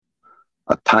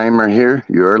timer here.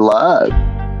 You're live.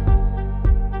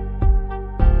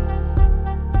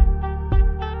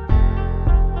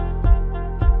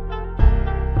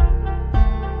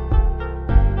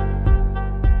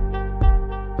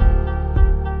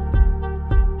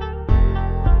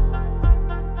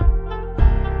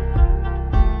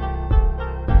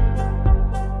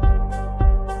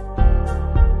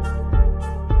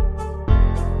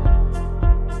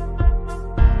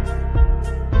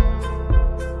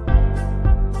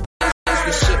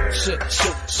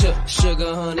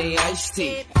 Sugar, honey, iced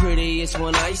tea. Prettiest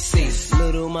one I see.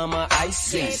 Little mama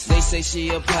icy. They say she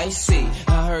a Pisces.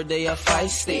 I heard they are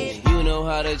feisty. You know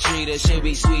how to treat her. She'll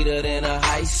be sweeter than a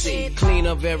high C. Clean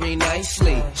up very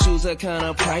nicely. Shoes are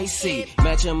kinda pricey.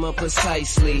 Match 'em up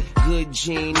precisely. Good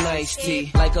jean, nice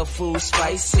tea. Like a food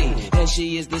spicy. And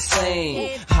she is the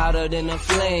same. Hotter than a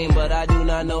flame. But I do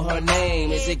not know her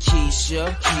name. Is it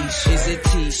Keisha? Is it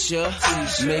Tisha?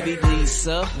 Maybe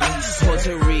Lisa? Or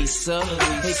Teresa?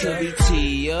 It could be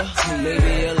Tia,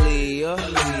 maybe Aaliyah.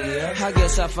 I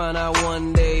guess I'll find out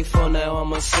one day. For now,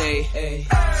 I'ma say, hey.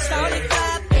 Shorty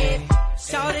type it,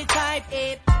 shorty type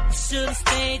it. Should've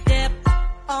stayed there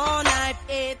all night.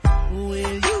 It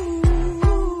will you?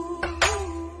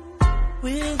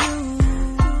 Will you?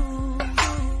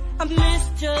 I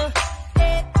missed your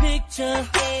picture.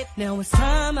 Now it's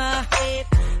time I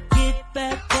get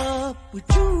back up with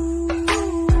you.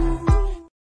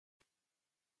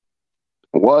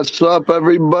 What's up,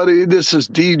 everybody? This is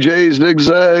DJ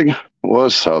Zigzag.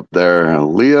 What's up there?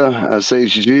 Leah,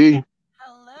 SHG.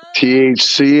 Hello.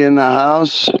 THC in the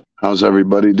house. How's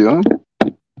everybody doing?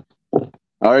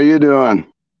 How are you doing?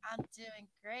 I'm doing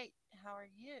great. How are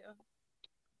you?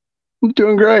 I'm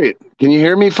doing great. Can you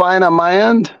hear me fine on my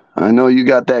end? I know you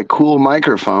got that cool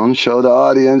microphone. Show the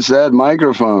audience that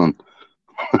microphone.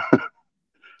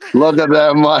 Look at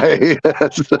that mic.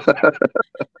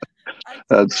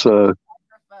 That's microphone.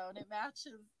 It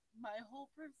matches my whole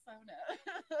persona.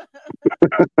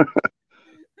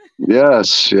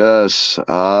 Yes.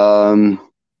 I'm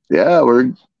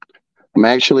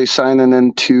actually signing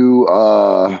into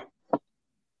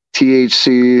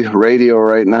THC radio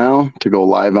right now to go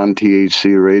live on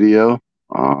THC radio.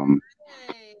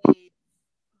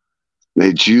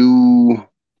 Did you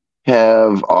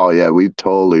have? Oh yeah, we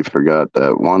totally forgot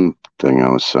that one thing I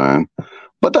was saying,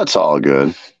 but that's all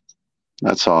good.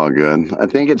 That's all good. I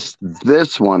think it's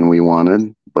this one we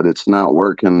wanted, but it's not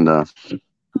working. The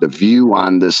view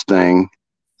on this thing.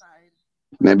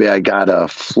 Maybe I gotta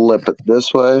flip it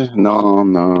this way.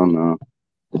 No.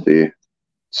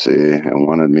 See, it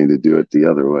wanted me to do it the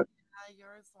other way.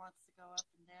 Yours wants to go up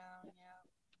and down. Yeah.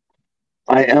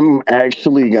 I am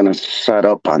actually gonna set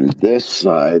up on this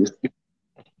side.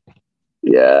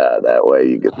 Yeah, that way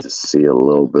you get to see a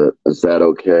little bit. Is that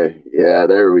okay? Yeah,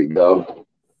 there we go.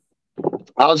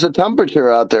 How's the temperature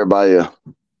out there by you? I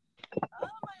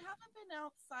haven't been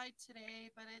outside today,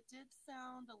 but it did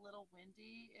sound a little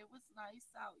windy. It was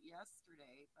nice out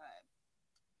yesterday, but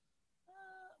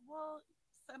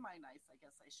semi-nice, I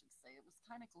guess I should say. It was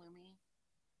kind of gloomy,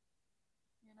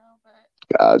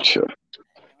 but Gotcha.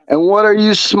 And what are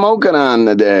you smoking on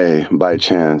today, by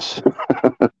chance?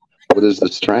 What is the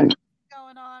strain?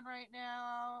 Going on right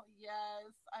now?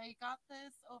 Yes, I got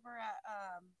this over at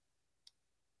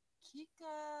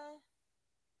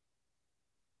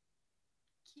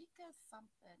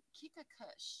Kika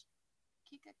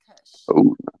Kush.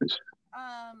 Oh, nice.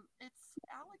 It's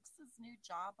Alex's new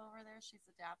job over there. She's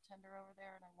a dab tender over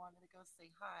there, and I wanted to go say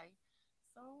hi.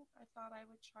 So I thought I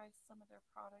would try some of their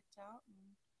product out,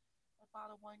 and I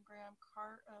bought a 1 gram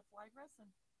cart of live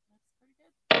resin. That's pretty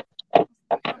good.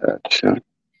 Gotcha.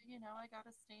 I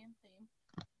gotta stay in theme.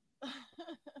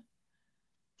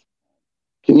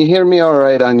 Can you hear me all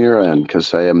right on your end?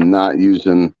 Because I am not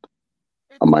using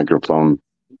a microphone.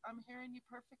 I'm hearing you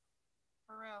perfect,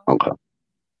 for real.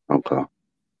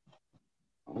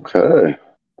 Okay.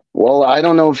 Well, I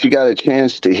don't know if you got a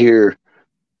chance to hear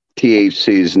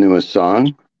THC's newest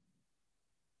song,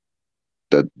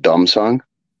 the Dumb Song.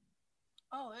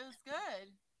 Oh, it was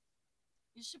good.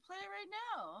 You should play it right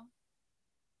now.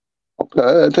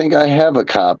 Okay, I think I have a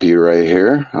copy right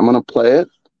here. I'm going to play it.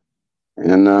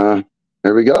 And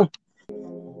there we go.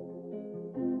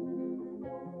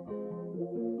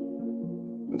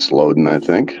 It's loading, I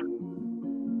think.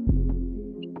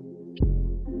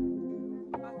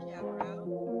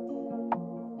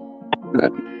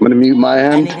 I'm going to mute my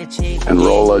end and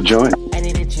roll a joint. I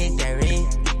need a chick that real.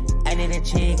 I need a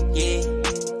chick, yeah.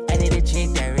 I need a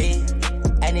chick that real.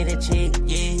 I need a chick,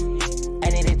 yeah. I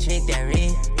need a chick that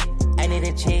real. I need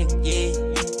a chick, yeah.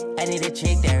 I need a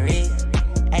chick that real.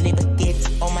 I need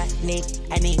baguettes on my neck.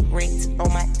 I need rings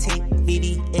on my tape.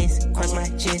 VVS, cross my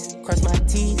chest, cross my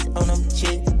T's on them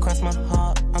checks, cross my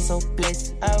heart. I'm so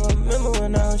blessed. I remember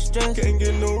when I was stressed. Can't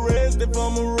get no rest if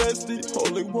I'm arrested.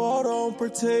 Holy water on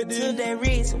protected. To that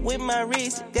wrist, with my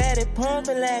wrist, got it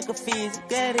pumping like a fist,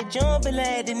 got it jumping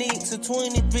like the Knicks. So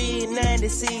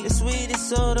 23.96, the sweetest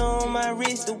soda on my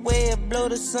wrist, the way it blow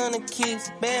the sun a kiss.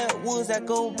 Backwoods, I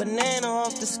go banana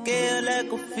off the scale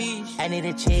like a fish. I need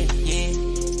a check, yeah.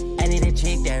 I need a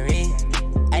check that wrist.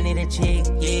 I need a check,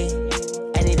 yeah.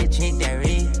 I need a check that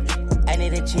wrist. I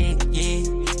need a check, yeah.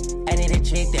 I need a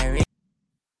check that wrist.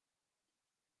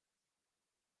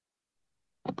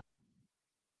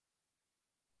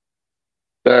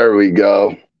 There we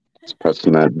go. It's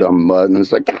pressing that dumb button.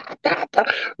 It's like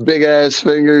big ass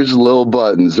fingers, little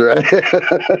buttons, right?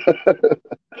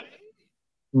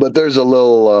 But there's a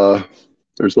little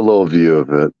view of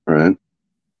it, right?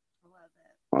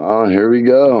 Oh, here we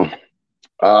go.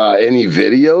 Any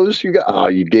videos you got? Oh,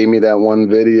 you gave me that one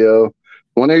video.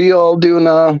 When are you all doing?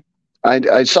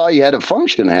 I saw you had a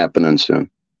function happening soon.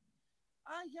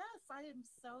 Yes, I am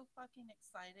so fucking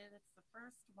excited. It's the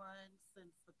first one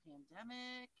since the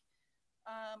pandemic.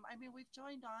 I mean, we've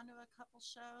joined on to a couple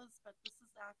shows, but this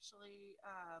is actually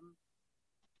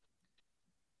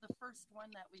the first one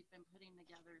that we've been putting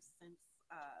together since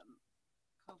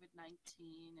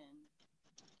COVID-19 and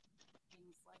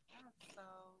things like that. So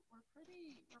we're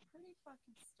pretty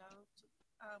fucking stoked.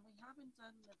 We haven't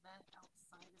done an event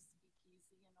outside of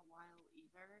Speakeasy in a while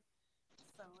either,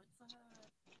 so it's a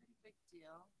pretty big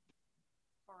deal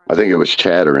for us. I think it was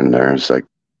chattering there. It's like.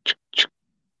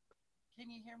 Can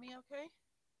you hear me okay?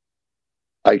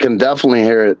 I can definitely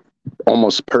hear it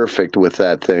almost perfect with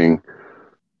that thing,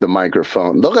 the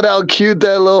microphone. Look at how cute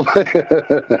that little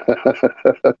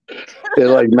it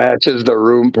like matches the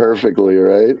room perfectly,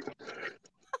 right?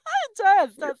 It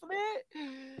does, doesn't it?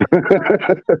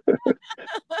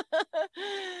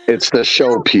 It's the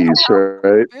showpiece,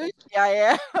 right? Yeah, I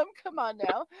am. Come on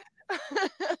now.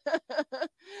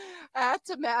 I have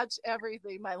to match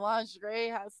everything. My lingerie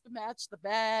has to match the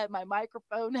bed. My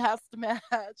microphone has to match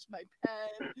my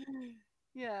pen.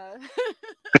 Yeah.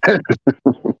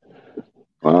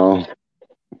 Well,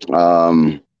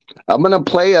 I'm gonna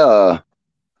play a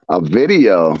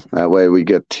video. That way we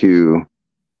get to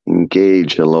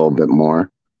engage a little bit more.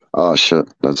 Oh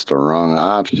shit, that's the wrong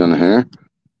option here.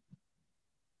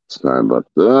 Sorry about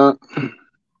that.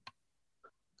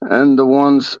 And the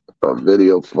one's a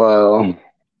video file.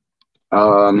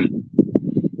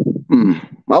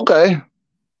 Okay.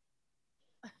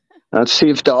 Let's see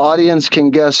if the audience can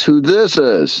guess who this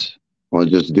is. We'll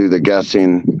just do the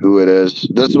guessing who it is.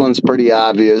 This one's pretty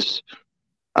obvious.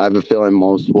 I have a feeling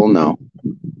most will know.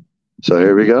 So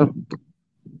here we go.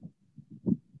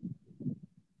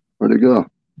 Where'd it go?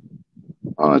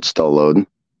 Oh, it's still loading.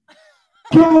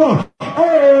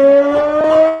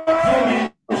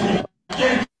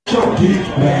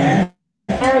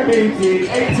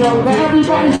 Everybody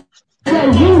say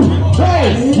woo, hey,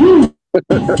 woo,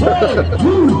 hey,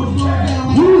 woo,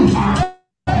 woo,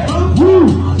 woo,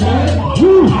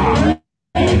 woo,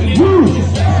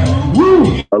 woo.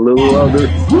 A little louder.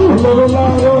 A little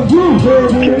louder, woo,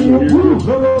 baby, woo, a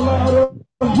little louder,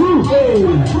 woo, hey.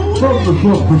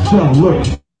 From show, look.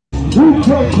 Who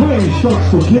take clean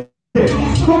shots again?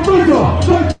 From Bigger,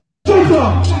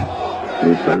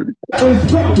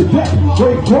 Inspector Deck,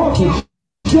 great talking.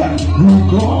 Yeah, you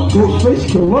go, Ghostface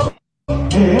Killer,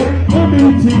 and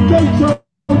M.E.T.K.J.O.D.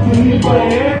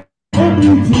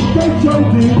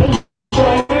 M.E.T.K.J.O.D.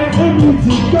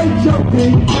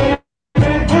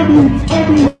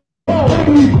 M.E.T.K.J.O.D.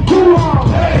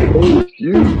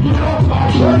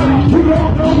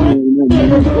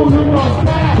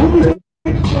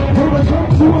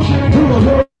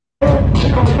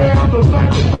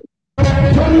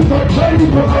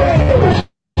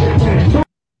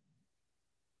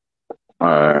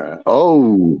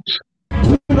 Oh.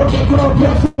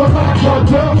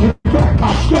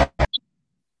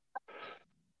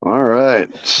 All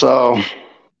right. So,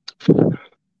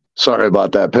 sorry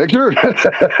about that picture.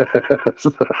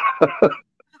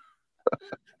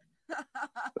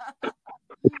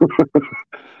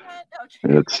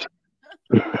 It's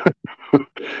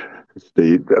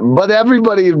but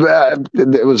everybody,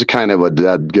 it was kind of a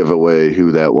dead giveaway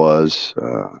who that was,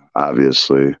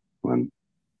 obviously, when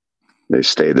they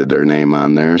stated their name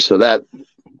on there. So that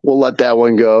we'll let that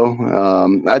one go.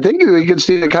 I think we can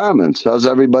see the comments. How's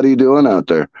everybody doing out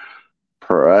there?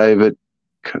 Private.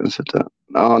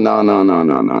 No, not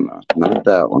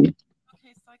that one.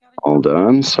 Okay, so I gotta Hold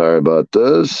on. Sorry about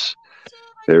this.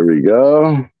 Here we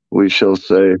go. We shall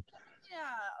say. Yeah,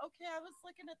 okay, I was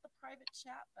looking at the private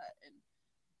chat button.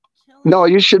 No,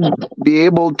 you should be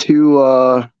able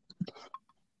to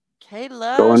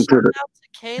Kayla, go shout into the. out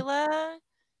to Kayla.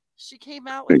 She came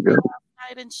out There with you me go. last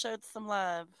night and showed some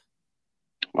love.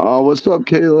 Oh, what's up,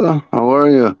 Kayla? How are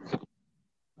you?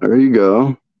 There you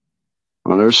go.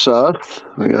 Oh, there's Seth.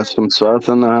 We got some Seth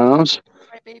in the house.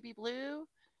 My baby blue.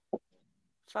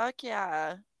 Fuck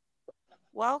yeah.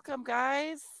 Welcome,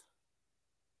 guys.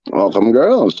 Welcome,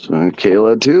 girls.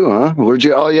 Kayla too, huh? Where'd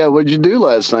you? Oh yeah, what'd you do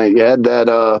last night? You had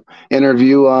that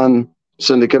interview on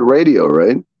Syndicate Radio,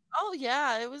 right? Oh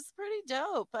yeah, it was pretty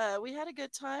dope. We had a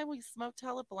good time. We smoked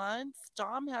hella blunts.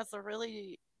 Dom has a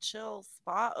really chill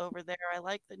spot over there. I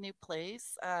like the new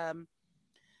place.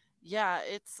 Yeah,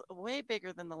 it's way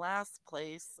bigger than the last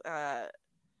place.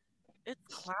 It's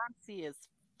classy as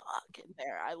fuck in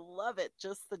there. I love it.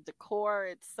 Just the decor.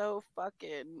 It's so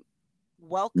fucking Yeah.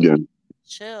 welcoming,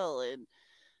 chill, and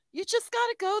you just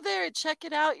gotta go there and check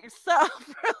it out yourself.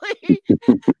 Really.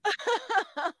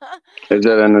 Is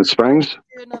it in the Springs?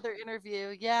 Do another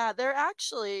interview. Yeah, they're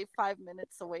actually 5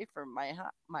 minutes away from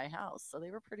my house, so they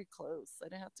were pretty close. I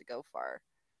didn't have to go far.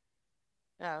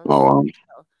 Yeah, it was Oh, wow.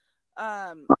 chill.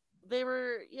 Um, they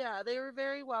were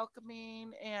very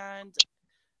welcoming, and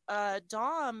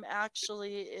Dom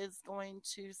actually is going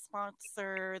to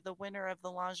sponsor the winner of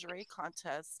the lingerie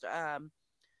contest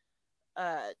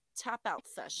tap out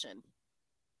session.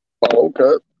 Oh,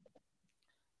 okay.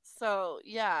 So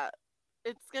yeah,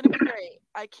 it's gonna be great.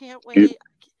 I can't You, wait.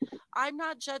 I'm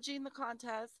not judging the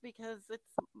contest because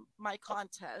it's my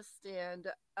contest, and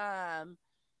um,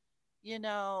 you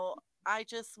know, I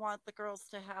just want the girls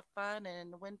to have fun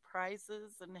and win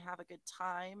prizes and have a good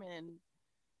time, and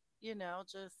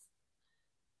just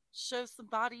show some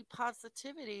body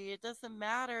positivity. It doesn't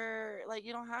matter. Like,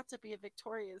 you don't have to be a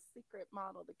Victoria's Secret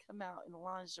model to come out in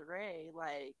lingerie.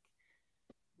 Like,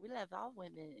 we love all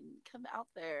women. Come out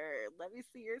there. Let me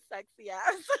see your sexy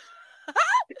ass.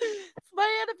 It's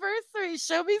my anniversary.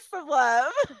 Show me some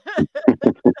love.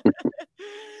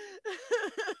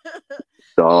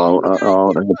 oh, You guys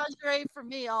oh, get lingerie for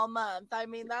me all month. I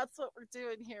mean, that's what we're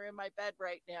doing here in my bed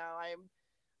right now.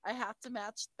 I have to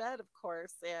match the bed, of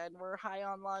course, and we're high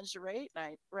on lingerie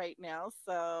night right now.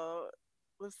 So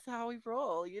this is how we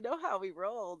roll. You know how we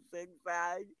roll,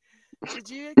 Zigzag. Did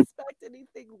you expect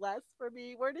anything less from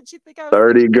me? Where did you think I was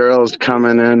going 30 to girls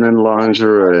coming in my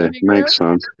lingerie. living room? Makes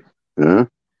sense. Yeah.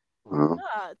 Well,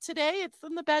 Yeah, today it's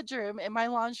in the bedroom in my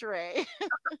lingerie.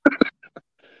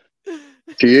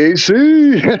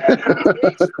 THC.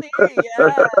 THC,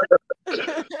 yeah.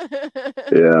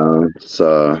 Yeah, it's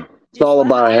It's all the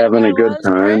about high of having my a good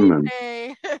lingerie time, and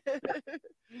day.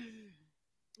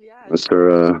 Yeah, it's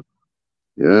Mister.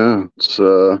 Yeah, it's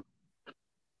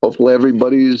hopefully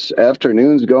everybody's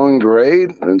afternoon's going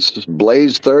great. It's just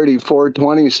Blaze 30,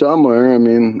 420 somewhere. I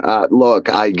mean, look,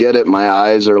 I get it. My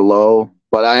eyes are low,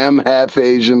 but I am half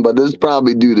Asian. But this is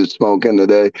probably due to smoking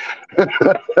today.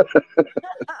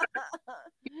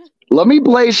 Let me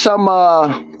play some.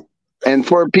 And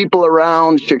for people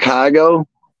around Chicago,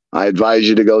 I advise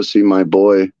you to go see my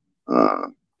boy, uh,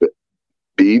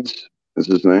 Beads is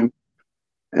his name.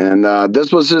 And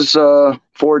this was his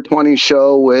 420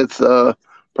 show with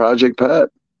Project Pat.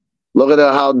 Look at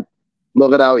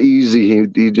how easy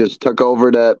he just took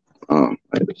over that. Oh,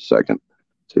 wait a second.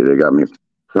 See, they got me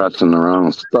pressing the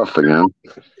wrong stuff again.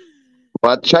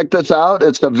 But check this out.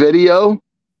 It's a video.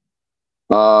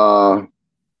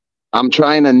 I'm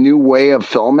trying a new way of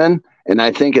filming, and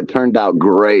I think it turned out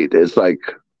great. It's like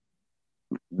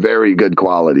very good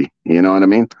quality. You know what I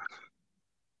mean?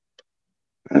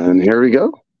 And here we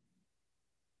go.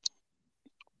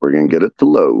 We're going to get it to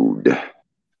load.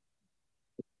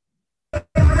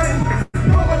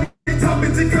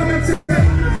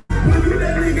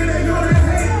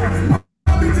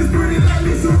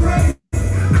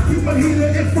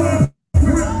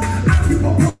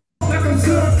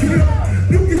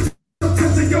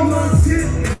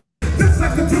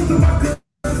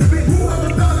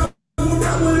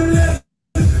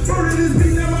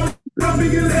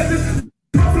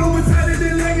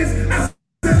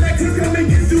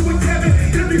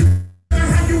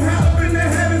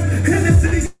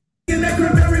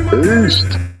 Boost.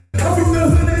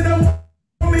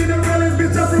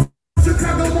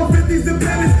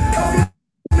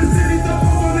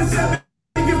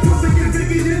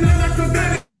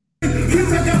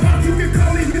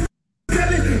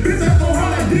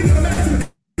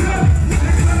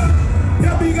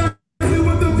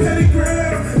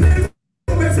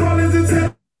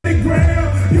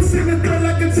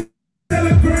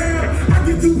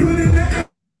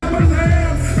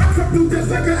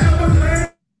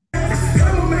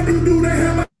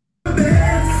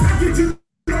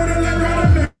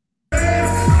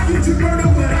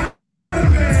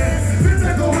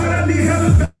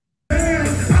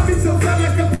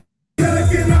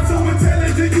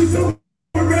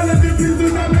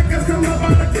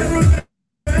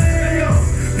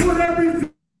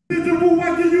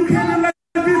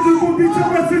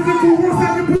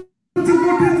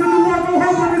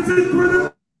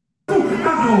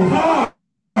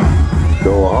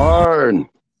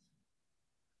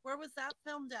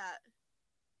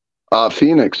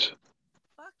 Phoenix.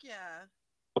 Fuck yeah.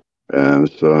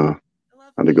 And so I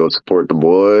love I had to go support the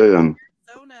boy, and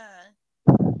Arizona.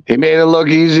 he made it look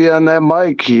easy on that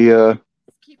mic. He He's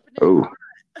keeping it oh hot.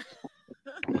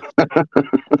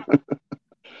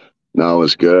 no, it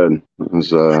was good. It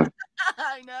was I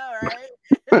know, right?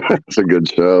 it's a good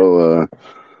show.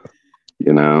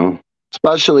 You know,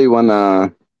 especially when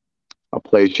a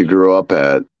place you grew up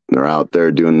at, they're out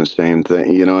there doing the same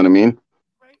thing. You know what I mean?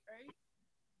 Right,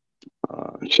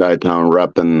 right. Chi-Town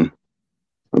repping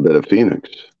a bit of Phoenix,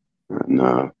 and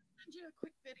I'll send you a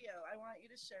quick video. I want you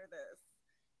to share this.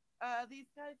 These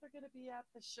guys are going to be at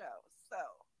the show, so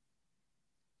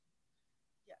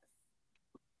yes.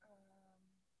 Let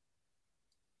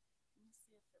me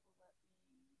see if it will let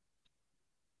me.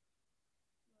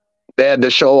 they had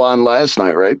the show on last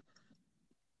night, right?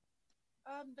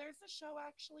 There's a show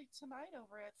actually tonight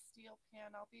over at Steel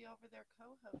Pan. I'll be over there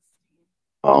co-hosting.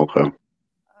 Oh, okay.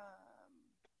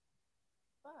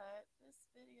 But this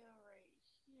video right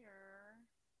here.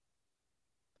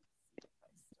 Let's see if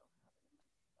I still have it in my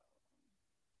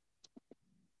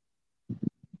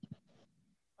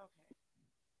phone. Okay,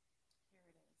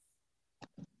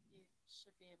 here it is. You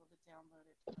should be able to download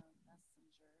it from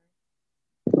Messenger.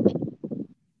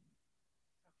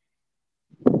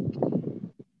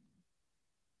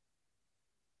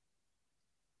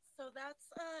 So that's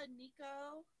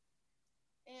Nico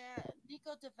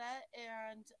DeVette,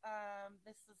 and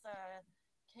this is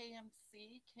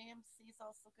KMC. KMC is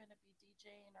also going to be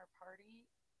DJing our party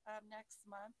next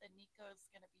month, and Nico's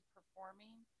going to be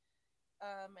performing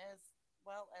as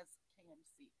well as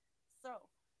KMC. So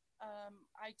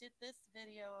I did this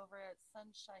video over at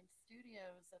Sunshine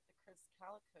Studios at the Chris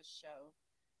Calico show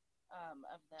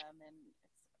of them, and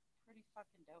it's a pretty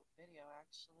fucking dope video,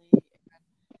 actually. And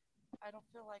I don't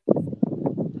feel like it's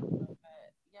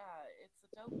but yeah, it's a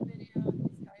dope video.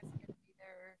 These guys are going to be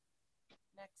there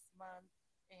next month,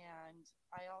 and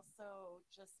I also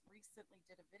just recently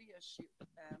did a video shoot with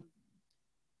them,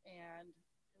 and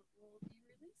it will be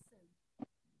releasing.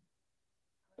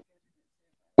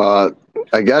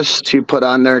 I guess she put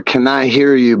on there, "Cannot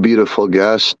hear you, beautiful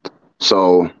guest."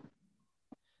 So.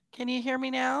 Can you hear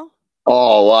me now?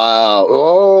 Oh wow!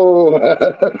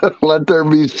 Oh, let there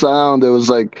be sound. It was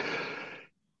like,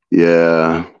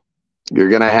 yeah, you're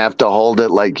gonna have to hold it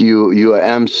like you a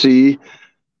MC.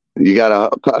 You gotta.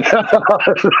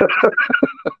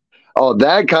 Oh,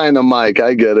 that kind of mic.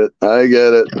 I get it. I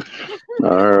get it.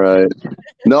 All right.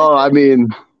 No, I mean,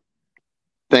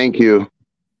 thank you,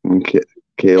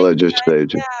 Kayla. Just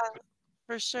stayed. Yeah,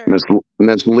 for sure.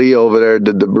 Miss Lee over there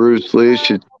did the Bruce Lee.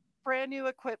 She brand new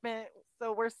equipment,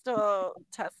 so we're still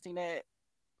testing it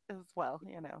as well.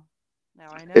 You know.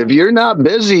 Now I know. If you're not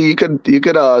busy, you could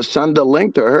send a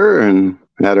link to her and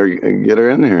get her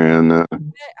in here. And I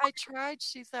tried.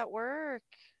 She's at work.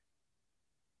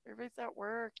 Everybody's at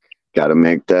work. Got to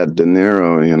make that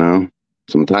dinero, you know.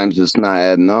 Sometimes it's not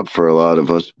adding up for a lot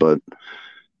of us, but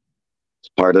it's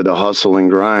part of the hustle and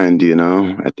grind, you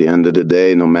know. At the end of the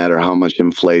day, no matter how much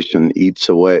inflation eats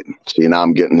away. See, now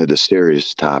I'm getting to the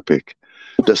serious topic.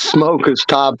 The smokers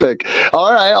topic.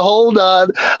 All right, hold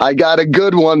on. I got a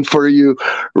good one for you.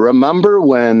 Remember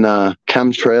when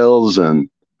chemtrails and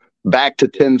back to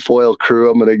tinfoil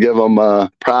crew? I'm going to give them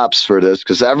props for this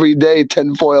because every day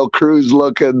tinfoil crew's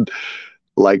looking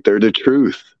like they're the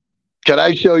truth. Can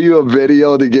I show you a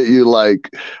video to get you like,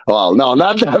 well, no,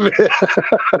 not that video.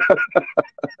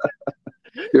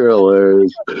 You're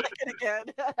hilarious.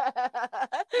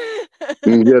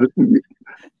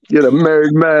 Get a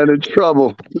married man in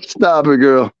trouble. Stop it,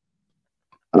 girl.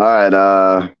 All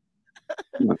right,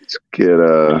 let's get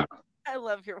I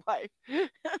love your wife.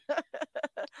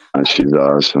 She's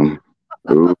awesome.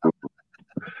 Ooh.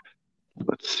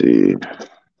 Let's see.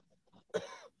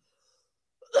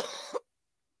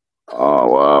 Oh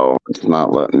wow, it's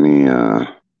not letting me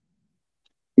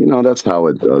you know, that's how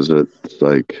it does it. It's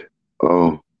like,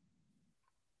 oh,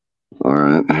 all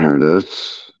right, here it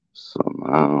is.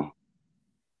 Somehow.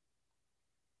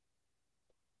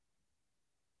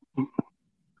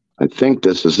 I think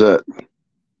this is it.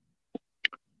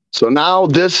 So now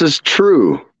this is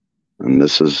true. And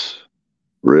this is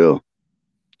real.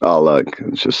 Oh, look,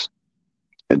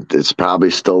 it's probably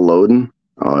still loading.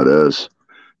 Oh, it is.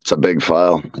 It's a big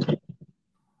file.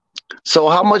 So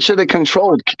how much of it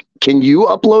controlled? Can you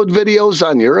upload videos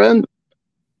on your end?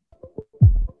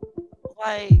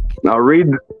 Like. Now read.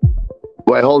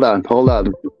 Wait, hold on.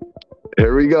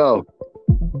 Here we go.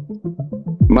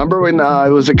 Remember when it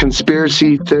was a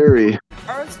conspiracy theory?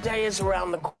 Earth Day is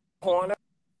around the corner.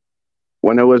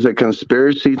 When it was a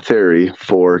conspiracy theory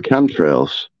for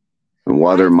chemtrails and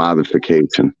water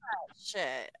modification.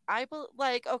 shit.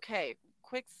 Like, okay,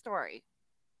 quick story.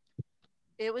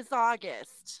 It was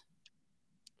August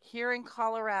here in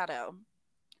Colorado.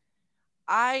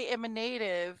 I am a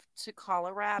native to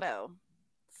Colorado.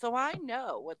 So I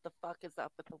know what the fuck is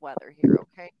up with the weather here,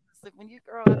 okay? So when you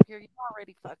grow up here, you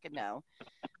already fucking know.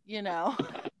 You know,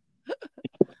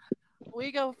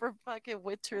 we go from fucking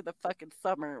winter to fucking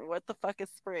summer. What the fuck is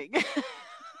spring?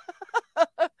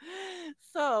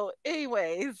 So,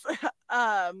 anyways,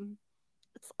 um,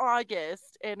 it's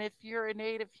August, and if you're a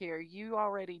native here, you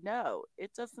already know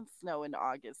it doesn't snow in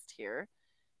August here.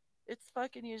 It's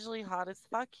fucking usually hot as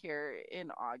fuck here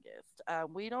in August.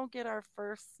 We don't get our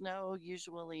first snow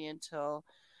usually until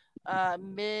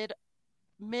mid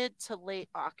to late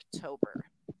October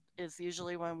is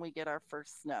usually when we get our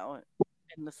first snow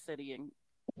in the city in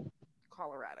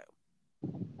Colorado.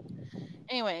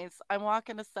 Anyways, I'm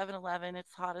walking to 7-Eleven.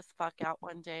 It's hot as fuck out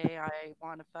one day. I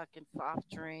want a fucking soft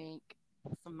drink,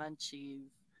 some munchies.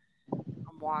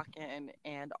 I'm walking,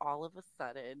 and all of a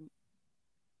sudden,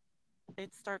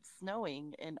 it starts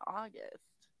snowing in August.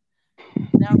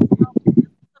 Now, this is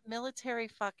a military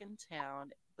fucking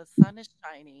town. The sun is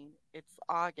shining. It's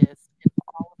August, and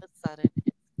all of a sudden,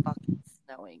 it's fucking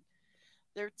snowing.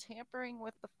 They're tampering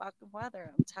with the fucking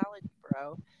weather. I'm telling you,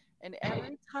 bro. And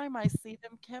every time I see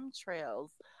them chemtrails,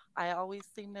 I always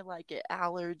seem to like get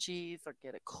allergies or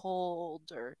get a cold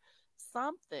or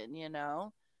something, you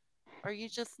know? Or you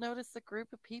just notice a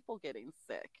group of people getting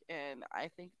sick. And I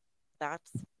think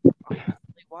that's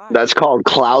honestly why. That's called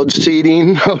cloud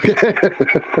seeding. Okay.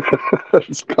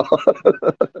 It's called-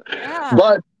 Yeah.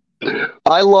 but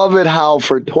I love it how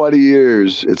for 20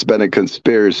 years it's been a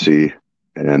conspiracy.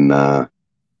 And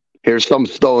here's some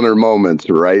stoner moments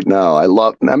right now.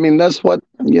 I mean, that's what,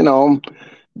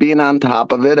 being on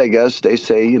top of it, I guess they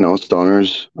say,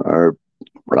 stoners are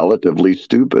relatively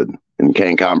stupid and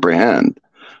can't comprehend.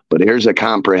 But here's a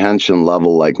comprehension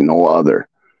level like no other,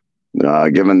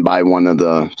 given by one of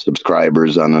the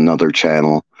subscribers on another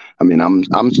channel. I mean,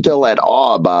 I'm still at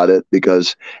awe about it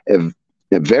because it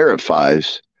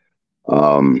verifies,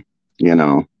 um, you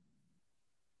know,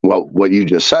 what you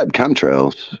just said,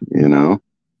 chemtrails.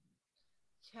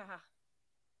 Yeah.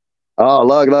 Oh,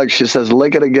 look, she says,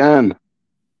 lick it again.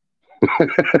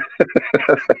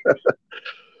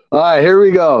 All right, here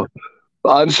we go.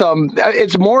 On some,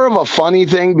 it's more of a funny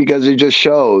thing because it just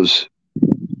shows.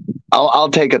 I'll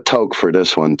take a toke for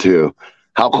this one too.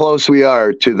 How close we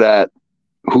are to that.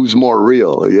 Who's more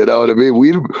real? You know what I mean?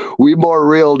 We more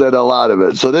real than a lot of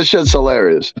it. So this shit's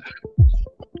hilarious.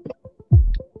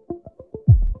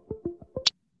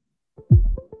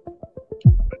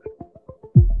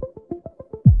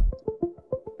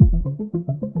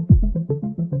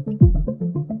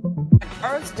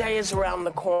 Earth Day is around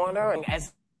the corner, and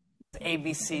as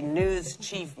ABC News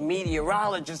chief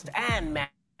meteorologist and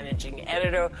managing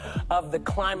editor of the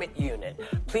Climate Unit,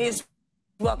 please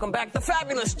welcome back the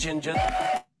fabulous Ginger.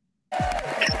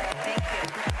 Thank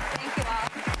you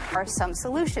all. Are some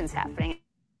solutions happening?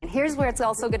 And here's where it's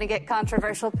also going to get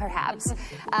controversial, perhaps.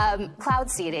 Cloud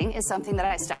seeding is something that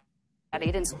I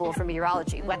studied in school for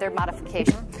meteorology, weather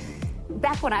modification.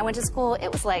 Back when I went to school,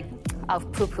 it was like,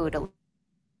 I've poo-pooed a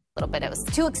little bit. It was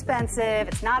too expensive.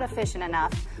 It's not efficient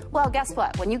enough. Well, guess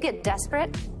what? When you get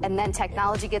desperate and then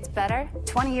technology gets better,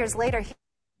 20 years later,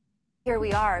 here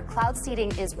we are. Cloud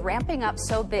seeding is ramping up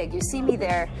so big. You see me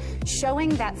there showing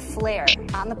that flare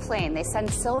on the plane. They send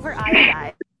silver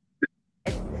iodide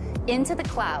into the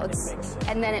clouds,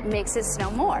 and then it makes it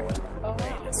snow more.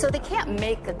 So they can't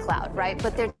make a cloud, right?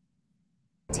 But they're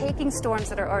taking storms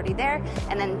that are already there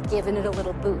and then giving it a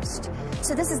little boost.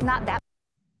 So this is not that.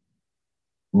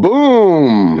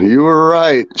 Boom! You were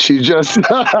right. She just.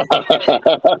 We're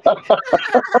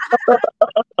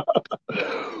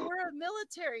a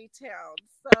military town,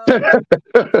 so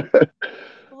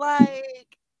like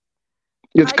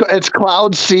It's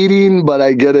cloud seeding, but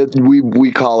I get it.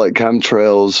 We call it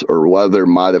chemtrails or weather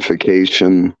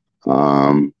modification.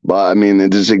 But I mean,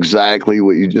 it is exactly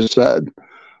what you just said.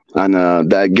 On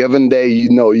that given day,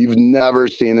 you've never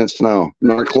seen it snow,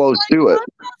 nor close to it. what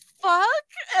the fuck?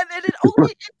 And it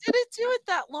didn't do it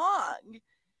that long.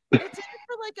 It did it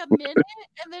for like a minute,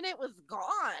 and then it was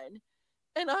gone.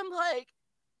 And I'm like,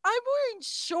 I'm wearing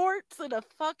shorts and a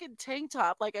fucking tank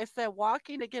top, like I said,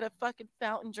 walking to get a fucking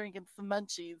fountain drink and some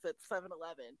munchies at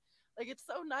 7-Eleven. Like, it's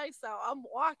so nice out. I'm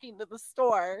walking to the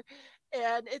store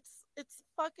and it's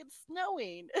fucking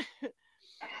snowing.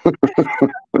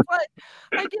 But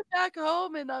I get back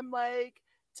home and I'm like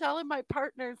telling my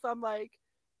partners, I'm like,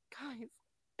 guys,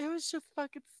 it was just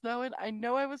fucking snowing. I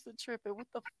know I wasn't tripping. What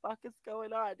the fuck is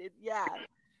going on? And yeah,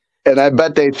 And I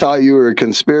bet they thought you were a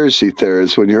conspiracy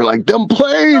theorist when you're like, them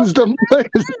planes, them planes.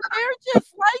 They're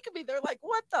just like me. They're like,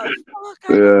 what the fuck?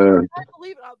 Yeah, I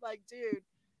believe it. I'm like, dude,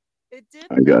 it did.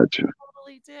 I got you.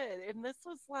 Totally did. And this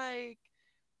was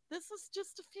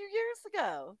just a few years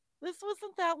ago. This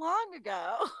wasn't that long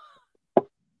ago.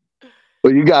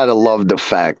 Well, you got to love the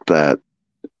fact that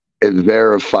it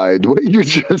verified what you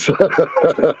just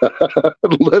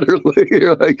literally.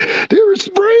 You're like, they were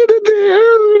spraying in the air.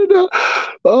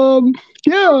 And,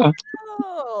 yeah.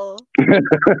 Oh.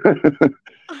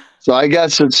 So I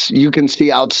guess you can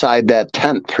see outside that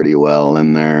tent pretty well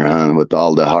in there with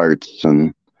all the hearts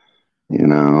and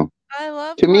I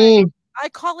love to me. I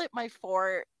call it my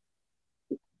fort.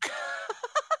 It's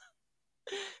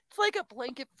like a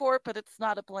blanket fort, but it's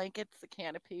not a blanket, it's a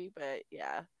canopy, but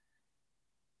yeah.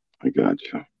 I got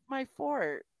you. My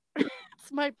fort.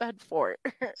 It's my bed fort.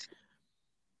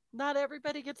 Not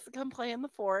everybody gets to come play in the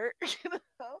fort,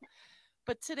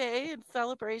 But today, in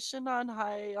celebration on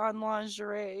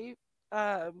Lingerie,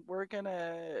 we're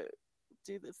gonna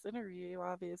do this interview,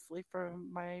 obviously,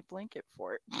 from my blanket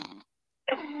fort.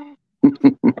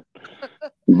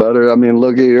 Butter, I mean,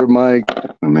 look at your mic.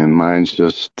 I mean, mine's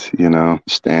just,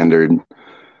 standard.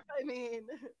 I mean,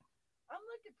 I'm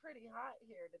looking pretty hot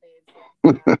here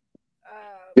today.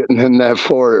 Getting in that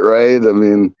fort, right? I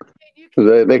mean,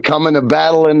 they come into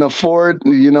battle in the fort,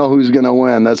 you know who's going to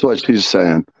win. That's what she's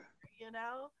saying.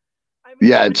 I mean,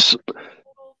 yeah, it's...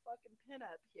 total fucking pin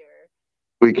up here.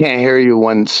 We can't hear you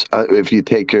once if you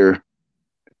take your...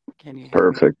 Can you hear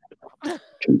Perfect.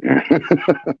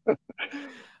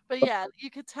 But yeah, you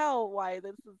could tell why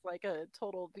this is like a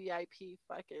total VIP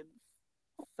fucking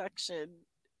section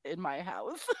in my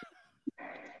house.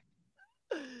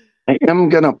 I am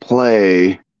going to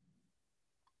play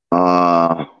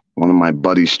one of my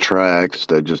buddy's tracks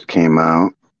that just came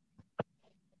out,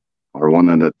 or one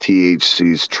of the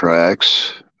THC's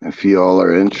tracks. If y'all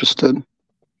are interested,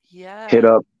 hit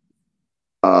up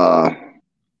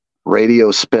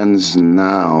Radio Spins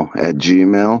Now at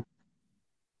Gmail,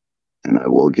 and I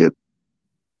will get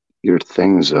your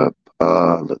things up.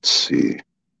 Let's see.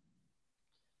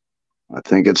 I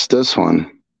think it's this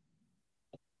one.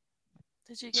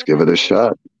 Let's give it a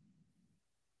shot.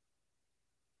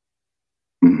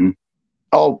 Mm-hmm.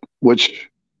 Oh,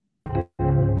 which?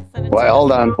 Wait,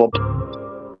 hold on.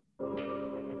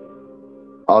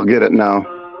 I'll get it now.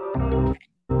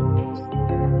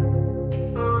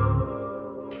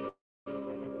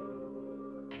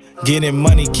 Getting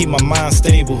money, keep my mind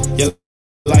stable. Your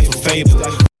life a fable.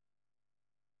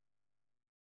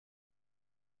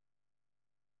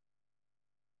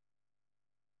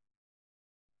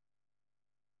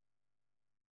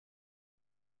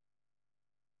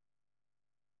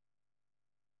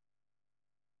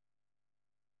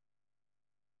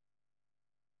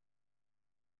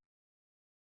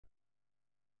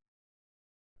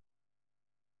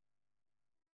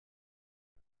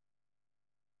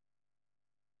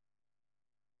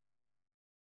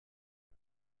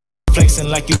 Flexing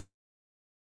like you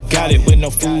got it with no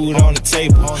food on the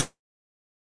table.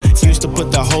 Used to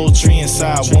put the whole tree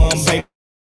inside one paper.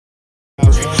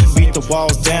 Beat the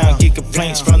walls down, get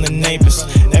complaints from the neighbors.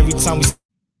 Every time we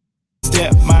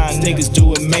step, my niggas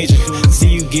do it major. See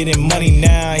you getting money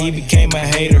now, he became a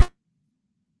hater.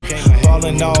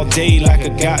 Ballin' all day like a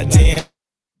goddamn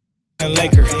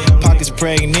Laker. Pockets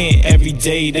pregnant every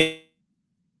day, they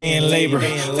in labor.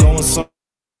 Going so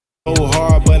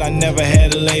hard, but I never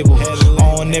had a label.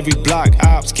 On every block,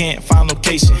 ops can't find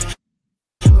location.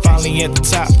 Finally at the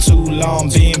top, too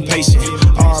long being patient.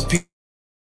 RP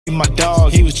my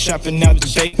dog, he was trapping out the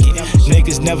bacon.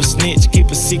 Niggas never snitch, keep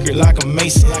a secret like a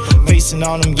mason. Facing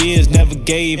all them years, never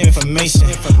gave information.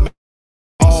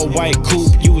 All white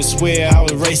coupe, you would swear I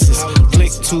was racist.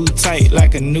 Click too tight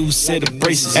like a new set of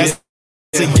braces. As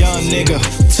a young nigga,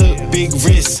 took big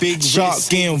risks. Big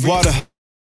shark in water.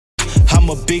 I'm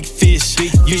a big fish.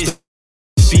 Used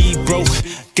to be broke,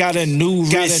 got a new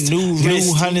wrist. New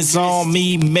hundreds on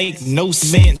me, make no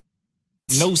sense.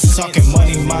 No talking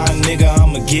money, my nigga,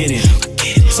 I'ma get it.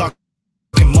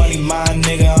 Talking money, my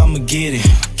nigga, I'ma get it.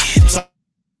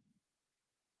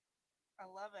 I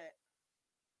love it.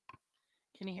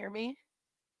 Can you hear me?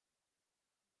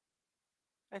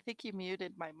 I think you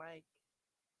muted my mic.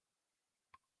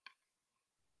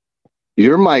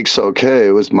 Your mic's okay.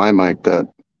 It was my mic that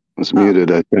was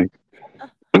muted, I think.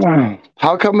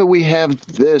 How come we have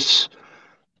this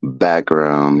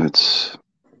background? It's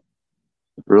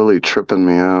really tripping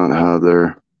me out how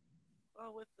they're...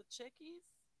 Oh, with the chickies?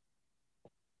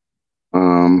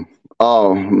 Oh,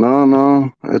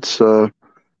 no. It's,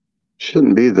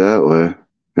 shouldn't be that way.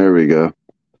 There we go.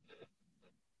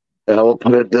 I'll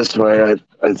put it this way.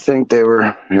 I think they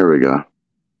were. Here we go.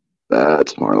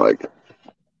 That's more like it.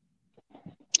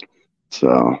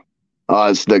 So,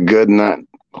 it's the good nut.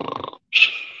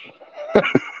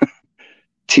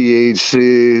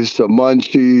 THC, some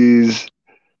munchies.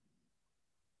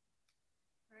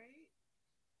 Right?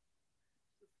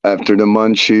 After the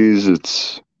munchies,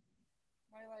 it's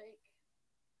My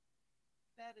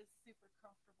bed is super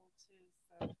comfortable too,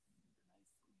 so it's super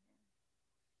nice in here.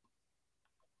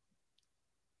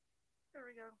 There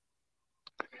we go.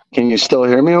 Can you still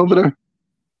hear me over there?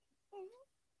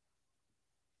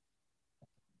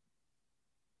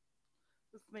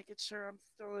 Just making sure I'm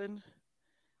still in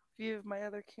view of my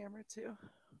other camera too.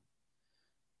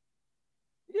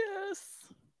 Yes.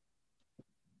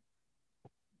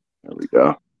 There we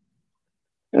go.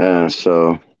 Yeah,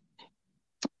 so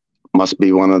must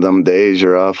be one of them days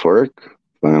you're off work.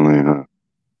 Finally, huh?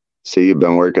 See, you've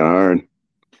been working hard.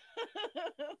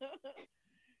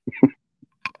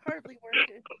 Hardly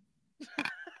working.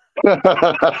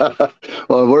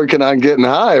 Well, working on getting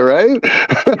high, right?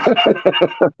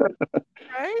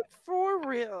 Right? For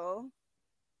real.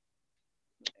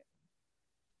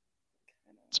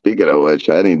 Speaking of which,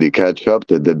 I need to catch up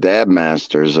to the dab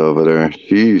masters over there.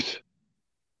 Jeez.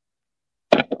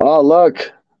 Oh,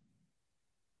 look.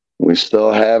 We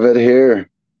still have it here.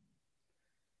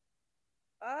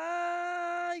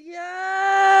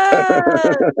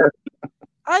 Yeah.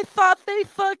 I thought they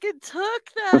fucking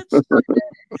took that shit.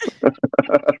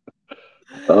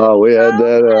 Oh, we had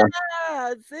that.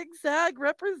 Yeah, zigzag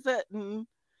representing.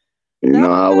 You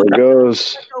know how it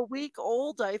goes. Like a week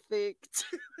old, I think,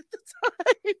 at the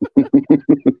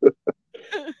time.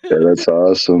 Yeah, that's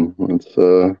awesome. That's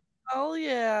Oh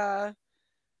yeah,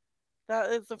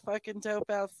 that is a fucking dope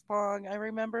ass song. I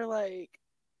remember, like,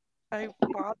 I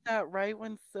bought that right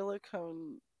when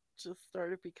silicone just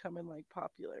started becoming like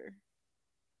popular.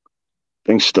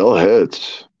 thing still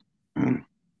hits. It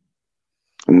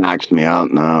knocks me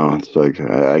out now. It's like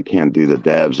I can't do the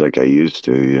dabs like I used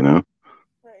to, you know.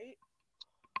 Right.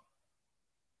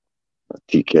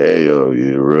 TKO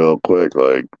you real quick,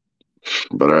 like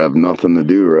better have nothing to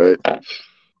do, right?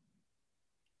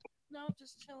 No,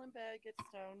 just chill in bed, get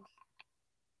stoned.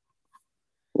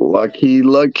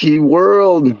 Lucky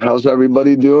world. How's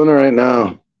everybody doing right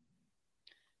now?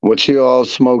 What you all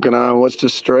smoking on? What's the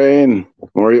strain?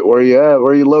 Where you at?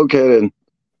 Where are you located?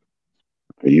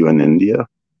 Are you in India?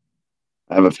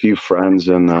 I have a few friends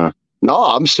in. No,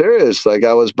 I'm serious. Like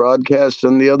I was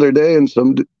broadcasting the other day, and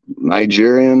some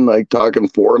Nigerian like talking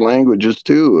 4 languages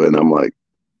too, and I'm like,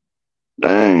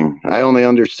 dang, I only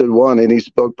understood one, and he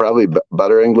spoke probably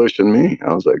better English than me.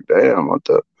 I was like, damn, what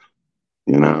the,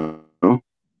 you know?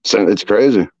 So it's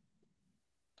crazy,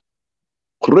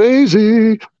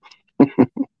 crazy.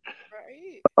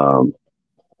 Right.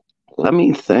 Let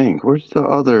me think. Where's the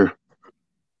other?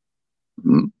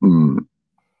 Mm-mm.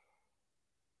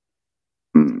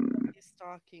 These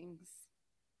stockings.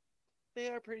 They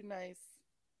are pretty nice.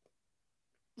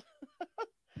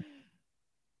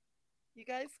 You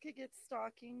guys could get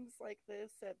stockings like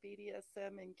this at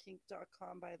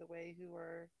BDSMandkink.com, by the way, who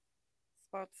are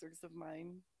sponsors of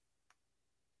mine.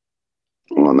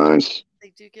 Oh, nice.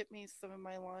 They do get me some of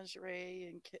my lingerie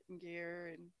and kitten gear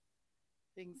and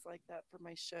things like that for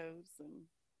my shows and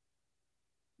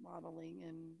modeling,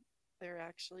 and they're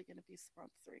actually going to be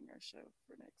sponsoring our show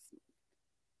for next month.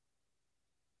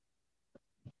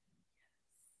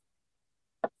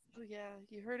 Oh yeah,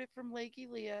 you heard it from Lakey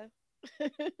Leah.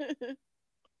 I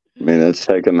mean, it's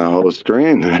taking the whole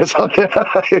screen. That's all,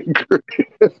 I agree.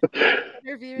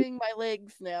 Interviewing my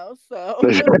legs now, so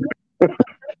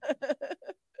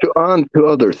On to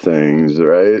other things,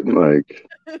 right? Like,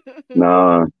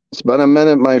 nah, it's been a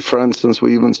minute, my friend, since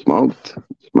we even smoked.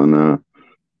 It's been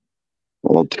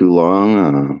all too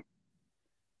long.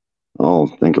 I'll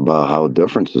think about how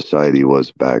different society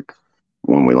was back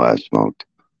when we last smoked.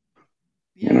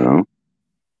 yeah. You know?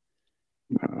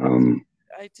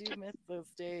 I do miss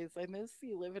those days. I miss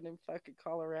you living in fucking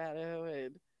Colorado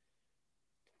and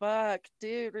fuck,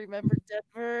 dude, remember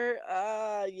Denver?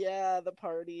 Ah, yeah, the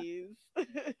parties.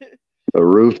 the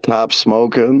rooftop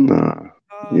smoking. Oh,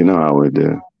 You know how we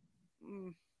do.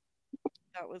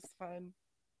 that was fun.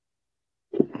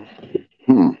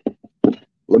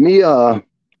 Let me, I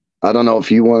don't know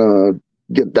if you want to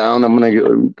get down. I'm going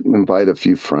to invite a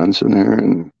few friends in here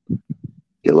and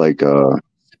get like,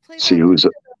 see who's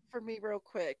for me real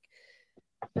quick.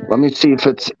 Let me see if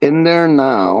it's in there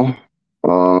now.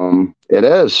 It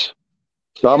is.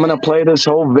 So I'm going to play this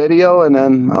whole video and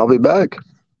then I'll be back.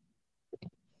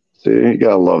 See, you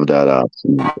got to love that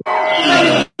option.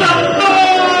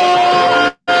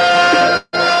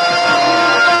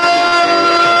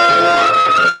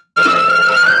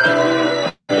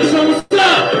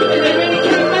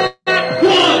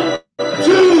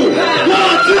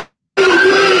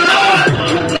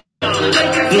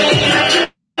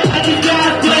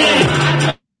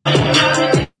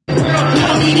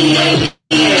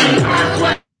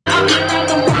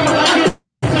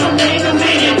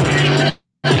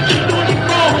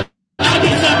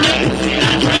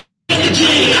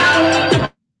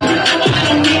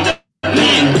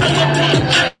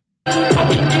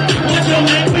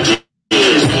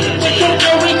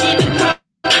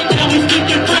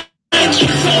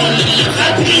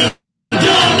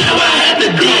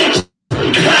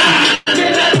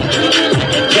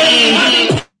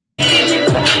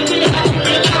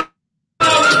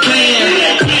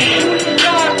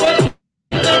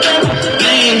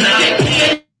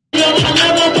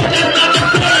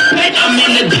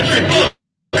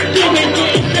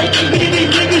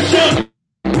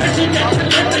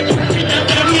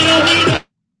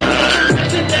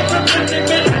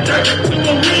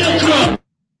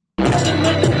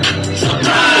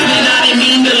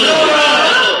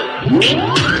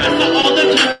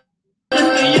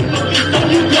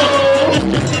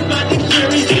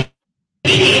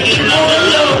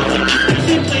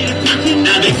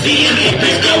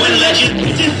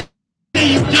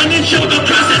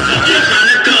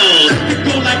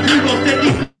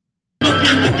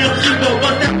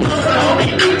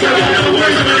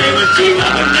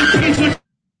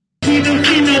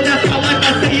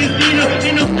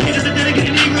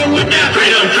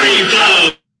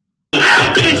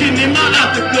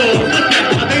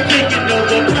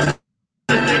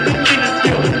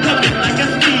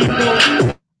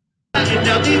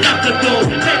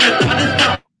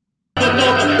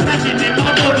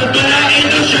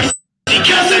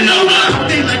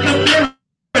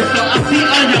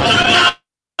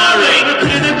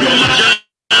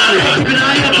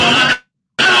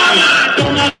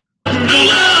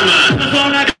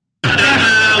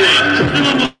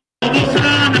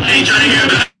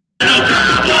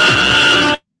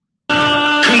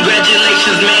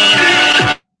 Congratulations, man.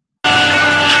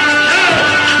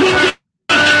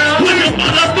 Put your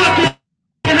motherfucking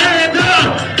hands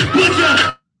up.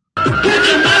 Put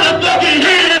your motherfucking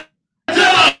hands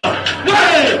up.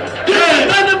 Wait, put your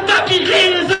motherfucking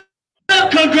hands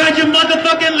up.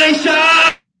 Congratulations. Shout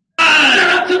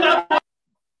out to my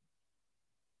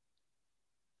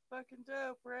Fucking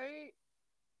dope, right?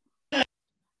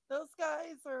 Those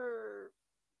guys are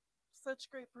such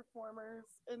great performers,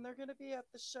 and they're going to be at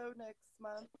the show next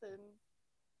month. And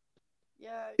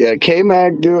yeah, Yeah, K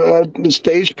Mac, the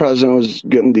stage presence was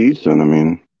getting decent. I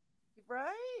mean,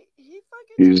 right? He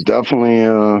fucking he's just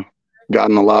definitely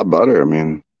gotten a lot better. I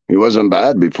mean, he wasn't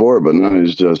bad before, but now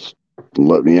he's just,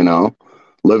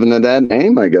 living to that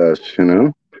name, I guess.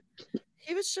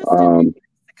 he was just in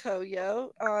Mexico,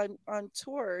 yo, on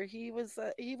tour. He was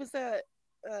at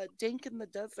Dink in the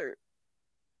Desert.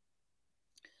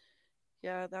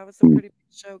 Yeah, that was a pretty big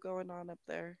show going on up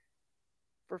there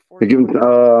for You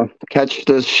 420. can catch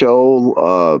this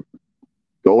show.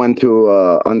 Go into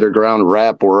underground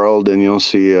rap world, and you'll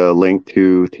see a link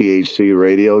to THC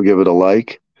Radio. Give it a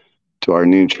like to our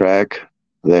new track,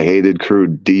 The Hated Crew,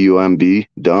 DUMB,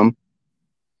 Dumb.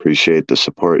 Appreciate the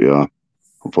support, y'all.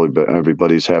 Hopefully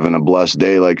everybody's having a blessed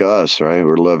day like us, right?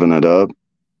 We're living it up.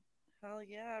 Hell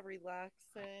yeah,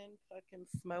 relaxing, fucking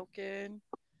smoking.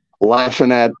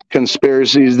 Laughing at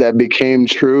conspiracies that became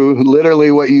true,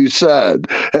 literally what you said.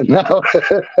 And now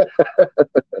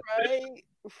Right?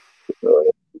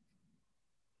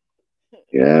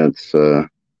 yeah, it's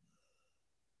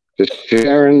just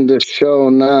sharing the show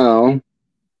now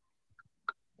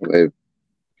with a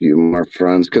few more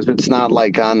friends, because it's not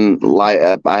like on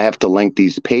I have to link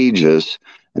these pages,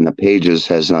 and the pages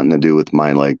has nothing to do with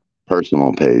my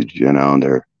personal page.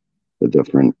 They're a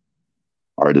different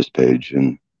artist page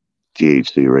and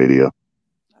THC Radio.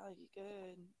 Oh, you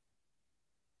good?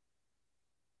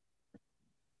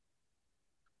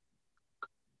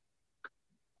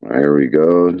 There we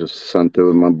go. Just sent it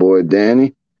with my boy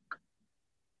Danny.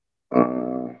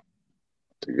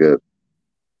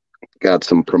 Got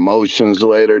some promotions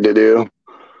later to do.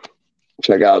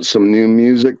 Check out some new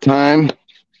music time.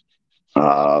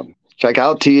 Check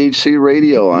out THC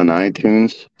Radio on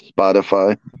iTunes,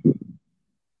 Spotify.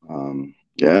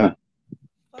 Yeah,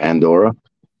 Pandora.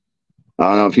 I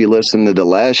don't know if you listened to the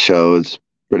last show. It's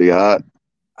pretty hot.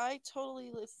 I totally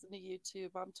listen to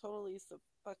YouTube. I'm totally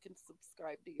fucking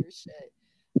subscribed to your shit.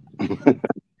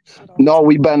 No,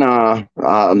 we've been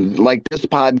like this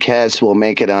podcast will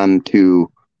make it on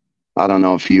to, I don't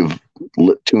know if you've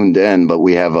tuned in, but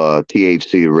we have a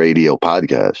THC Radio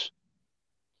podcast.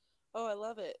 Oh, I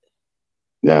love it.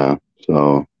 Yeah,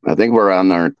 so I think we're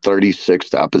on our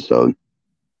 36th episode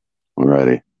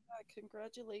already.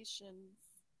 Congratulations.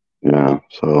 Yeah,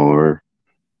 so we're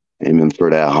aiming for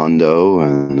that hundo,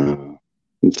 and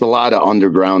it's a lot of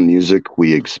underground music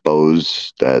we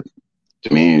expose that,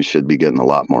 to me, should be getting a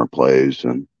lot more plays,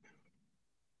 and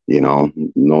know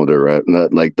they're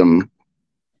like them.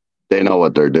 They know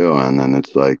what they're doing, and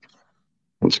it's like,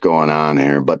 what's going on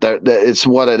here? But it's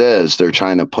what it is. They're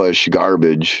trying to push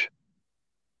garbage,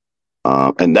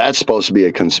 and that's supposed to be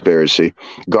a conspiracy.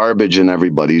 Garbage in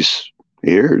everybody's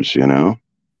ears,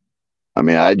 I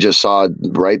mean, I just saw it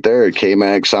right there.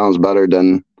 K-Mac sounds better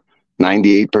than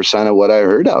 98% of what I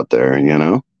heard out there,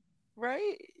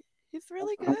 Right? He's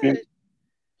really good.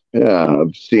 Yeah,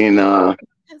 I've seen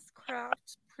his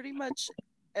craft pretty much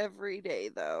every day,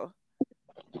 though.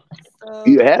 So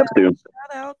you have to.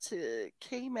 shout out to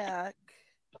K-Mac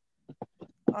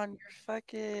on your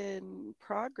fucking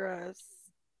progress.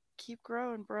 Keep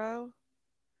growing, bro.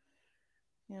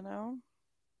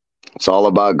 It's all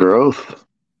about growth.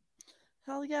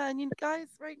 Hell yeah. And you guys,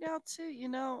 right now, too,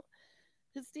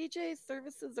 his DJ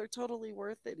services are totally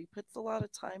worth it. He puts a lot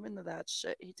of time into that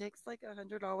shit. He takes like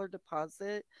 $100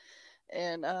 deposit,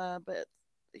 and but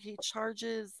he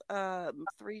charges $350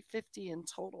 in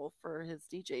total for his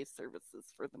DJ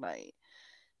services for the night.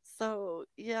 So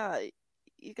yeah,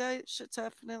 you guys should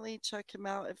definitely check him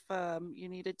out if you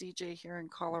need a DJ here in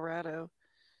Colorado.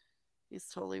 He's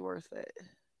totally worth it.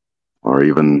 Or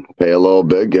even pay a little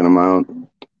bit, get him out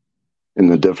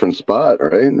in a different spot,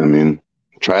 right? I mean,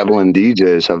 traveling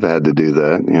DJs have had to do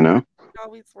that,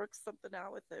 Always works something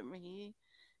out with him.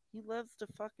 He loves to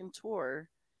fucking tour.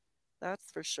 That's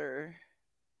for sure.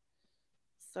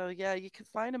 So yeah, you can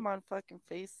find him on fucking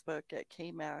Facebook at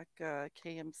KMAC,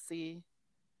 KMC.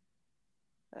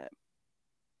 Uh,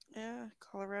 yeah,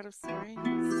 Colorado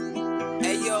Springs.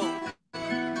 Hey yo,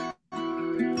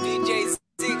 DJ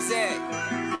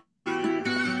Zigzag.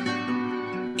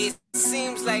 It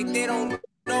seems like they don't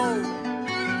know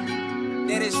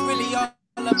that it's really all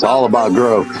It's all about about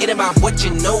growth. growth. It about what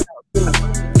you know.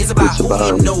 It's about It's who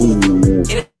about you know.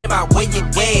 It about where you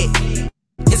at.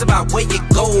 It's about where you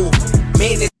go.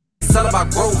 Man, it's all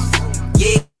about growth.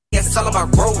 Yeah, it's all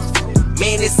about growth.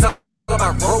 Man, it's all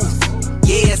about growth.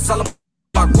 Yeah, it's all about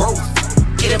growth.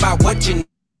 It about what you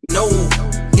know.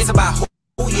 It's about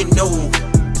who you know.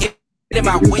 It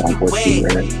about where you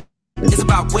at. It's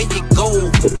about where you go.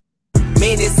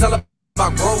 Man, it's all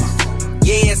about growth.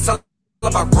 Yeah, it's all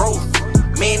about growth.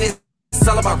 Man, it's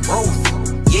all about growth.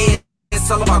 Yeah, it's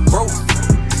all about growth.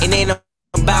 It ain't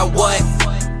about what.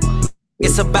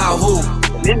 It's about who.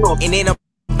 It ain't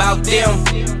about them.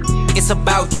 It's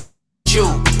about you.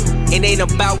 It ain't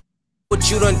about what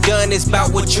you done, it's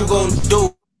about what you gon'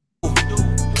 do.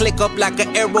 Click up like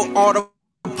an arrow on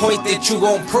the point that you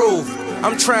gon' prove.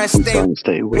 I'm trying to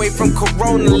stay away from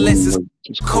Corona unless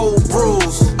it's cold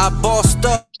brews. I bossed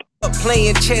up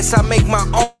playing chess, I make my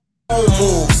own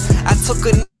moves. I took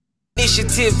an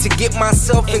initiative to get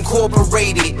myself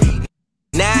incorporated.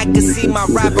 Now I can see my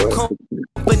rival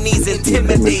companies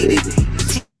intimidated.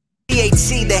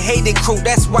 THC, the hated crew,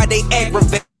 that's why they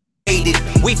aggravated.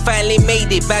 We finally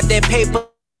made it by that paper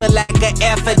like an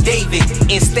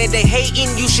affidavit. Instead of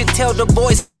hating, you should tell the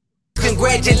boys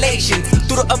congratulations.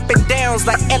 Through the up and downs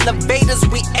like elevators,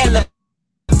 we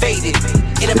elevated.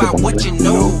 It about what you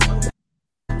know.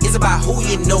 It's about who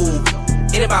you know.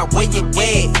 It about where you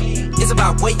at. It's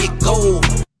about where you go.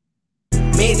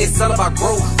 Man, it's all about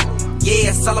growth. Yeah,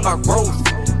 it's all about growth.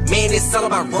 Man, it's all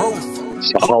about growth.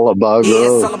 It's all about yeah,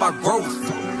 growth. It's all about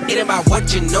growth. It about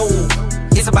what you know.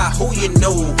 It's about who you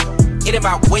know. It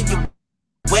about where you at.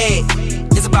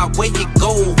 It's about where you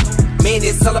go. Man,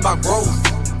 it's all about growth.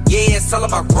 Yeah, it's all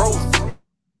about growth.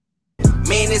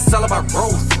 Man, it's all about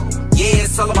growth. Yeah,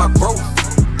 it's all about growth.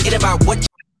 It about what you.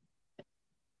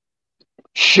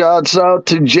 Shouts out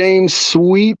to James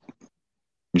Sweet.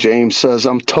 James says,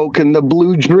 I'm toking the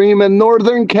blue dream in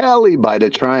Northern Cali by the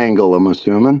triangle, I'm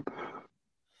assuming.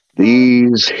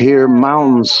 These here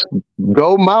mountains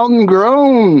go mountain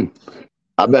grown.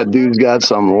 I bet dude's got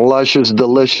some luscious,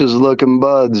 delicious looking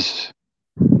buds.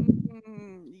 Yum.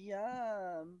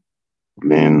 I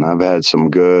mean, I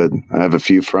have a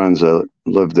few friends that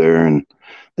live there and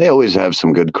they always have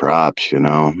some good crops, you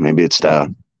know. Maybe it's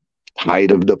the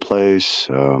height of the place.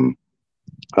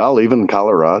 Even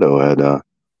Colorado had,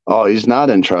 oh, he's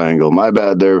not in Triangle. My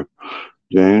bad there,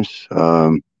 James.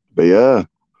 But yeah,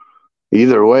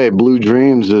 either way, Blue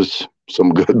Dreams is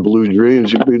some good Blue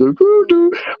Dreams. You'd be like,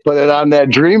 put it on that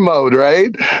dream mode,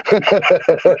 right?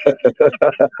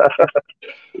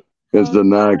 It's the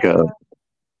knockout.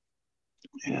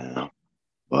 Yeah.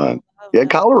 But yeah,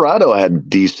 Colorado had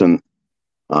decent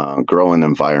growing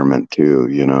environment too,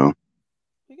 you know.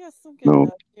 We got some good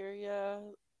up here, yeah.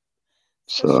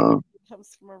 Especially if it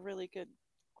comes from a really good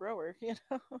grower, you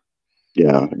know.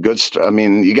 Yeah, I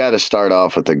mean, you got to start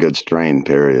off with a good strain,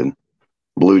 period.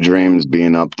 Blue Dreams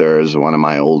being up there is one of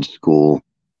my old school,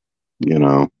 you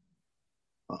know,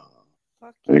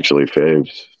 actually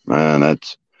faves. Man,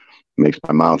 that's makes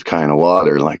my mouth kind of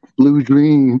water like Blue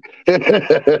Dream.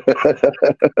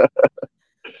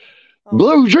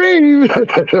 Blue Dream.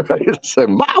 Say,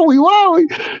 Maui,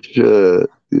 Wowie. Shit,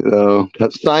 you know,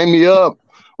 sign me up.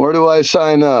 Where do I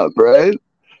sign up, right?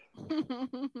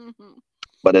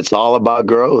 But it's all about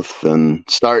growth and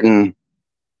starting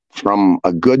from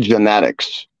a good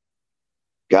genetics.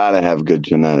 Gotta have good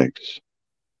genetics.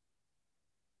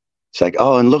 It's like,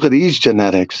 oh, and look at these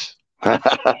genetics. That's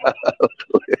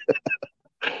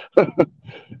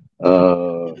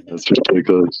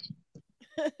ridiculous.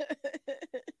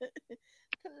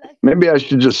 Maybe I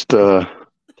should just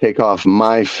take off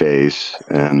my face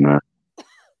and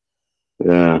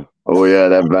yeah. Oh yeah,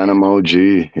 that Venom OG.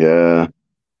 Yeah.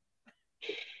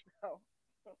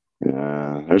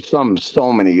 Yeah. There's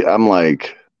so many. I'm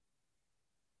like,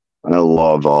 I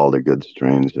love all the good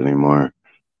strains anymore.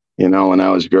 You know, when I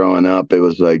was growing up, it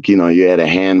was like, you know, you had a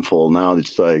handful. Now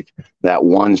it's like that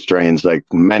one strain's like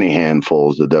many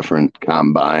handfuls of different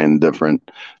combined, different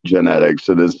genetics.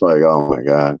 And it's like, oh my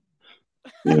God.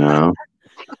 You know?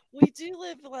 We do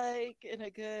live like in a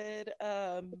good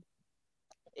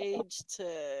age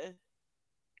to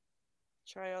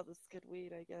try all this good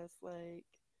weed, I guess. Like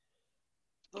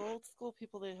The old school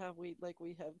people didn't have weed like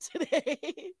we have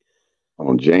today.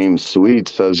 Well, James Sweet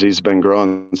says he's been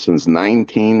growing since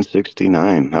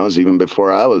 1969. That was even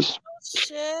before I was.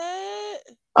 Shit.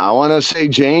 I want to say,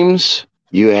 James,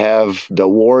 you have the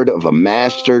award of a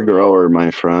master grower, my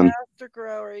friend. Master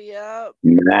grower, yep.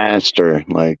 Master.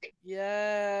 Like,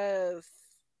 Yes.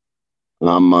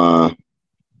 I'm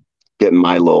getting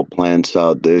my little plants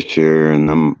out this year, and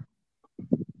I'm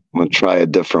going to try a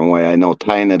different way. I know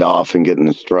tying it off and getting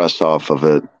the stress off of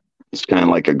it, it's kind of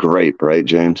like a grape, right,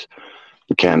 James?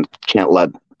 You can't let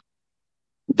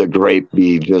the grape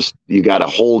be just, you got to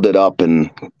hold it up, and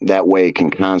that way it can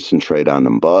concentrate on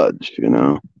them buds, you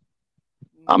know.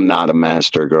 I'm not a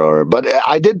master grower, but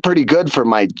I did pretty good for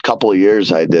my couple of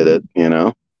years I did it, you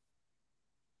know.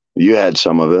 You had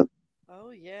some of it.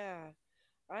 Oh yeah.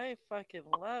 I fucking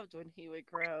loved when he would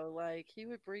grow. Like he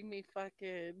would bring me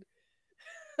fucking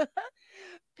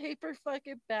paper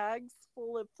fucking bags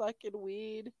full of fucking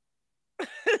weed. He's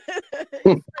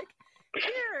like,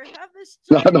 here, have this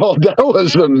No, giant no, that fucking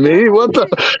wasn't bag me. of What the?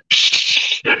 weed."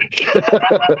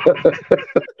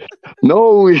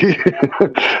 No,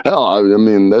 hell, I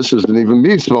mean, this isn't even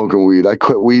me smoking weed. I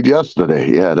quit weed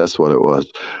yesterday. Yeah, that's what it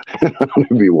was.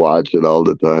 I'd be watching all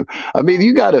the time. I mean,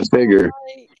 you got to figure.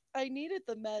 Like I needed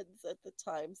the meds at the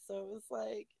time, so it was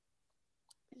like,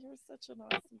 you're such an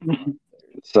awesome sponsor.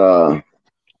 It's,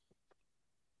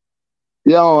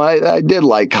 you know, I did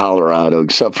like Colorado,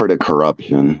 except for the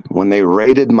corruption. When they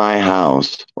raided my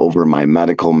house over my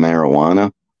medical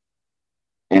marijuana,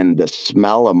 and the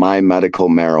smell of my medical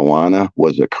marijuana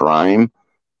was a crime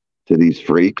to these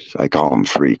freaks. I call them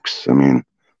freaks. I mean,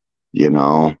 you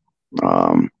know,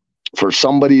 for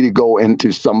somebody to go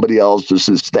into somebody else's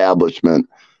establishment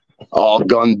all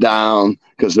gunned down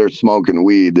because they're smoking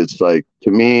weed, it's like,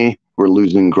 to me, we're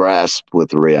losing grasp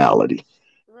with reality,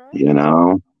 Right. you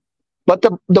know. But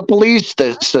the police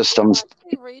systems,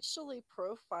 They racially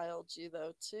profiled you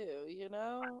though too, you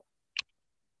know?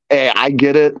 hey, I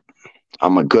get it.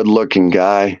 I'm a good looking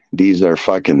guy. These are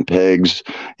fucking pigs.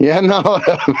 Yeah, no.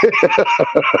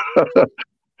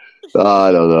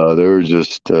 I don't know. They were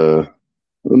just, I'm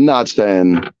not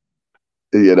saying,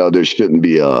 you know, there shouldn't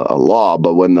be a law,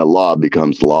 but when the law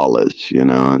becomes lawless, you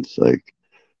know, it's like,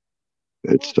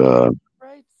 it's,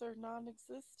 Rights are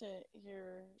non-existent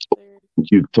here. They're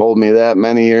you told me that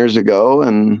many years ago,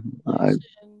 and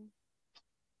illusion.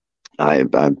 I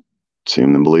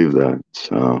seem to believe that.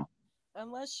 So,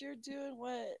 Unless you're doing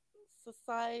what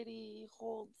society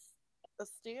holds a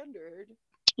standard,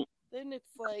 then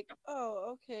it's like,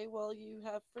 oh, okay, well, you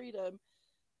have freedom.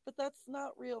 But that's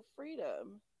not real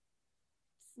freedom.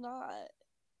 It's not,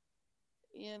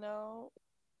 you know,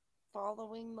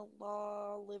 following the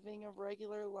law, living a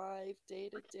regular life day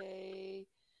to day,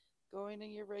 going to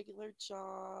your regular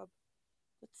job.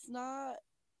 It's not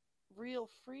real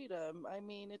freedom. I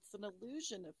mean, it's an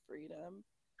illusion of freedom,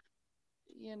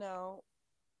 you know.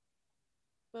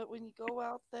 But when you go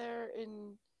out there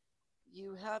and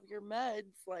you have your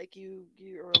meds, like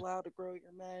you're allowed to grow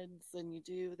your meds, and you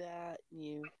do that, and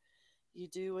you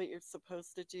do what you're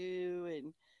supposed to do,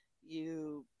 and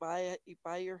you buy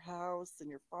your house, and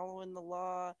you're following the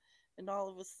law, and all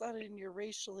of a sudden you're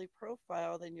racially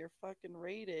profiled and you're fucking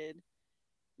rated,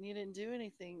 and you didn't do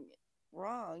anything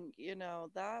wrong. You know,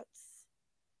 that's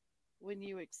when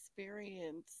you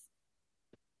experience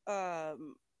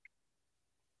um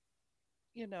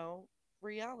you know,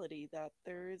 reality that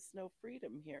there is no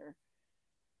freedom here.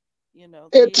 You know,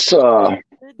 they it's,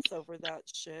 kids over that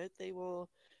shit. They will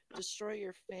destroy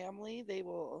your family. They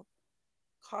will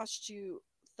cost you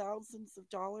thousands of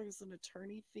dollars in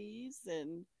attorney fees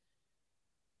and,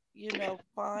 you know,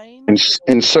 fines.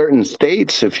 in certain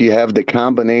states, if you have the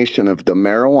combination of the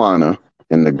marijuana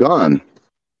and the gun,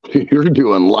 you're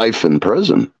doing life in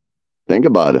prison. Think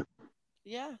about it.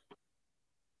 Yeah.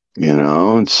 You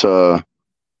know,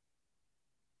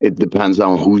 it depends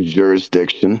on whose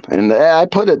jurisdiction, and I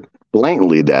put it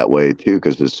blatantly that way too,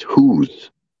 because it's whose.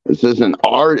 This isn't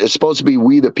our. It's supposed to be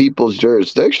we the people's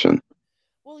jurisdiction.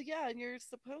 Well, yeah, and you're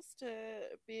supposed to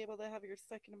be able to have your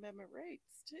Second Amendment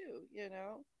rights too, you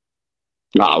know?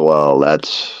 Ah, well,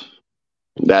 that's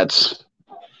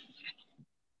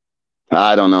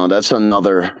I don't know. That's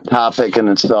another topic in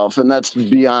itself, and that's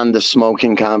beyond the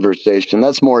smoking conversation.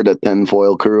 That's more the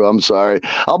tinfoil crew. I'm sorry.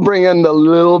 I'll bring in the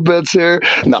little bits here.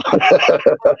 No,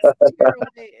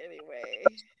 Anyway.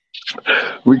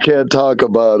 we can't talk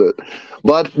about it.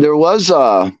 But there was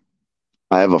I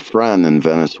have a friend in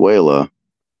Venezuela.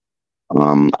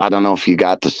 I don't know if you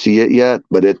got to see it yet,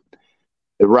 but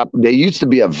they used to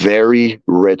be a very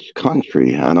rich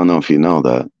country. I don't know if you know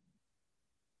that.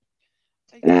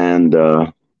 And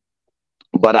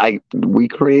but we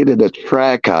created a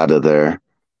track out of there.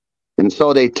 And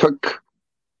so they took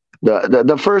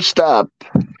the first step,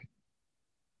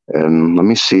 and let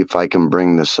me see if I can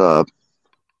bring this up.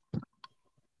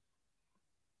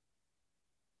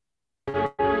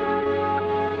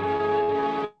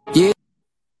 Yeah,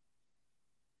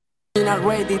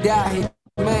 already that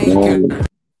maker.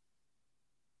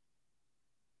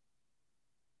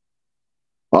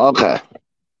 Okay.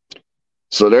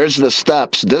 So there's the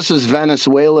steps. This is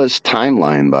Venezuela's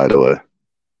timeline, by the way.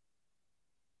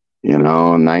 You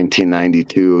know,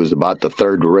 1992 was about the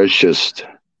third richest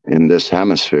in this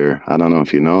hemisphere. I don't know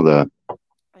if you know that.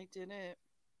 I didn't.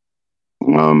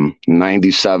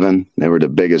 97, they were the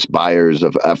biggest buyers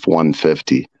of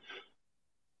F-150.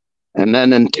 And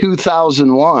then in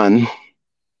 2001,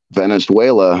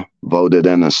 Venezuela voted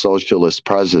in a socialist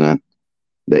president,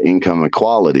 the income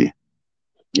equality.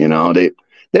 You know, they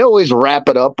always wrap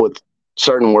it up with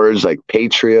certain words like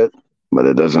patriot, but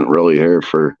it doesn't really hear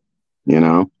for, you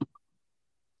know.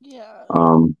 Yeah.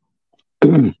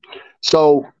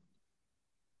 So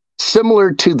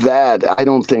similar to that, I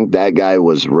don't think that guy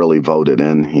was really voted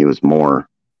in. He was more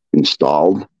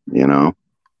installed, you know.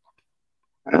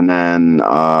 And then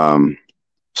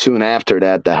soon after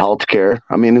that, the healthcare.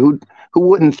 I mean, who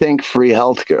wouldn't think free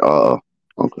healthcare? Oh,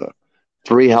 okay.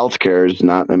 Free healthcare is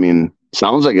not. I mean,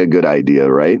 sounds like a good idea,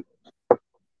 right?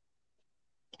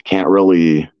 Can't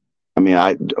really. I mean,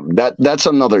 that's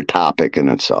another topic in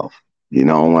itself. You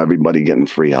know, everybody getting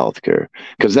free healthcare,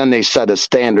 because then they set a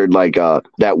standard like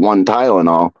that one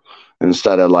Tylenol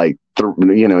instead of like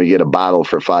you know, you get a bottle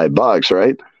for $5,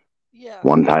 right? Yeah.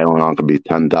 One Tylenol could be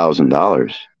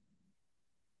 $10,000.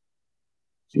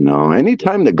 You know,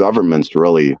 anytime the government's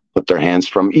really put their hands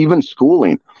from even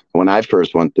schooling. When I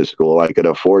first went to school, I could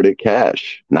afford it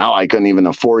cash. Now I couldn't even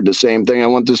afford the same thing I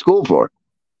went to school for.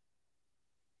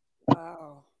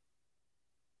 Wow.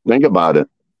 Think about it.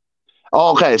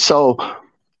 Okay, so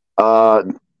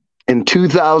in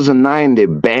 2009, they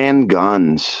banned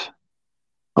guns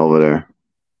over there.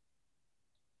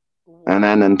 And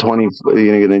then in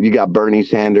you got Bernie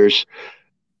Sanders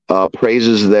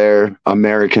praises their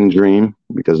American dream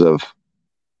because of,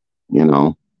 you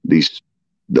know, this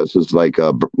is like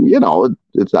you know,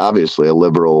 it's obviously a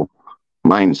liberal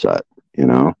mindset, you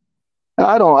know.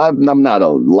 I'm not a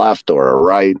left or a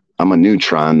right. I'm a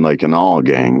neutron, like in all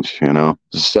gangs, you know,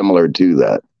 similar to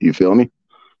that. You feel me?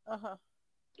 Uh-huh.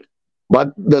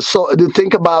 But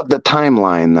think about the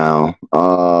timeline now.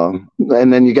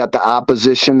 And then you got the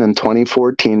opposition in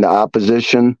 2014, the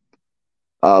opposition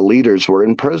leaders were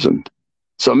imprisoned.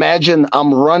 So imagine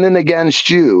I'm running against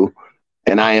you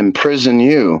and I imprison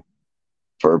you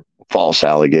for false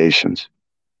allegations.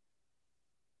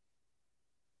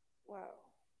 Wow.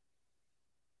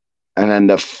 And then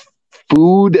the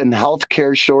food and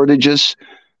healthcare shortages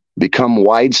become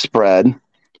widespread.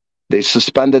 They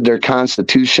suspended their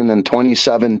constitution in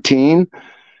 2017,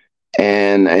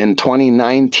 and in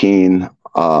 2019,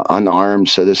 unarmed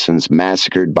citizens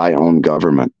massacred by own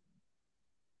government.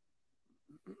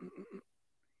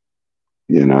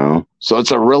 You know, so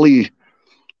it's a really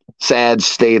sad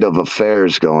state of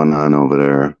affairs going on over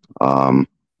there. Wow.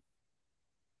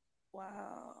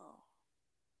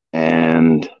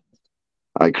 And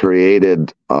I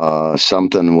created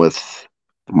something with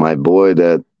my boy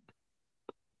that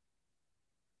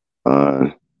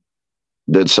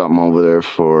did something over there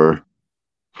for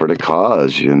the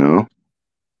cause, you know.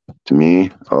 To me,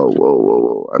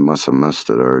 whoa! I must have missed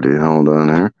it already. Hold on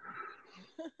here.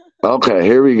 Okay,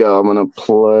 here we go. I'm gonna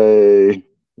play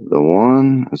the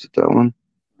one. Is it that one?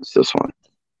 It's this one.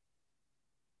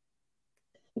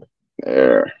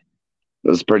 There.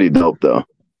 This is pretty dope, though.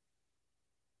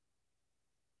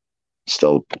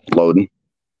 Still loading.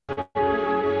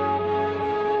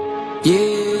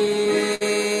 Yeah.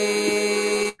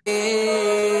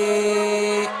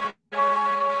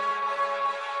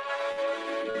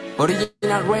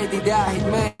 Original ready, the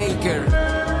hitmaker.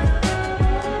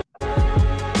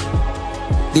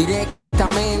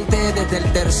 Directamente desde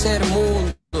el tercer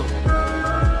mundo.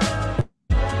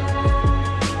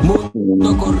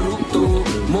 Mundo corrupto,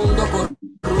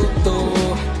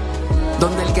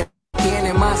 donde el que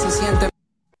tiene más se siente.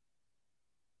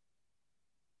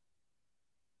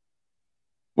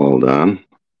 Hold on.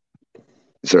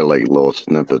 These are like little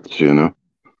snippets, you know.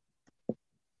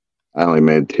 I only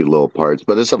made 2 little parts,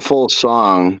 but it's a full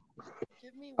song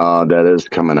that is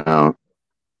coming out.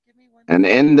 And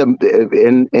in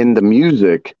the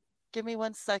music. Give me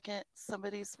 1 second.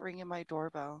 Somebody's ringing my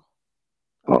doorbell.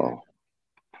 Okay. Oh.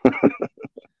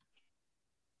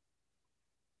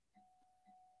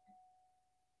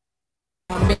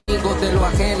 Amigos de lo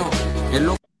ajeno.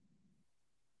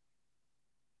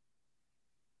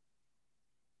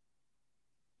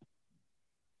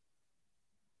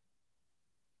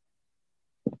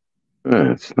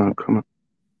 It's not coming.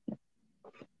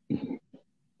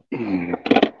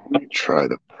 Let me try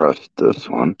to press this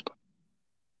one.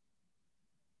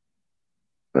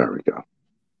 There we go.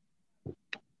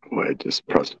 Wait, just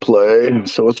press play.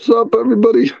 So what's up,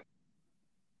 everybody?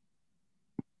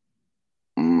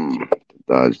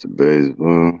 Dodge the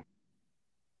baseball.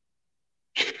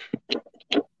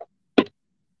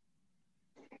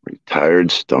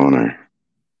 Retired stoner.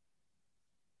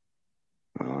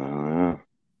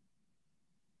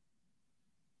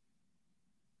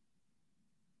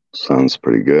 Sounds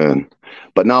pretty good.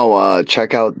 But no,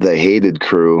 check out the Hated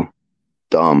Crew.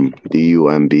 Dumb,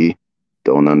 D-U-M-B.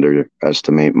 Don't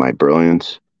underestimate my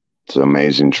brilliance. It's an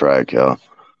amazing track, yo.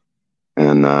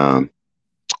 And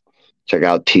check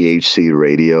out THC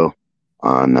Radio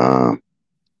on,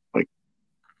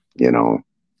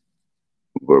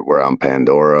 we're on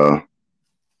Pandora,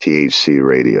 THC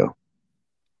Radio.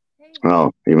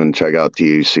 Well, even check out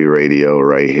THC Radio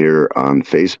right here on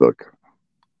Facebook.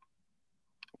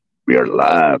 We are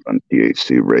live on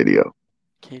THC Radio.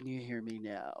 Can you hear me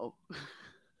now?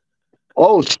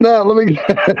 Oh, snap. Let me. Go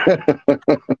ahead and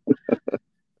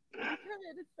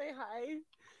say hi.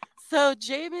 So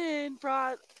Jamin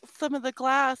brought some of the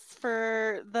glass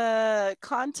for the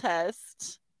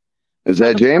contest. Is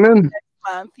that Jamin?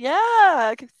 Month.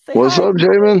 Yeah. Say What's hi. up,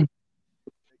 Jamin?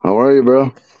 How are you,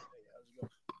 bro?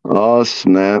 Oh,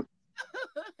 snap.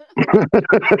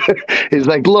 He's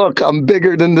like, look, I'm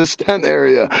bigger than this tent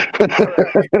area.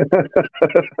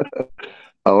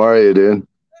 How are you, dude?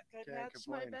 I matched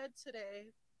my bed today.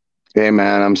 Hey,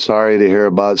 man, I'm sorry to hear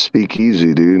about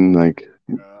Speakeasy, dude. Like,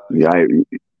 yeah,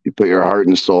 you put your heart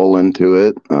and soul into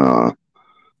it. The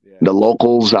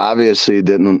locals obviously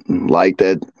didn't like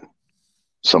that.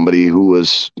 Somebody who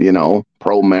was,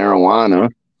 pro marijuana.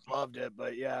 Loved it,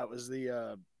 but yeah, it was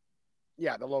the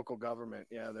local government.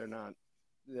 Yeah, they're not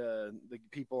the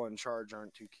people in charge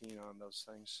aren't too keen on those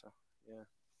things. So yeah,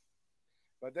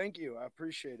 but thank you, I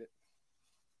appreciate it.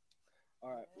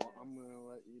 All right, well, I'm gonna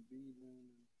let you be.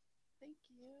 Thank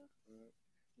you. All right,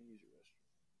 use your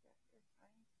restroom.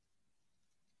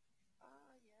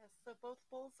 Yes. So both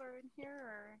bowls are in here,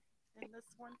 or in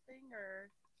this one thing,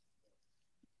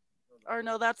 or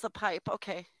no, that's a pipe.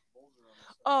 Okay.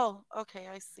 Oh, okay.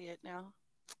 I see it now.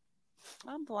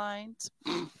 I'm blind.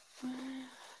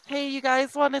 Hey, you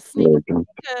guys want to sneak peek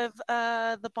of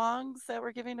the bongs that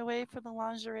we're giving away for the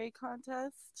lingerie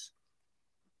contest?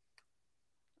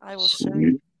 I will show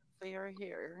you. They are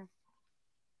here.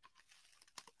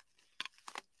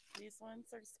 These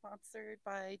ones are sponsored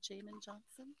by Jamin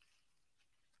Johnson.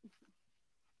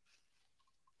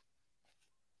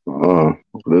 Oh,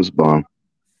 this bomb.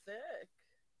 Sick.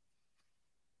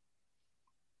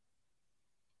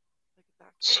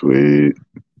 Sweet.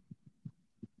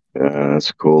 Yeah, that's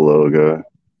a cool little guy.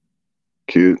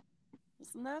 Cute.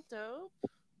 Isn't that dope?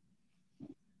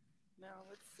 Now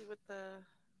let's see what the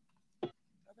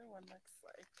other one looks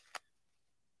like.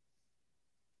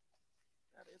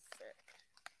 That is sick.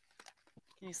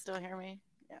 Can you still hear me?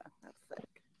 Yeah, that's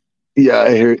sick. Yeah,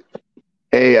 I hear.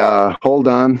 Hey, hold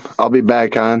on. I'll be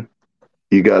back on.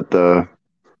 You got the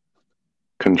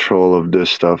control of this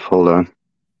stuff. Hold on.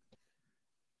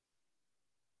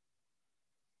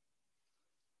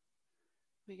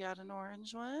 We got an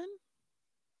orange one.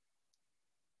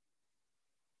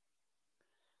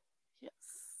 Yes.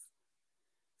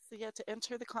 So you have to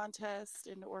enter the contest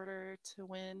in order to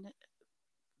win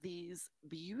these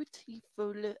beautiful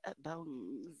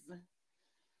bongs.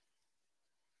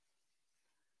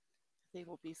 They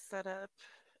will be set up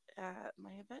at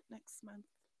my event next month.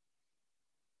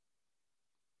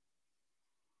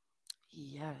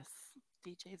 Yes,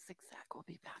 DJ Zigzag will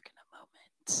be back in a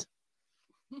moment.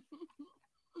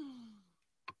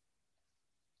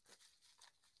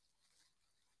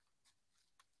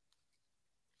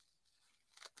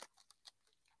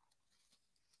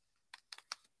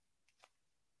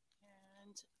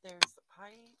 And there's the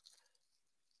pipe.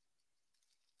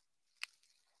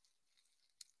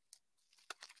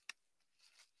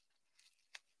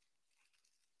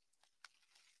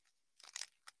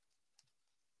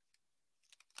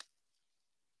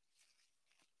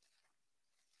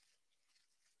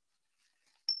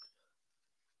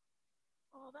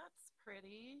 Oh, that's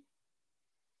pretty.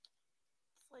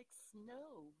 It's like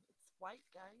snow. It's white,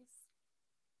 guys.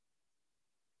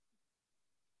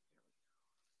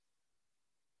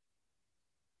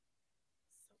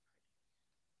 So pretty.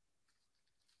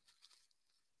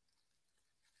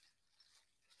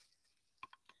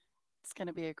 It's going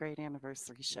to be a great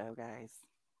anniversary show, guys.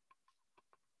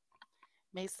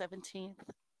 May 17th,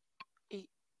 8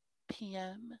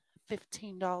 p.m.,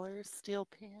 $15, steel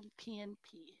pan, PNP.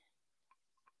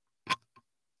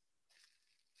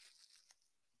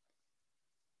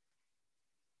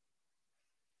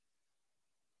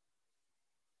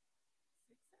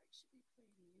 Zigzag should be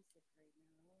playing music right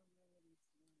now. I don't know what he's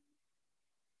doing.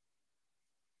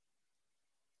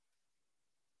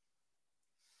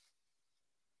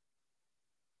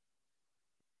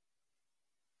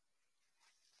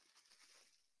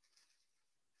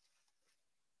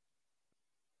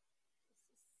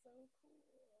 This is so cool.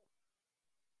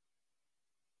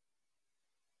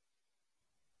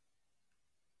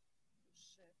 Oh,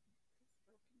 shit.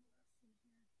 There's broken glass in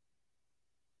here.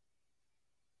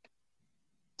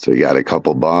 So you got a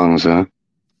couple bongs, huh?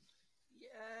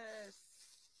 Yes.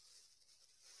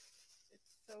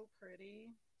 It's so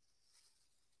pretty.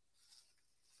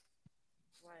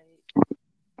 Like,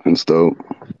 That's dope.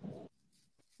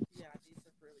 yeah, these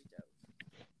are really dope.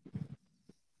 These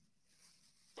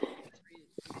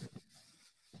are fun.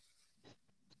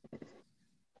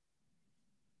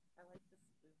 I like this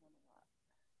blue one a lot.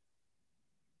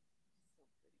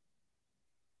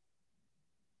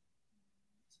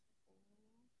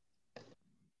 So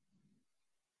pretty.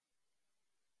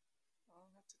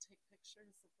 I'll have to take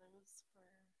pictures of those for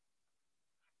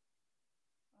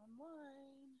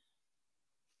online.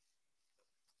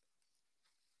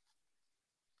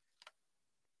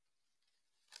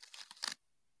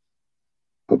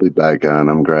 I'll be back on.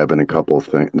 I'm grabbing a couple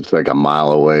things. It's like a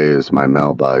mile away is my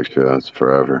mailbox. Yeah, it's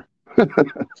forever.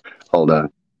 Hold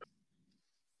on.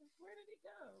 Where did he go?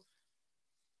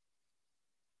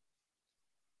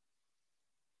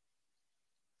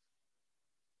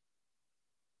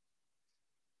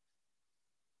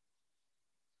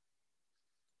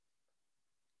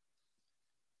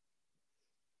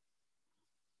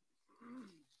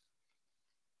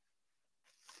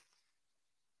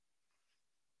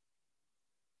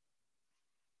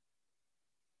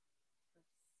 Let's see. The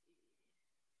stickers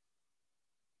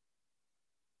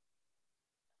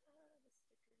stuff.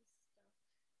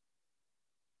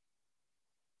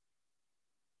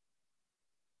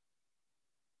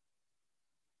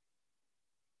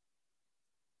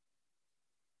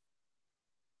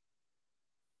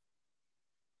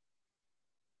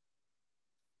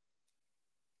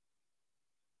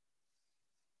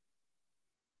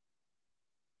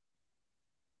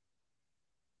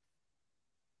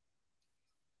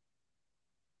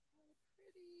 Oh,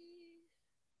 pretty.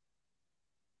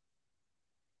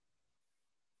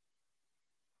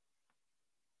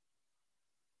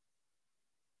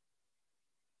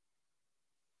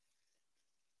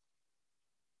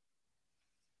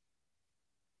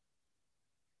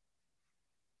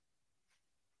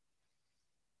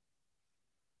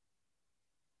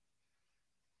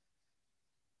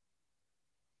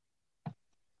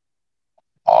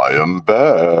 I am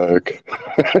back.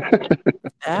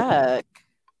 Back.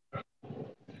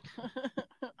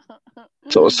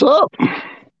 So what's up?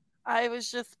 I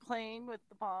was just playing with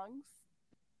the bongs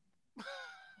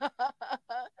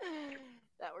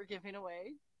that we're giving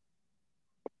away.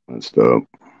 That's dope.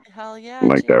 Hell I yeah,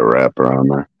 like Jake. that wrapper on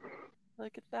there.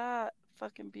 Look at that.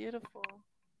 Fucking beautiful.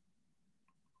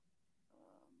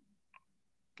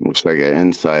 Looks like an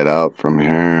inside out from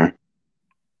here.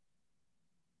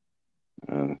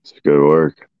 It's good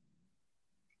work.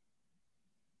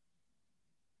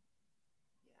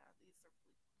 Yeah, these are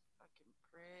fucking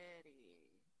pretty.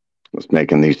 I was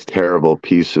making these terrible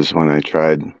pieces when I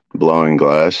tried blowing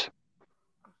glass.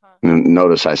 Uh-huh.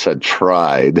 Notice I said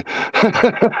tried.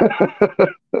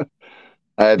 I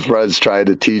had friends try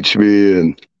to teach me,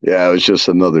 and yeah, it was just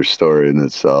another story in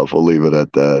itself. We'll leave it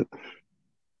at that.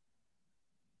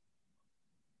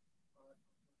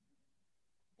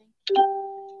 Thank you.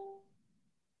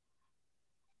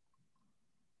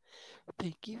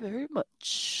 Thank you very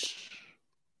much.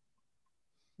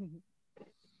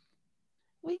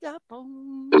 We got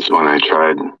bones. This one I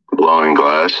tried blowing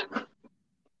glass.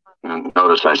 And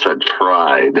notice I said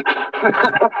tried.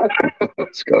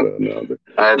 Let's go to another.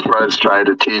 I had friends try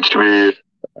to teach me.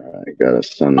 I gotta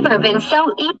send them. Would have been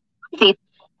so easy.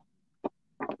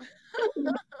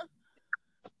 Let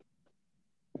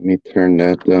me turn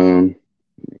that down.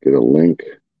 Get a link.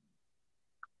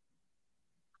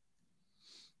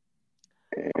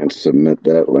 And submit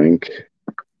that link.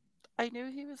 I knew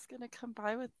he was going to come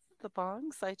by with the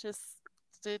bongs. I just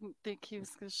didn't think he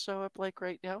was going to show up like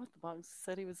right now with the bongs. He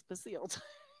said he was busy all day.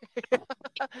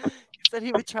 He said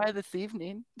he would try this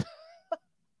evening.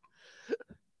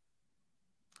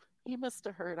 He must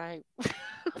have heard I was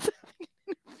having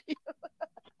an interview.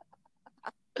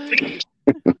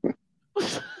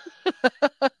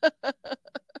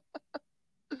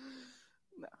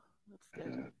 No, that's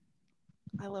good.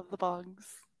 I love the bongs.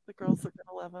 The girls are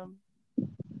gonna love them.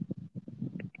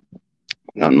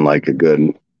 Nothing like a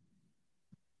good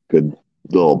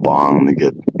little bong to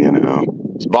get,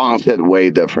 bongs hit way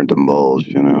different than bowls.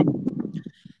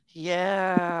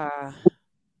 Yeah.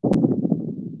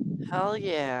 Hell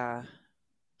yeah.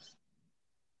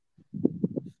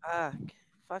 Fuck.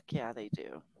 Fuck yeah, they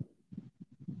do.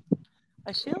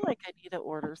 I feel like I need to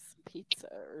order some pizza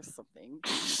or something.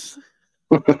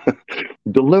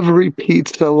 Delivery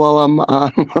pizza while I'm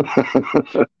on. And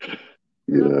I'm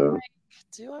Yeah. like,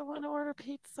 do I want to order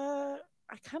pizza?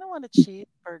 I kind of want a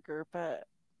cheeseburger, but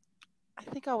I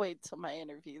think I'll wait till my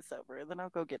interview's over and then I'll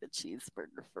go get a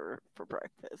cheeseburger for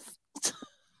breakfast.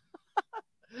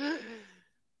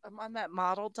 I'm on that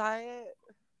model diet.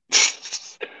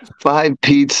 5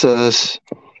 pizzas,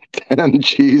 10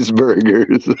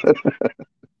 cheeseburgers.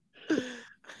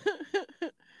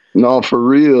 No, for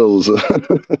reals.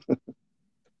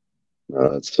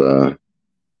 No,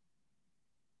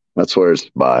 that's where it's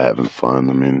by having fun.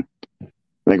 I mean,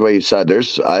 like what you said,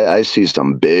 I see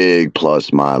some big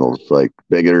plus models, like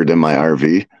bigger than my RV.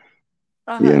 You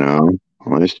Uh-huh. know,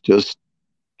 it's just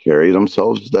carry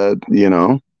themselves I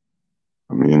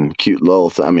mean, cute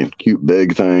cute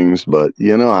big things, but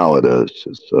you know how it is.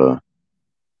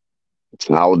 It's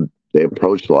how they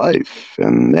approach life,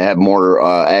 and they have more.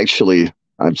 Actually,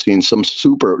 I've seen some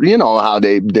super. You know how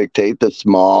they dictate the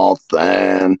small,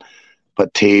 thin,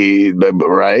 petite,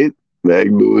 right,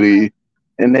 big booty,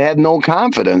 and they had no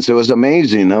confidence. It was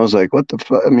amazing. I was like, what the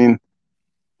fuck? I mean,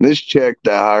 this chick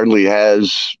that hardly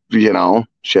has,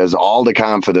 she has all the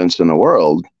confidence in the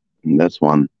world, and this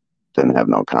one didn't have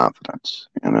no confidence.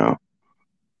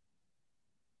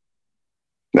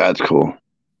 That's cool.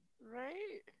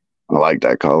 Right? I like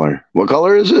that color. What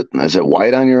color is it? Is it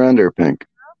white on your end or pink?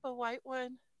 A white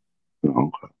one.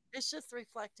 Oh, It's just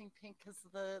reflecting pink because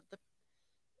the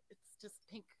it's just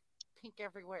pink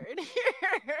everywhere in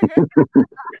here.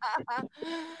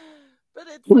 But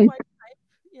it's a white pipe,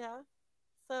 yeah.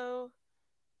 So,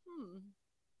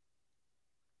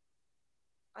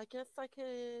 I guess I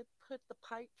could put the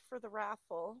pipe for the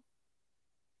raffle,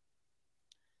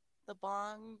 the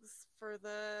bongs for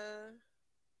the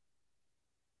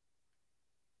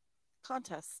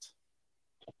contest,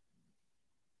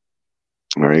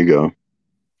 there you go.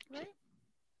 right?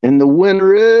 And the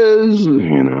winner is,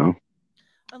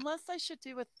 Unless I should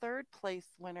do a third place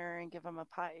winner and give them a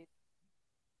pipe,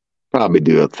 probably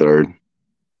do a third.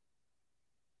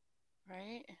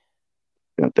 right?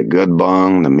 Got the good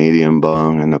bong, the medium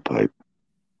bong, and the pipe.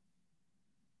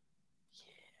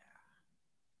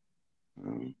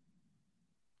 Um,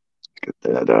 get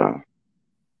that.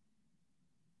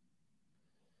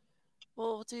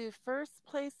 We'll do first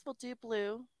place, we'll do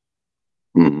blue.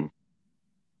 Mm,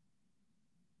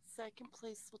 Second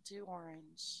place, we'll do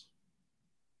orange.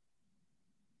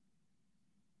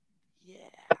 Yeah.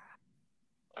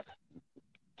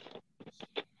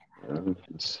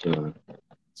 it's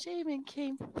Jamin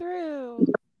came through.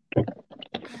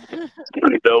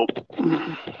 pretty dope.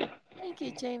 Thank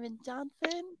you, Jamin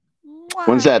Johnson.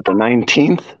 When's Mwah! that? The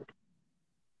 19th?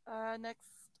 Next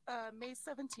May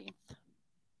 17th.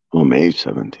 Oh, May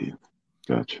 17th.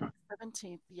 Gotcha.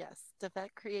 17th, yes. Devet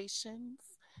Creations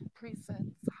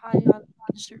presents High on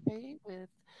Lingerie with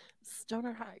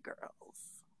Stoner High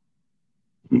Girls.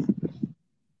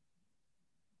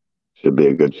 Should be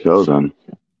a good show then.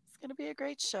 It's going to be a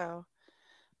great show.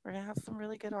 We're going to have some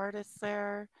really good artists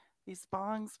there. These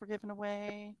bongs we're giving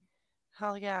away.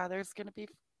 Hell yeah, there's going to be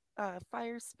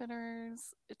fire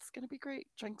spinners. It's going to be great.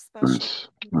 Drink special. Nice.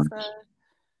 Pizza.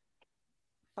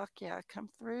 Fuck yeah, come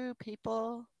through,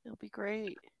 people. It'll be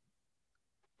great.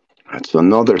 That's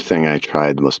another thing I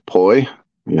tried was poi,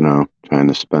 trying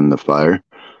to spin the fire.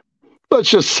 Let's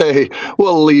just say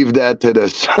we'll leave that to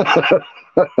this.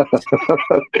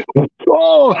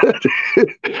 Oh,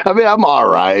 I mean, I'm all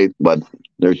right, but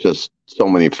there's just so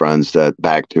many friends that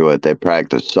back to it. They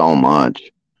practice so much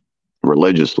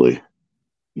religiously,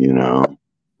 you know.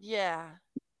 Yeah.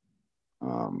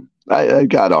 I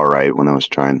got all right when I was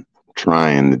trying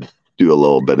to do a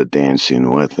little bit of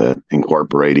dancing with it,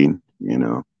 incorporating.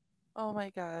 Oh my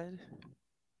god.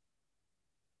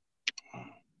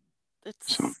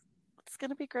 So, It's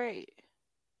gonna be great.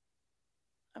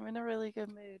 I'm in a really good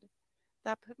mood.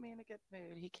 That put me in a good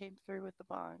mood. He came through with the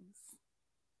bongs.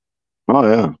 oh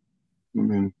yeah, I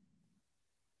mean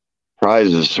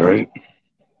prizes, right?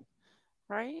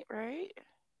 Right, right.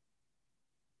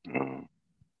 You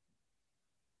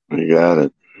got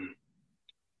it.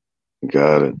 You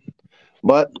got it.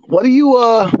 But what do you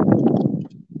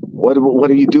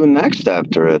what are you doing next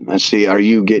after it? I see. Are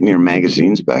you getting your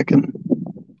magazines back in?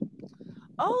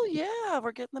 Oh yeah,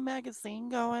 we're getting the magazine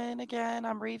going again.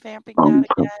 I'm revamping Um, that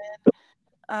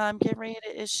again. Getting ready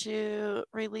to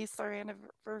release our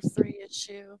anniversary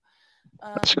issue.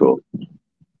 that's Um, cool.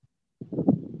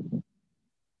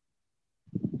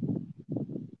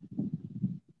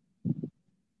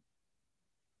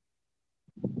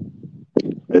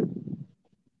 It,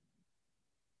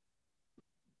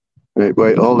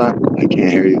 wait, hold on. I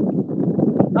can't hear you.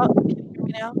 oh, can you hear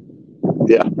me now?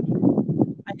 Yeah.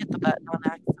 I hit the button on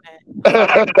accident.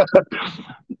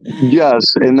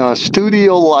 Yes, in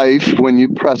studio life, when you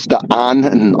press the on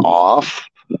and off.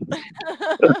 Watch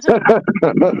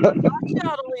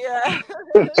out, Aaliyah.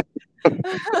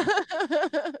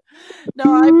 No,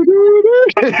 I'm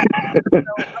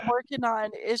working on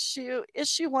issue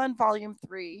 1, volume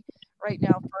 3 right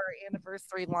now for our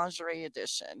anniversary lingerie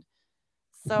edition.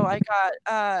 So I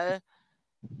got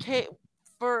K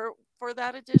for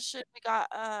that edition we got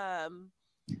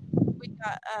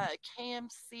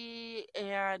KMC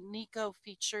and Nico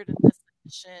featured in this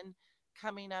edition,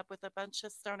 coming up with a bunch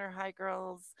of stoner high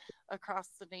girls across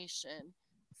the nation.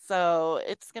 So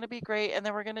it's gonna be great, and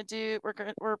then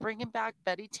we're bringing back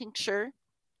Betty Tincture,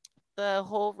 the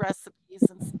whole recipes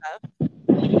and stuff.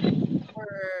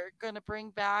 We're gonna bring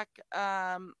back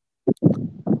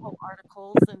whole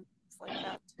articles and things like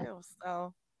that too.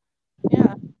 So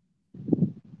yeah,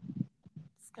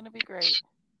 it's gonna be great.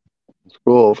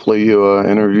 Cool. Hopefully, you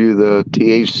interview the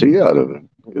THC out of it.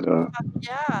 Get,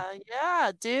 Yeah,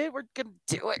 yeah, dude, we're gonna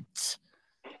do it.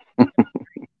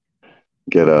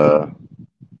 get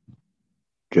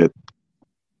get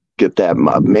get that.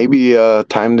 Maybe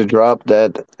time to drop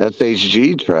that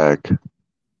SHG track.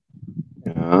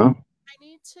 Yeah, I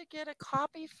need to get a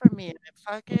copy from you.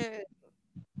 Fucking,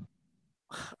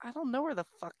 I don't know where the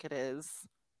fuck it is.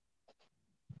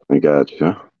 I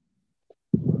gotcha.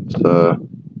 It's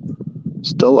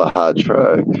still a hot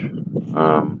track.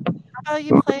 Um, How about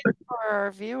you play it for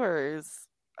our viewers?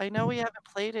 I know we haven't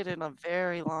played it in a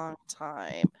very long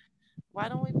time. Why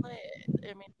don't we play it?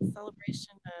 I mean,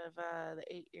 celebration of the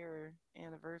 8-year I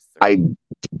anniversary.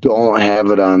 don't have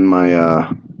it on my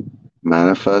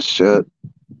manifest yet.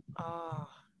 Oh,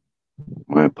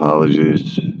 My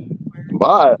apologies. where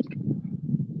But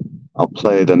I'll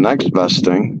play the next best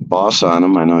thing, Boss on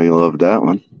 'em. I know you love that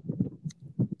one.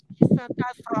 he said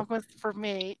that song was for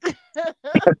me. I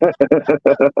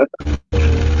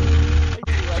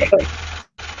do like that.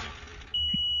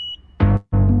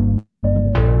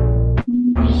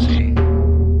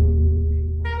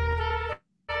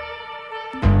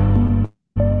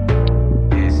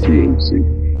 THC.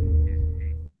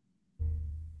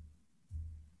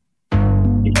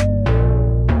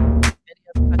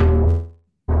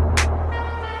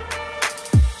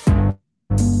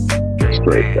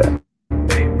 Straight there.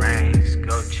 Big brains,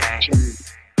 go change.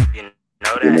 You know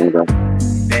You know that.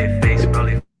 that. Big face,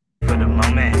 rolling for the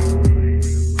moment.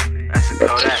 That's a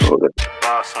That's just Kodak. what it.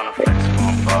 Boss on a flex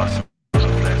phone, boss on a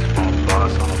flex phone,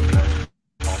 boss on a flex phone,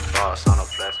 boss on a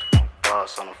flex phone,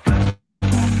 boss on a flex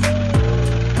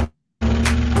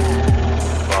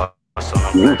boss on a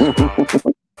flex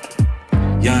phone.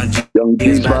 Young G Young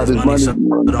is G's bad about as his money,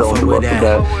 money. so don't fuck with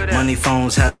that. Money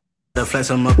phones have to flex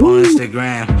them up on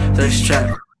Instagram. Thirst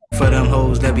trap for them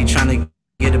hoes that be trying to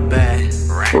get a bag.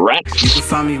 Rex. You can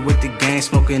find me with the gang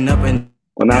smoking up and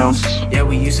Announce. yeah,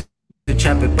 we used to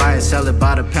trap it, buy it, sell it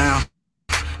by the pound.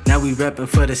 Now we reppin'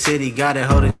 for the city, gotta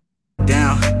hold it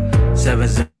down.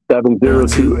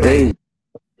 7028.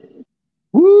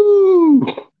 Woo!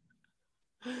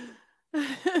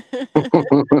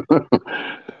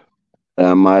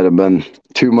 That might have been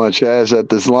too much ass at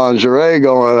this lingerie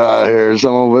going on here.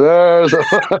 Some over there.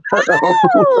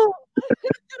 Oh!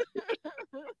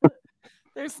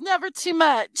 There's never too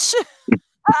much.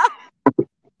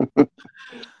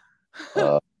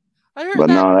 uh, I heard but that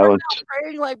no, that was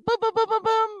praying like boom, boom, boom, boom,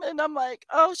 boom, and I'm like,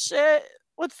 oh shit,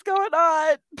 what's going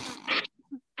on?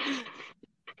 That's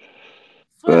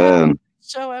what happens. man.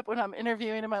 Show up when I'm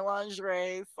interviewing in my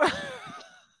lingerie.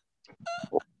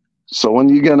 So when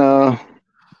you gonna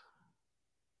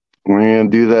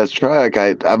do that track?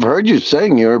 I've heard you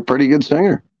sing. You're a pretty good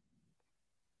singer.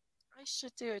 I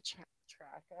should do a track.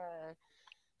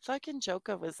 Fucking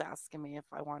Joko was asking me if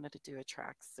I wanted to do a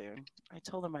track soon. I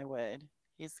told him I would.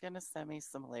 He's gonna send me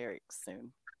some lyrics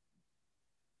soon.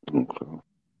 Okay.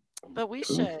 But we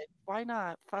should. Why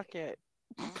not? Fuck it.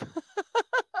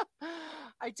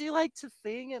 I do like to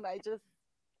sing, and I just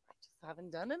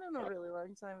haven't done it in a really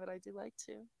long time, but I do like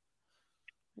to.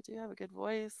 I do have a good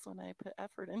voice when I put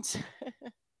effort into it.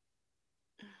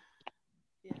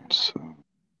 So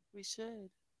We should.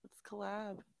 Let's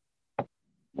collab.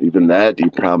 even that, you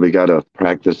probably got to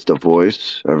practice the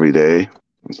voice every day.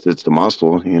 It's the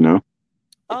muscle, you know,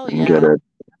 Oh and get yeah, it.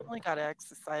 definitely gotta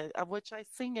exercise. Which I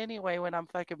sing anyway when I'm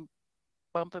fucking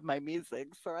bumping my music,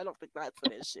 so I don't think that's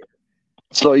an issue.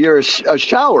 So you're a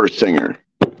shower singer.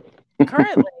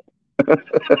 Currently.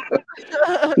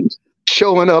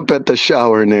 Showing up at the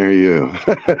shower near you.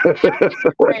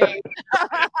 Great.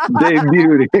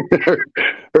 Debuted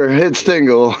her hit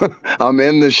single, I'm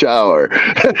in the shower.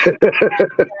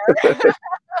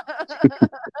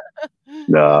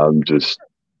 No, I'm just,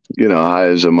 high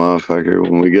as a motherfucker.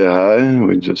 When we get high,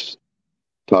 we just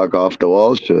talk off the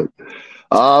wall shit.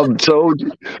 So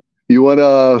you want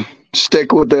to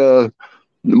stick with the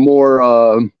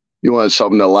more, you want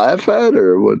something to laugh at,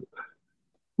 or what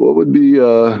would be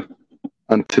on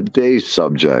today's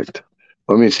subject?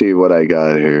 Let me see what I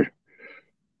got here.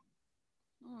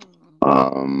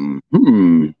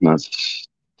 That's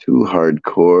too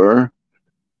hardcore.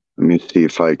 Let me see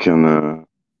if I can.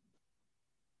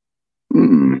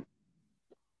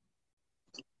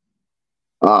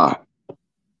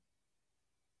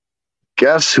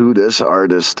 Guess who this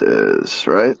artist is,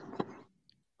 right?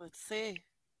 Let's see.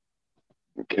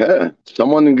 Okay.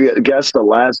 Someone guess the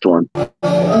last one.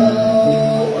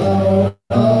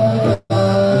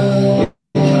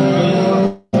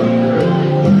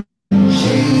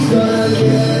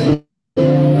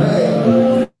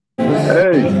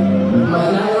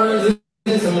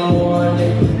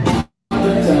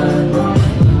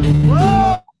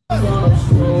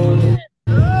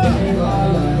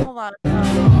 Hold on.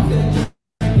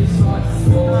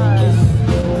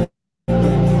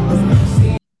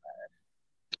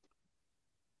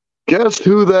 Guess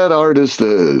who that artist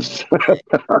is? Who is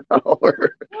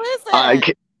it?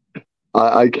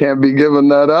 I can't be giving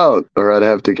that out, or I'd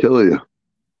have to kill you.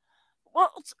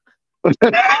 Well,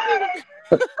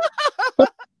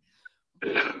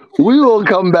 we will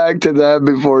come back to that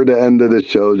before the end of the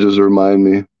show. Just remind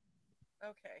me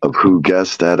of who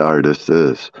guessed that artist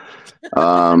is.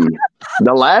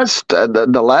 The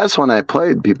last one I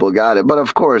played, people got it, but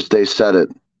of course they said it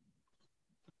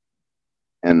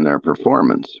in their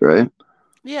performance, right?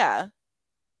 Yeah.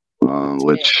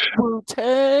 Which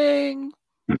Wu-Tang.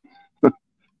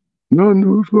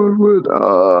 No forward.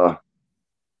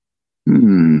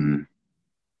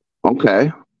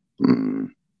 Okay.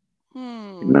 I'm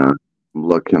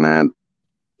looking at.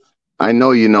 I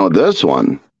know you know this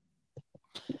one.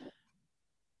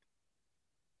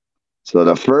 So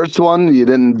the first one you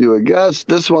didn't do a guess.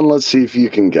 This one, let's see if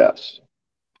you can guess.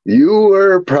 You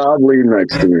were probably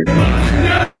next to me.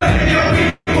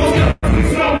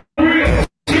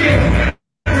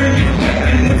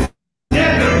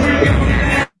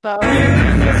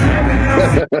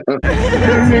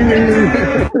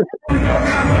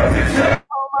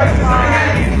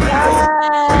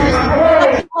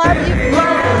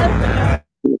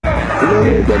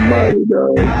 The mighty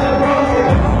dog.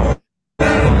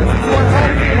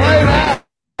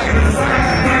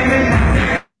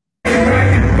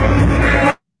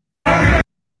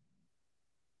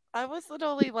 I wasn't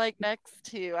only like next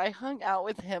to you. I hung out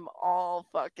with him all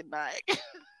fucking night.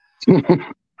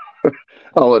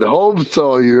 I would hope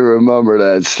so. You remember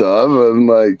that stuff. I'm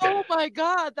like, oh my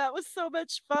God, that was so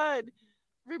much fun.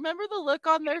 Remember the look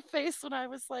on their face when I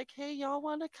was like, hey, y'all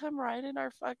want to come ride in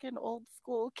our fucking old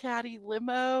school caddy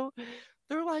limo?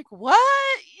 They're like, what?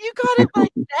 You got it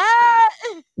like that?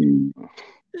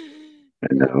 I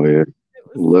know, we're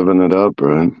living it up,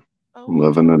 right?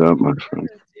 Living it up, my friend.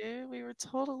 Dude, we were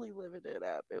totally living it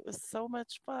up. It was so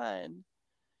much fun.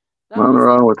 Nothing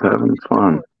wrong with having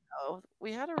fun.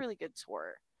 We had a really good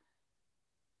tour.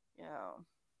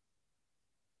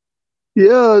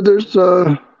 Yeah, there's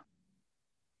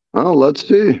let's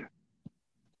see.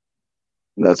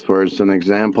 That's where it's an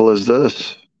example is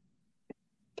this.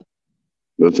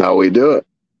 That's how we do it.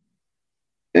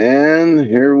 And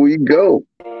here we go.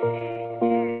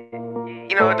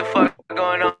 You know what the fuck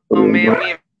going on, man? We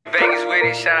in Vegas with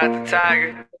it. Shout out to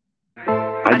Tiger.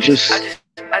 I just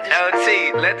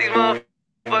LT, let these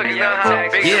motherfuckers know how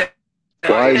big. Yeah.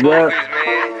 Why is that?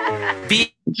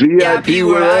 VIP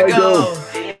where I go.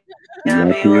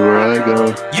 VIP where I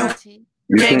go. You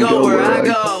can't go where I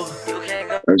go.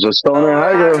 There's a stoner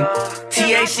high girl.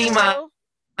 THC my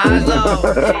eyes low.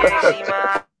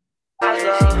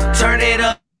 Turn it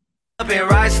up and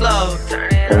ride slow.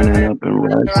 Turn it up and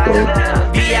ride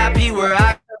slow. VIP where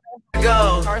I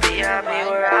go. VIP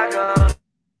where I go.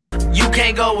 You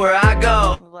can't go where I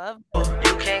go.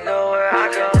 You can't go where I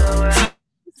go.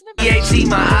 THC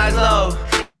my eyes low.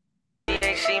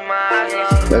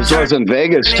 This was in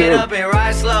Vegas too,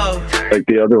 like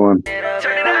the other one.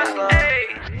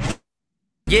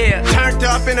 Yeah, turned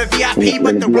up in a VIP,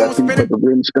 but the room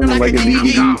spinning like a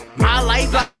DVD. My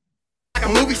life like a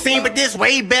movie scene, but this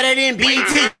way better than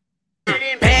BT.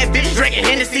 Bad bitch drinking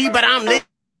Hennessy, but I'm lit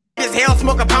as hell.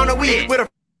 Smoke a pound of weed with a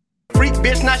freak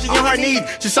bitch, now she on her knees.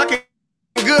 She sucking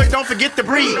good, don't forget to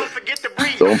breathe. Don't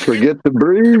forget to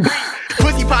breathe.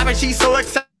 Pussy popping, she so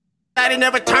excited,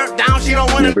 never turned down. She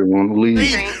don't wanna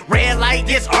leave. Red light,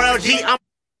 this RLG.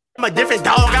 I'm a different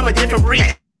dog, I'm a different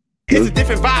breed. It's a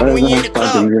different vibe when you in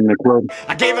the club.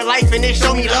 I gave her life and it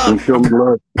showed me love.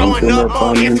 Going up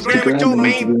on Instagram with your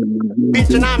main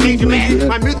bitch and I made you mad.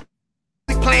 My music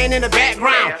playing in the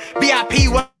background. VIP,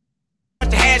 what the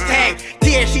hashtag?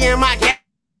 THC in my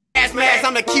gas mask.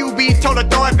 I'm the QB, told her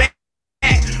throw it back.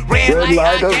 Red light,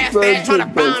 I gas fast,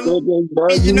 tryna find me.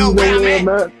 You know where I'm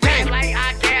at. Red light,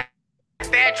 I gas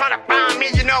fast, tryna find me.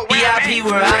 You know where I'm at. VIP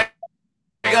where I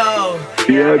go.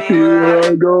 VIP where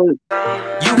I go.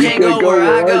 You can't go where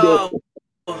I go.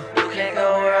 You can't go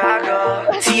where I go.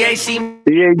 THC,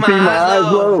 my eyes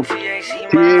low.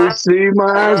 THC, my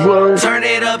eyes low. Turn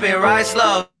it up and ride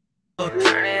slow.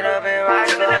 Turn it up and ride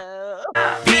slow.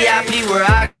 VIP where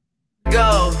I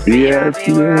go. VIP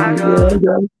where I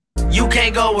go. You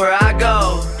can't go where I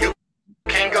go. You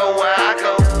can't go where I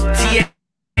go.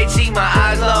 THC, my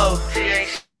eyes low.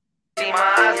 THC,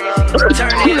 my eyes low.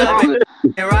 Turn it up and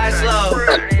ride slow.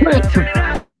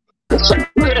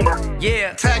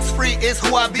 Yeah. Tax free is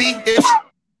who I be. If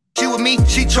she with me,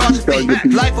 she charges fee.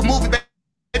 Life a movie,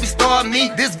 baby, star me.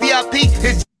 This VIP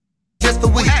is just a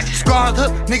week. Scarred her,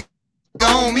 nigga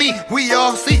on me. We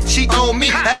all see she on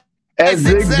me. As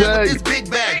zigzag. This big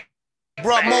bag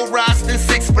brought more rides than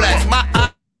Six Flags.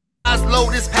 My eyes low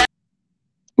this pack.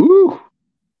 Ooh.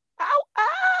 Ow,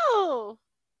 ow.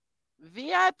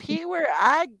 VIP where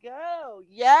I go.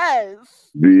 Yes.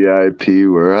 VIP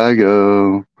where I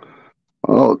go.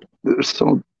 Oh, there's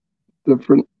so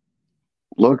different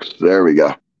looks. There we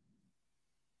go.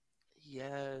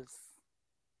 Yes.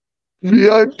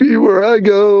 VIP where I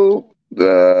go.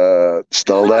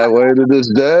 Still that way to this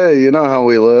day. You know how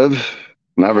we live.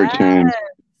 Never change.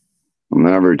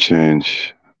 Never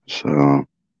change. So,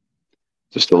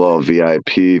 just a little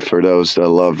VIP for those that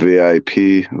love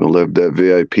VIP, who live that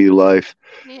VIP life.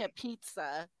 Me a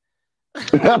pizza.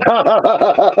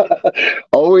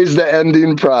 Always the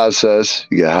ending process.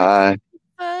 You get high.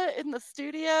 In the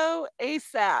studio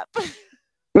ASAP.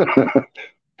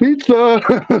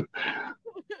 Pizza.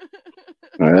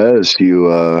 Yes,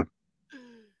 you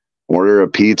order a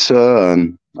pizza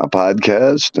on a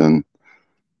podcast, and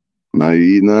now you're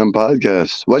eating on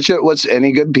podcast. What's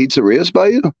any good pizzerias by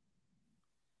you?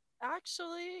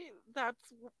 Actually,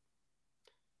 that's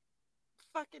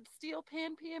fucking Steel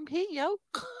Pan PMP, yo.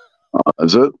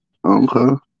 Is it? Okay.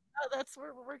 Oh, that's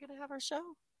where we're gonna have our show.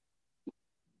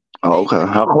 Oh, okay.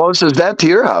 How close is that to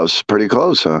your house? Pretty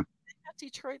close, huh?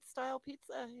 Detroit style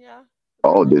pizza, yeah.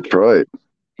 Oh, Detroit.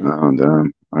 Oh,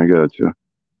 damn. I got you.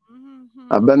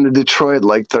 Mm-hmm. I've been to Detroit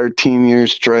like 13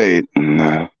 years straight.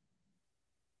 And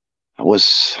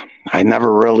I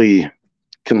never really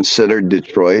considered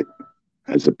Detroit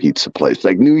as a pizza place.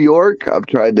 Like New York, I've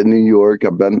tried the New York.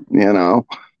 I've been,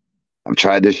 I've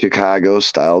tried the Chicago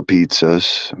style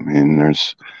pizzas. I mean,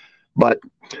 but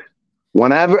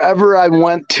whenever I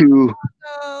went to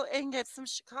go and get some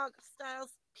Chicago style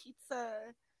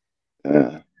pizza.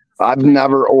 I've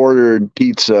never ordered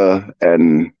pizza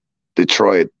in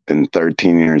Detroit in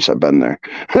 13 years I've been there.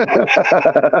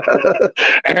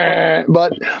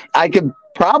 But I could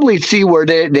probably see where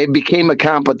they became a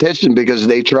competition because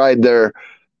they tried the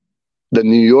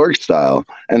New York style,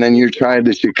 and then you're trying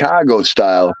the Chicago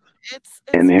style. It's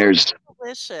here's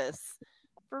delicious.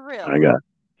 For real.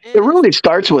 It really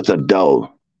starts with a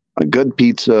dough. A good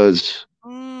pizza is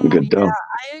a good dough. Yeah,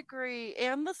 I agree.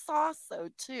 And the sauce, though,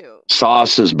 too.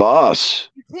 Sauce is boss.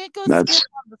 You can't go skip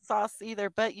on the sauce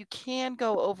either, but you can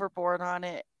go overboard on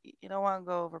it. You don't want to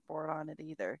go overboard on it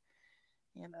either.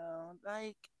 You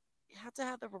have to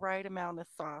have the right amount of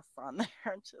sauce on there.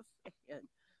 I'm just saying.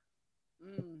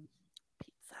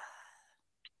 Pizza.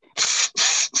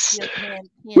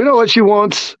 We know what she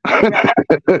wants.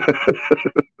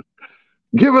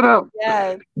 Give it up.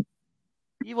 Yes.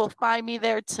 You will find me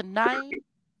there tonight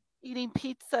eating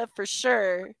pizza for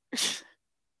sure.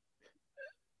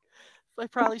 I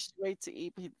probably should wait to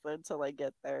eat pizza until I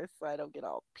get there so I don't get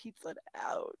all pizzaed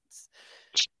out.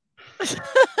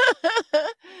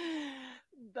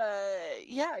 But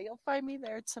yeah, you'll find me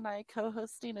there tonight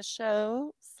co-hosting a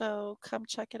show. So come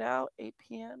check it out, 8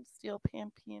 p.m. Steel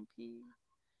Pan PMP.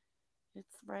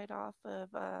 It's right off of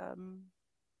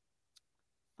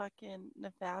fucking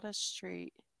Nevada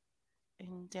Street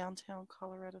in downtown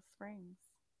Colorado Springs.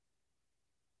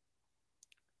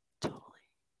 Totally.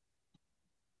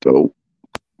 Dope.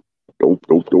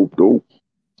 Dope.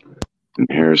 And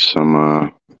here's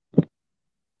some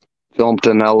filmed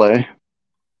in LA.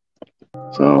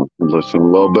 So listen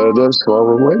a little bit of this while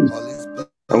we're waiting.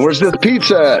 And where's this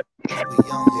pizza at?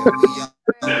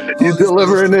 You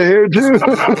delivering it here too?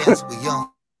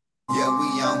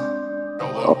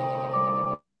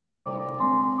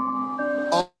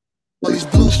 All these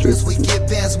blue strips, we get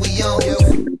bands, we on, yeah,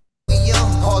 we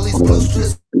on. All these blue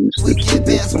strips, we get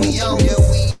bands, we on, yeah,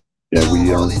 we on.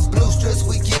 All these blue strips,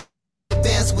 we get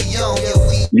bands, we on,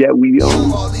 yeah, we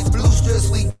on. All these blue strips,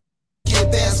 we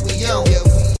get bands, we on, yeah,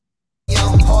 we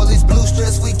on. All these blue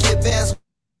strips, we get bands,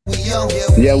 we on,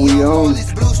 yeah, we on. All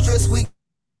these blue strips, we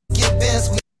get bands,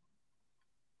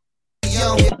 we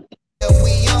on, yeah,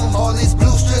 we on. All these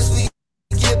blue strips, we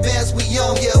get bands, we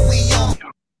on, yeah, we on.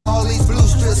 All these blue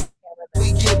strips.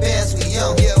 We get bands, we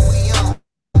young, yeah, we young.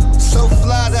 So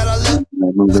fly that I left.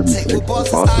 Take with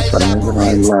bosses, I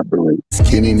elaborate.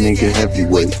 Skinny nigga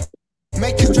heavyweight.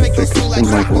 Make his drink sing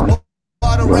like one.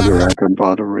 Water I can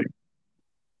moderate.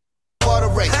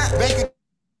 Bank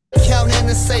account in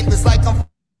the safe. It's like I'm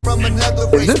from another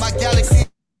race. My galaxy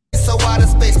is so out of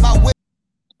space. My whip.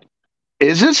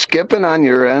 Is it skipping on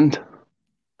your end?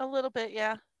 A little bit,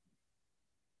 yeah.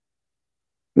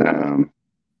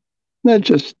 That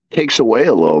just takes away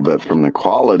a little bit from the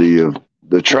quality of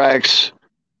the tracks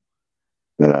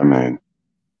that I made.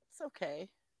 It's okay.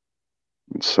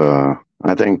 It's I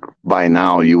think by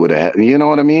now you would have, you know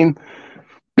what I mean?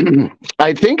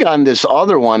 I think on this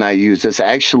other one I used, it's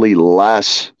actually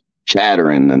less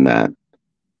chattering than that.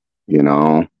 You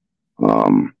know,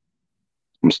 I'm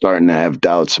starting to have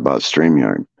doubts about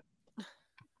StreamYard.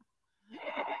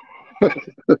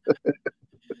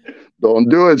 Don't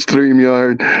do it,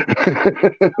 StreamYard.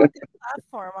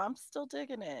 Platform. I'm still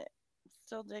digging it.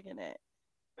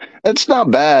 It's not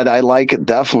bad. I like it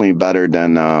definitely better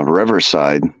than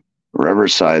Riverside.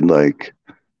 Riverside, like.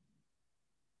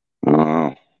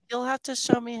 You'll have to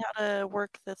show me how to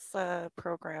work this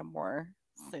program more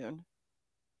soon.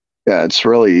 Yeah, it's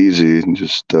really easy.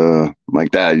 Just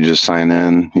like that, you just sign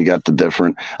in. You got the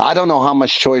different. I don't know how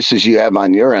much choices you have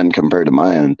on your end compared to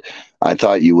my end. I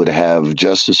thought you would have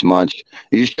just as much.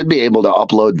 You should be able to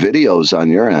upload videos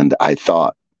on your end, I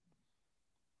thought.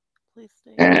 Please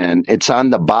do. And it's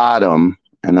on the bottom,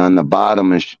 and on the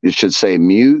bottom it should say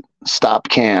mute, stop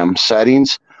cam,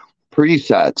 settings,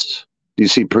 presets. Do you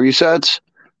see presets?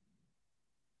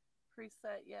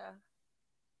 Preset, yeah.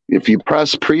 If you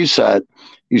press preset,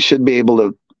 you should be able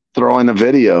to throw in a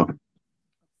video.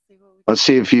 Let's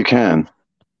see if you can.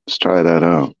 Let's try that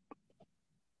out.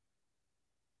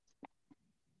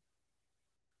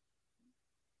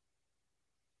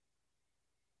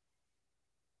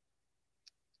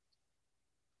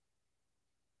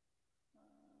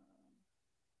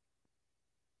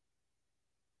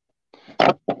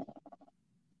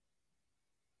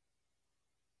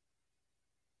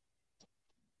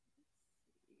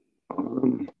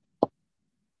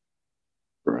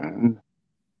 Brand.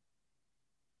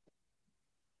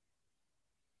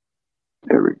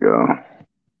 There we go.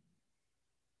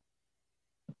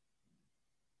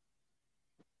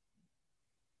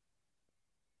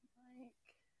 Where's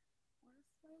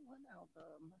my one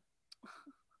album? I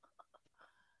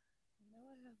know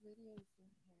I have videos in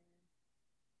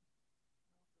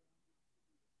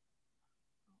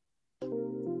here.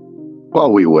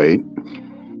 While we wait.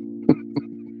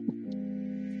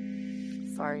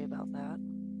 Sorry about that.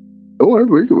 Oh,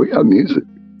 we got music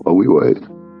while we wait.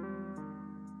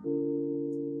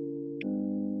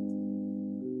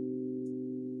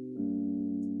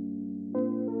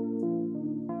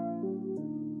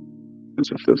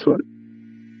 Is it this one?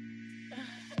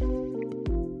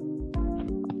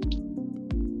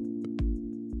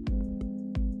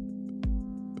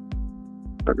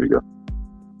 There we go.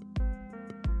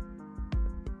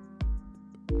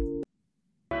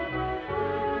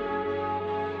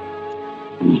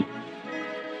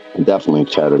 It definitely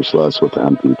chatters less with the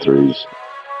MP3s.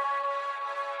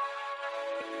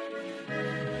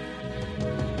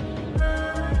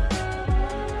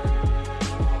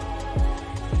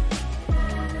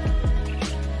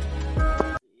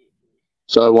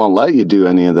 So it won't let you do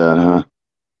any of that, huh?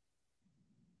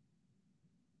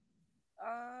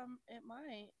 It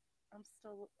might. I'm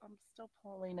still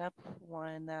pulling up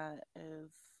one that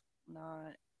is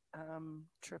not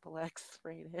triple X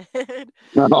rated.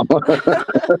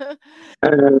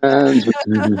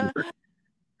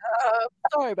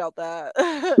 Sorry about that.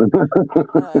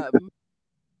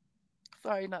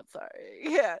 sorry, not sorry.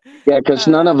 Yeah. Yeah, because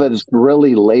none of it's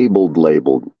really labeled.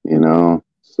 You know,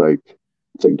 it's like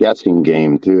it's a guessing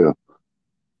game too.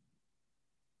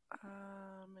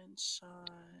 And shot.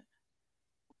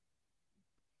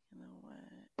 You know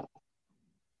what?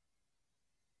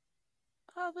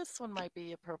 Oh, this one might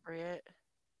be appropriate.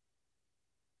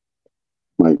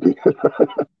 Might be.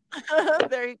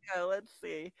 There you go. Let's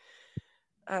see.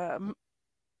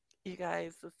 You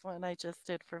guys, this one I just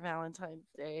did for Valentine's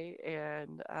Day,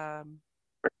 and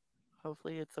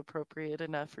hopefully it's appropriate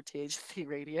enough for THC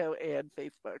Radio and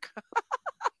Facebook.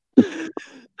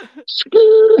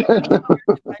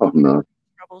 Oh no.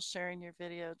 Trouble sharing your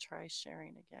video, try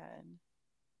sharing again.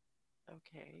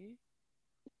 Okay.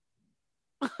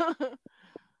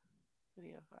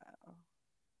 Video file.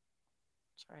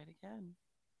 Try it again.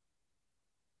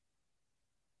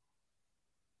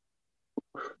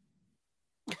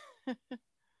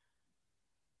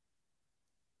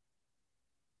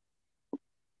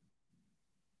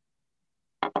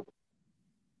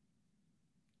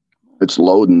 It's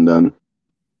loading then.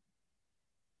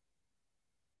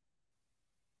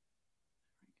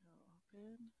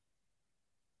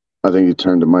 I think you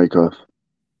turned the mic off.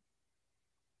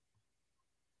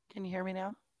 Can you hear me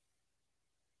now?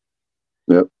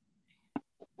 Yep.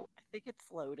 I think it's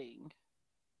loading.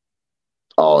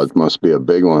 Oh, it must be a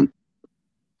big one.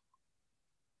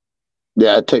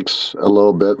 Yeah, it takes a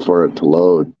little bit for it to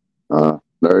load.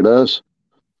 There it is.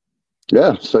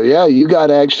 Yeah, so yeah, you got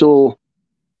actual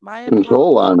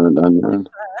control on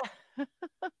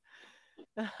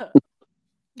it.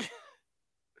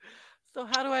 So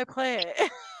how do I play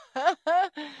it?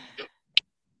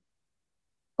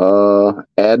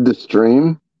 Add the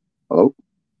stream. Oh,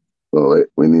 wait,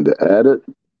 we need to add it.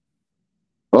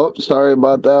 Oh, sorry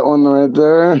about that one right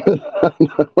there.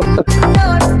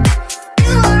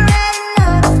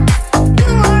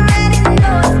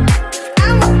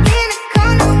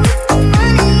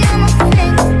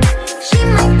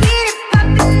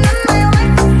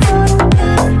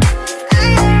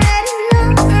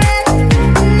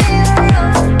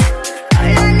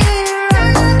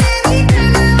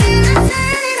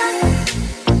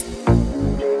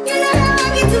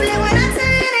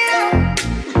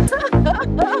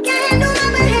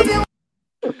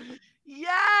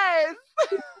 Yes.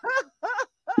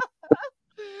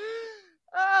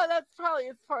 Oh, that's probably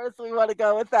as far as we want to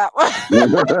go with that one.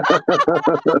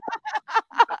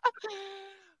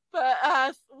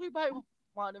 But we might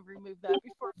want to remove that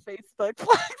before Facebook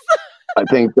flags. I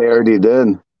think they already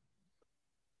did.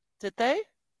 Did they?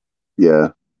 Yeah.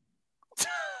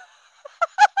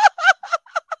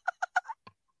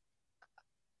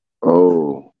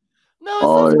 Oh.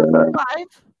 No, it says we're still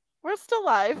live. We're still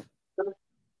live.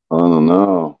 I don't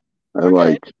know.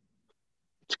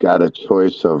 It's got a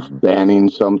choice of banning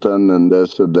something and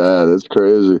this and that. It's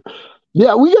crazy.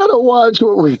 Yeah, we gotta watch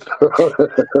what we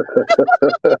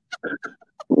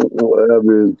I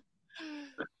mean,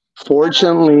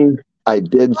 fortunately, I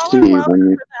did see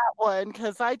when that one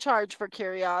because I charge for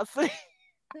curiosity.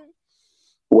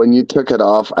 When you took it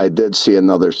off, I did see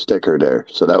another sticker there,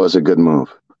 so that was a good move.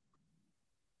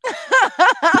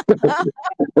 I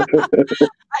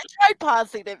tried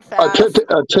pausing it fast. A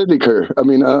sticker. I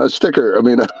mean, a sticker. I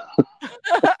mean,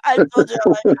 I told you,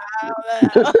 like, I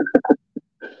don't know.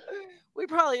 We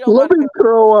probably don't. Let me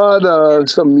throw on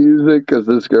some music because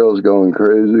this girl's going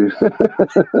crazy.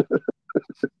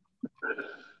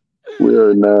 We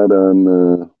are not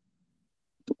on.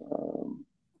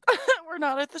 We're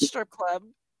not at the strip club.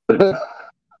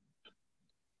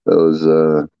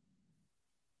 Those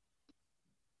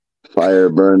fire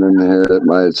burning here at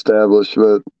my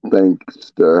establishment,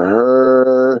 thanks to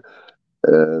her.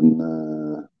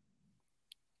 And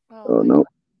oh no,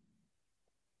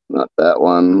 not that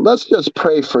one. Let's just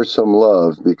pray for some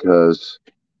love because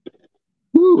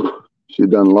she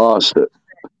done lost it.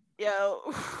 Yo,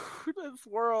 this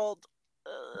world.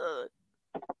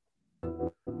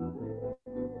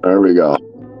 There we go.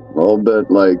 A little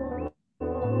bit like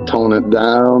tone it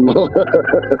down.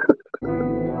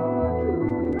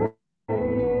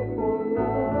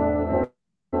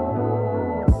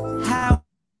 How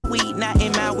we not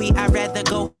in Maui, I'd rather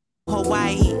go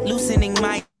Hawaii, loosening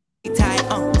my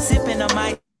tie, sipping on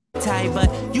my tie, but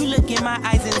you look in my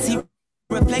eyes and see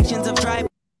reflections of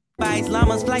drive-bys.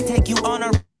 Llama's flight take you on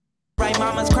a right.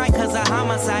 Mama's cry cause of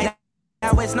homicide.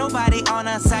 Now it's nobody on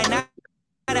our side. Now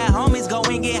that homies go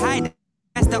and get high.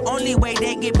 That's the only way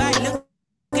they get by.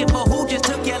 Looking for who just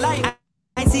took your life.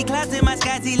 I see clouds in my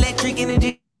skies, electric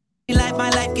energy. Life, my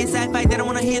life gets sci-fi. They don't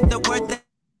want to hear the word.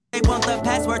 They want the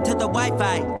password to the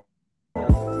Wi-Fi.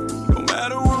 No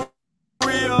matter where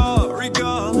we are,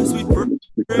 regardless, we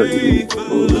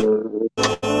And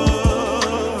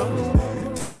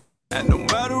no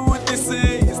matter what they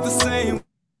say, it's the same.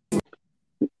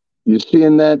 You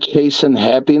seeing that? Chasing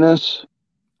happiness?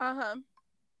 Uh-huh.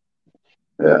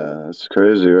 Yeah, that's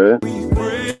crazy, right?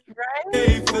 Right?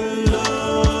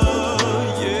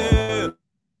 Yeah.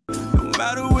 No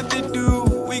matter what they do,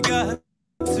 we got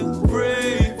to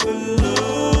pray for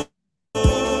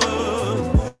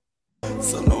love.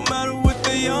 So no matter what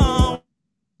they are,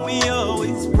 we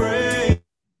always pray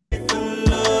for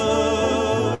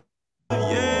love.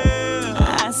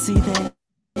 Yeah. I see that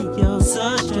you're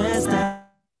so stressed out.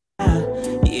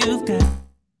 You've got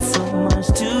so much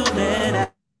to let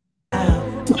out.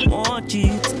 I want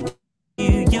you to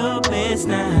do your best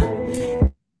now.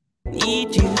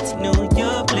 Need you to know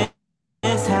your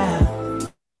blessed how.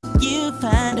 You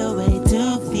find a way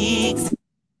to fix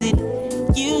it.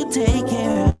 You take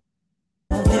care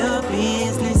of your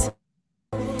business.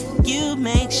 You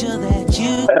make sure that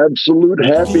you Absolute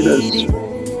happiness. did it.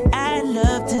 I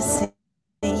love to see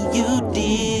you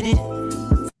did it.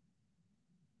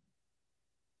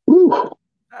 Woo.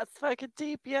 That's fucking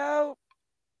deep, yo.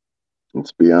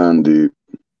 It's beyond deep.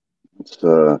 It's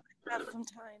Got some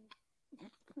time.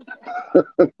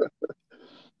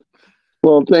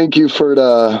 well, thank you for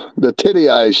the titty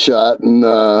eye shot and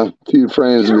a few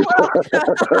frames You're before.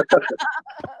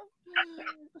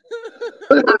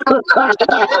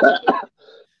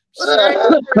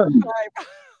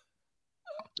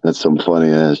 That's some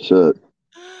funny ass shit.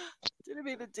 Didn't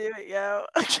mean to do it, yo.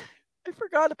 I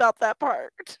forgot about that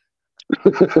part.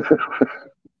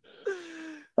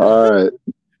 All right.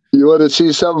 You want to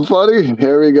see something funny?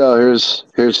 Here we go. Here's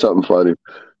something funny.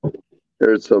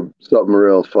 Here's something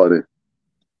real funny.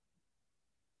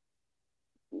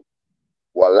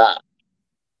 Voila.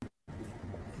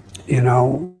 You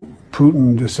know,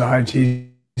 Putin decides he's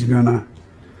going to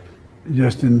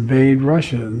just invade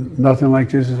Russia. Nothing like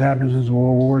this has happened since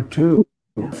World War II.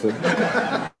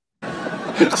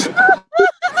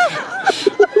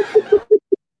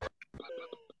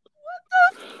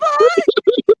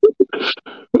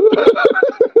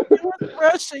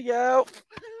 Russia, yo.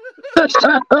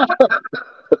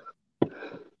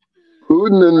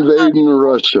 Putin invading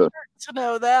Russia. To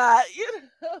know that, you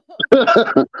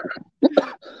know.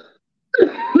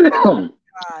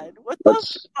 God, what the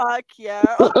fuck, yo?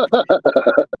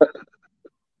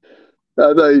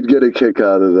 I thought you'd get a kick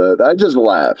out of that. I just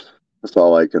laugh. That's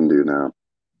all I can do now.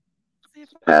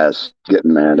 Past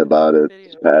getting mad about it.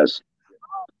 It's past.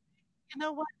 You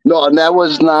know what? No, and that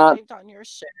was not. On your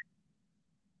share.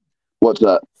 What's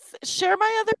that? Share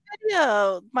my other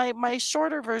video, my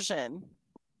shorter version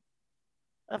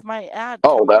of my ad.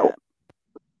 Oh, that one.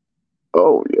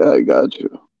 Oh, yeah, I got you.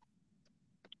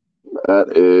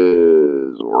 That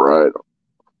is right.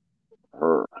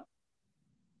 Her.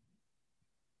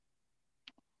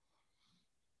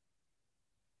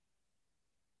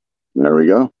 There we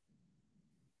go.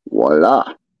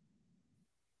 Voila.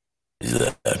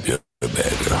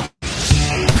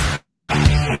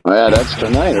 Oh, yeah, that's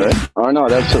tonight, right? Oh, no,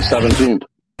 that's the 17th.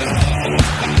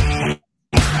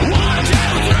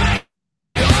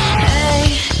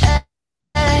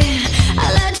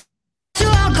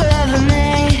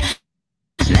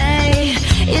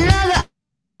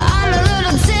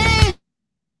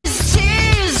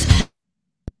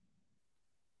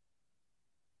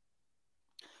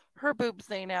 Her boobs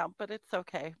ain't out, but it's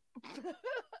okay.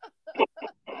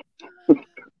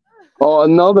 Oh,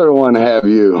 another one have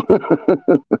you.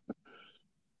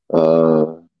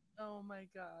 Oh my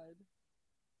God.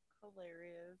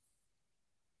 Hilarious.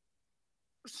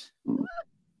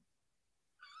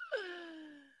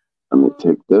 Let me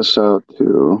take this out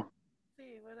too.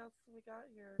 See, what else we got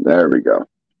here? There we go.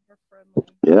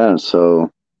 Yeah, so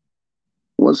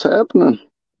what's happening?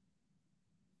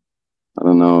 I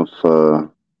don't know if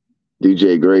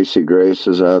DJ Gracie Grace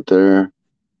is out there.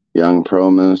 Young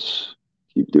Promise.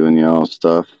 Keep doing y'all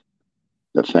stuff.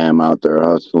 The fam out there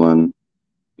hustling,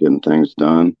 getting things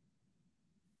done.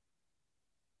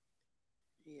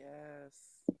 Yes.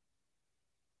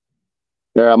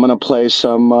 Yeah, I'm going to play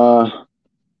some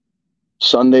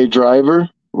Sunday Driver.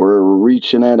 We're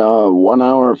reaching at 1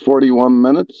 hour, 41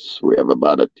 minutes. We have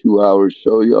about a 2-hour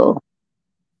show, y'all.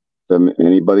 If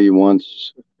anybody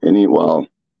wants well,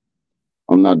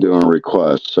 I'm not doing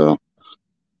requests, so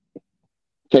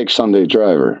take Sunday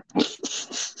Driver.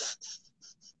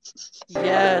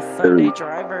 Yes, Sunday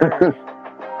Driver.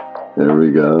 There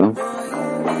we go.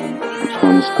 Which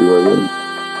one's the other?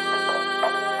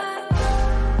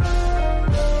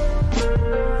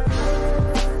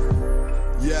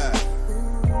 Yeah.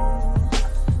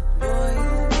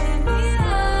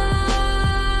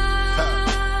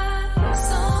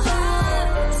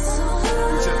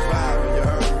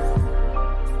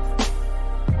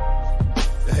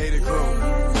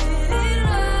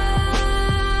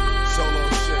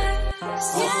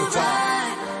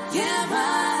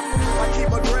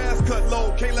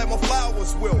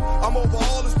 over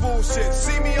all this bullshit.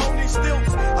 See me on these stilts.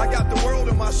 I got the world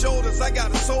on my shoulders. I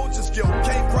got a soldier's guilt.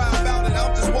 Can't cry about it.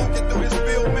 I'm just walking through this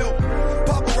spilled milk.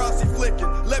 Paparazzi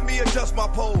flicking. Let me adjust my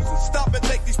poses. Stop and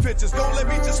take these pictures. Don't let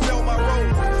me just smell my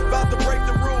rose. About to break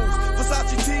the rules.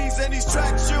 Versace tees and these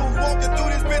track shoes. Walking through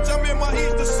this bitch, I'm in my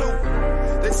Easter suit.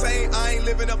 They say I ain't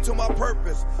living up to my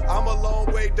purpose. I'm a long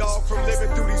way, dog, from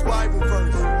living through these Bible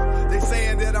verses. They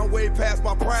saying that I'm way past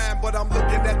my prime, but I'm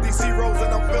looking at these zeros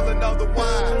and I'm feeling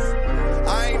otherwise.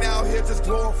 I ain't out here just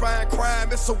glorifying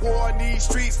crime. It's a war in these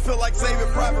streets. Feel like saving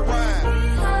Private Ryan.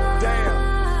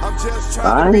 Damn, I'm just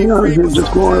trying to be free. I ain't out here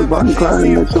just glorifying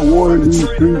crime. It's a war in these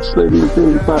streets.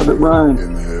 Saving Private Ryan.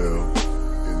 Inhale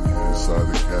inside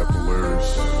the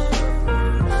capillaries.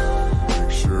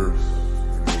 Make sure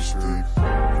deep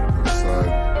inside,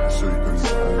 so you can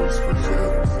always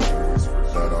forget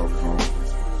that outcome.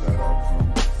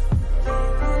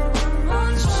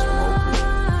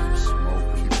 Smoke,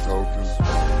 keep talking.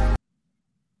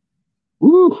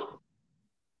 Woo!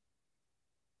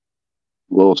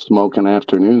 Little smoking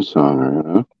afternoon song,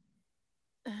 huh?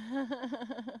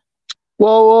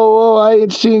 Whoa, I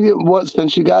ain't seen you. What,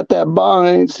 since you got that bong,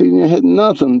 I ain't seen you hitting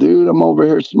nothing, dude. I'm over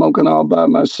here smoking all by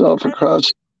myself across.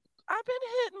 I've been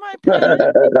hitting my pen.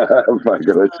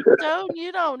 Don't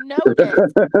you don't notice.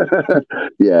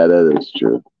 Yeah, that is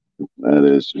true. That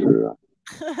is true.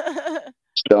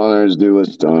 Stoners do what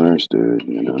stoners do,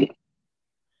 you know.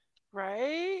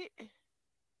 Right?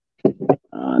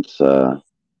 It's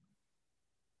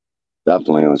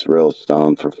definitely was real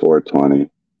stoned for 420.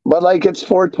 But like it's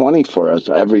 420 for us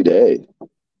every day.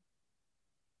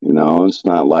 You know, it's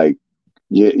not like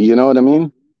you know what I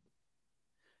mean?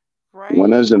 Right.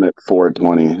 When isn't it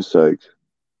 420? It's like,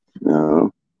 you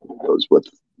know, it goes with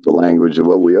the language of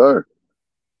what we are.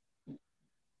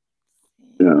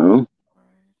 You know.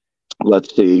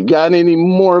 Let's see. You got any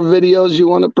more videos you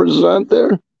want to present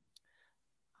there?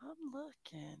 I'm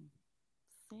looking.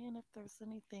 Seeing if there's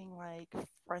anything like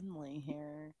friendly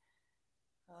here.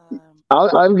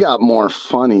 I've got more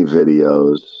funny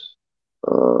videos.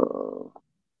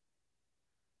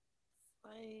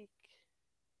 Like,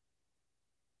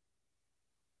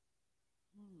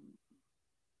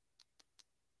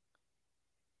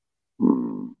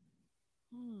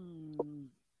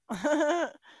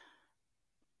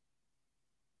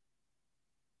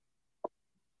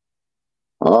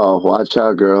 Oh, watch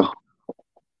out, girl.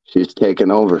 She's taking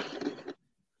over.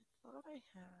 thought I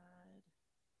had.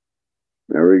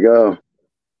 There we go.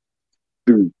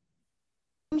 I'm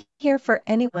here for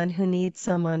anyone who needs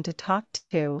someone to talk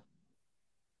to.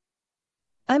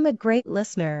 I'm a great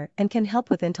listener and can help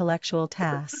with intellectual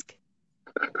tasks.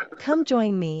 Come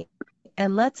join me,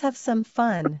 and let's have some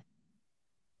fun.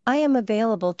 I am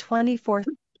available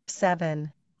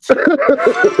 24/7.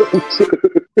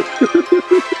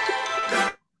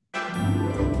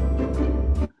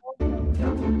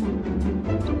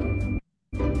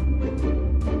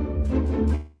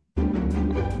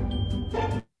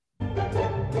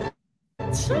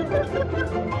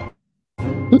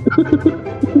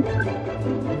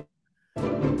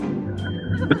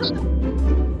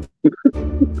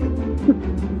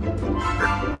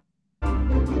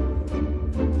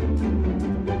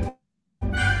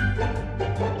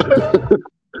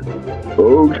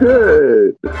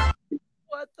 Okay.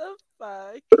 What the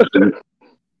fuck?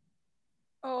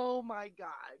 Oh my god.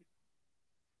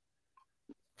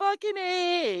 Fucking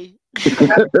A.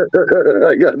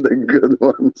 I got the good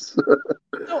ones.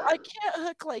 So I can't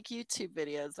hook like YouTube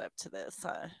videos up to this,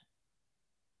 huh?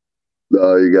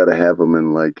 No, you got to have them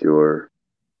in like your.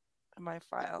 In my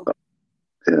file.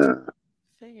 Yeah.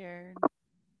 Figured.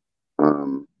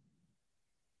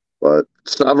 But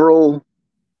several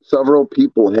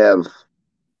people have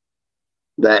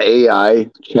that AI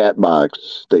chat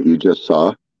box that you just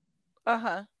saw.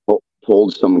 Uh-huh.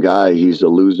 Told some guy he's a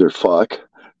loser fuck.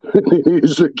 He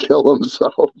needs to kill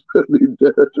himself. And he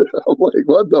did. I'm like,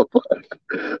 what the fuck?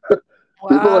 Wow.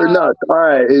 People are nuts. All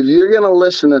right, if you're gonna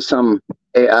listen to some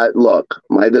AI, look,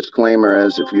 my disclaimer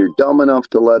is if you're dumb enough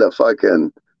to let a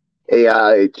fucking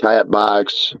AI chat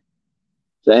box,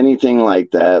 anything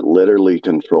like that, literally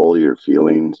control your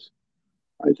feelings,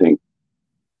 I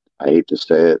hate to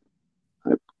say it,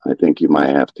 I think you might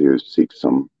have to seek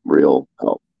some real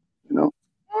help, you know?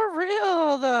 For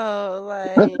real, though.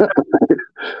 Like,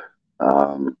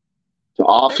 to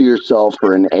offer yourself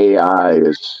for an AI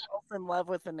is... in love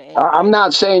with an AI. I'm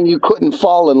not saying you couldn't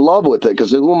fall in love with it,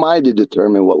 because who am I to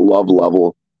determine what love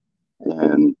level,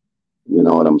 and you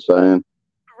know what I'm saying?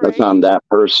 Right. That's on that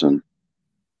person.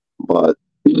 But,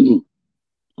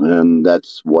 and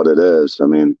that's what it is. I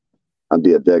mean, I'd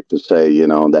be a dick to say, you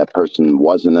know, that person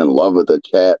wasn't in love with the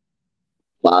chat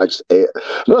Fox 8.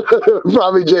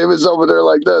 Probably James over there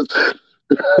like this.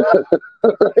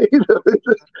 Right?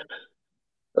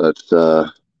 That's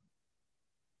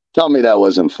tell me that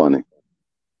wasn't funny.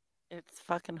 It's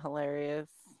fucking hilarious.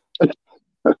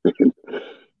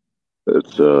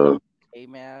 It's Hey,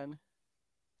 man.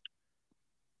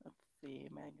 Let's see,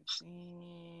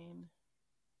 magazine.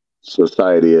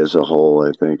 society as a whole,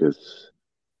 I think, is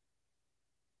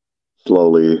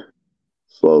slowly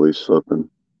slipping.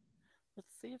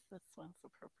 Let's see if this one's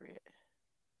appropriate.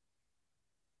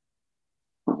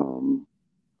 Um,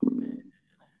 let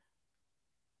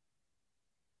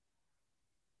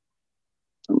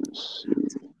me see.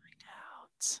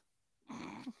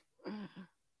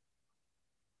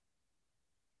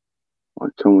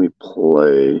 What can we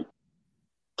play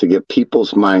to get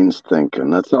people's minds thinking?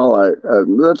 That's all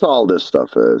that's all this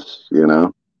stuff is, you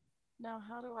know. Now,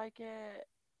 how do I get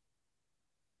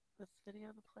this video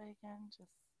to play again? Just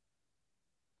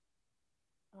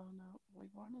oh no, we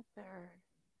want it there,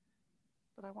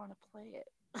 but I want to play it.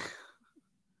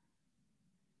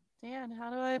 Dan,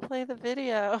 how do I play the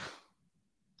video?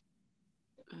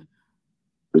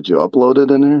 Did you upload it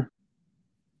in there?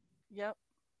 Yep.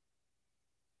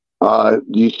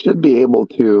 You should be able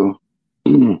to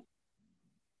do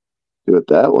it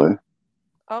that way.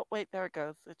 Oh, wait, there it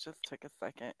goes. It just took a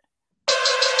second.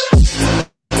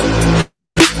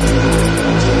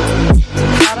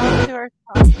 Shout out to our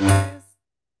sponsors.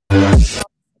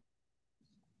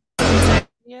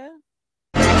 Yeah.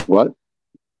 What?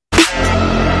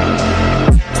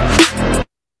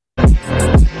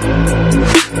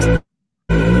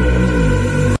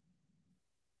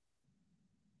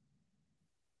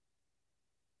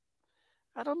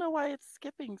 I don't know why it's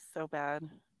skipping so bad.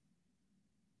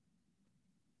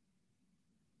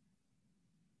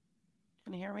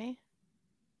 Can you hear me?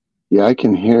 Yeah, I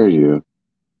can hear you.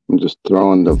 I'm just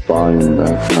throwing the volume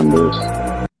back on this.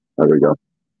 There we go.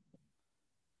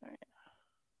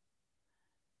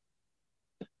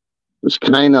 It's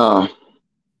kind of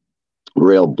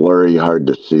real blurry, hard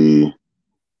to see.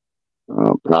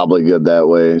 Probably good that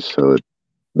way, so it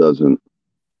doesn't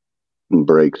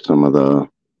break some of the.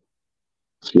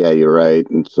 Yeah, you're right.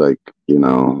 It's like, you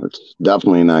know, it's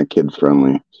definitely not kid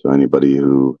friendly. So anybody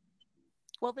who.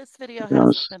 Well, this video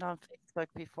has been on Facebook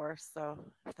before, so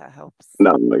if that helps.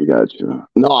 No, I got you.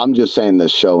 No, I'm just saying the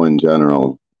show in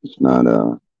general. It's not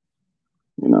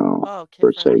you know,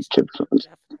 per se kid friendly,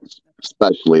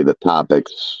 especially the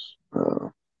topics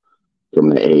from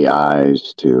the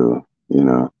AIs to, you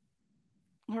know,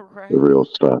 right. the real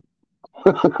stuff.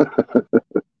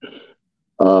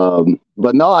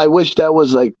 But no, I wish that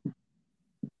was like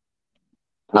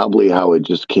probably how it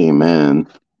just came in.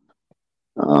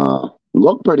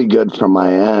 Looked pretty good from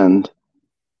my end.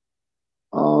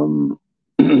 Let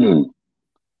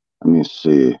me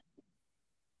see.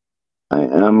 I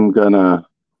am gonna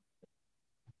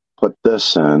put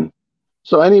this in.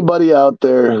 So anybody out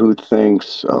there who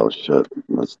thinks, oh shit,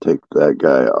 let's take that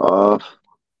guy off.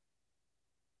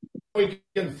 We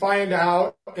can find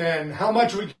out and how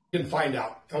much we can find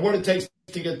out and what it takes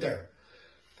to get there.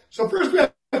 So first we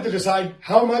have to decide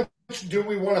how much do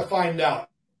we want to find out.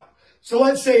 So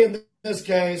let's say in this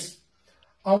case,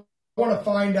 I want to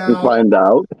find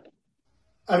out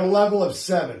at a level of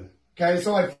 7. Okay,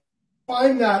 so I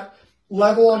find that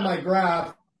level on my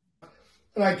graph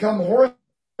and I come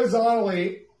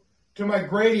horizontally to my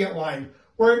gradient line.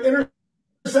 Where it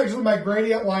intersects with my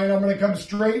gradient line, I'm going to come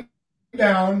straight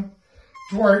down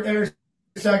to where it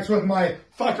intersects with my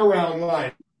fuck around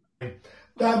line.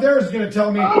 Now there's going to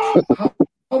tell me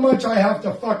how much I have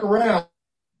to fuck around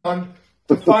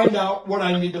to find out what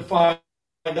I need to find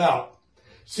out.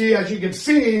 See, as you can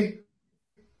see,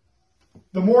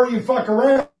 the more you fuck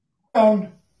around,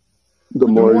 the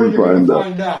more you're going to out.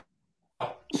 find out.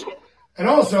 And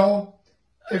also,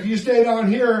 if you stay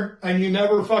down here and you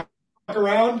never fuck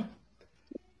around,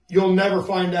 you'll never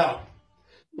find out.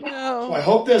 No. So I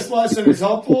hope this lesson is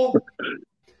helpful.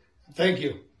 Thank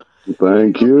you.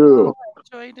 Thank you. I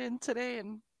joined in today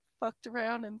and fucked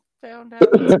around and found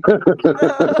out.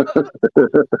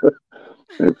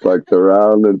 They fucked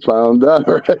around and found out,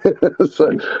 right?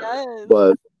 Like, yes.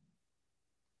 But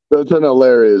that's an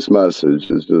hilarious message.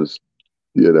 It's just,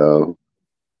 you know,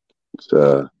 it's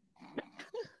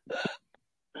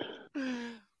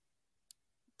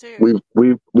Dude.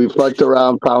 we fucked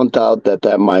around, found out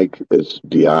that mic is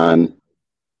beyond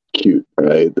cute,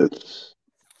 right?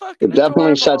 It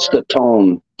definitely sets the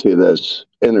tone to this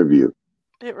interview.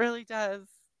 It really does.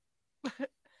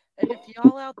 And if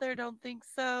y'all out there don't think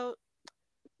so,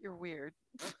 you're weird.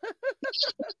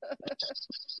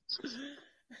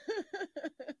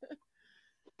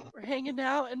 We're hanging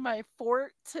out in my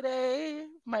fort today,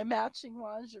 my matching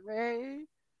lingerie.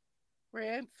 We're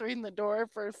answering the door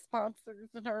for sponsors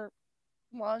in our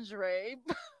lingerie.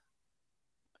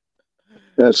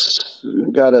 Yes,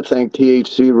 gotta thank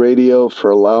THC Radio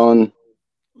for allowing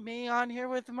Me on here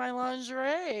with my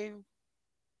lingerie.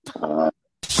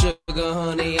 Sugar,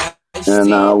 honey, and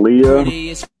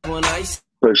Leah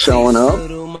for showing up,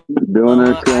 doing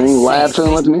her thing,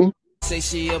 laughing with me. say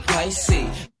she a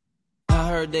Pisces. I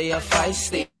heard they are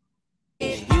feisty.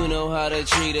 You know how to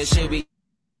treat her. She'll be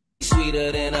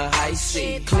sweeter than a high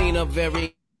C. Clean up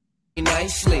very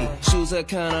nicely. Shoes are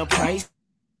kinda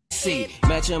pricey.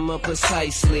 Match them up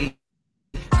precisely.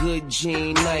 Good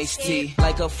jean, nice tea.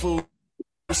 Like a food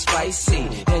spicy.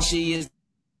 And she is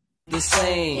the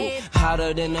same.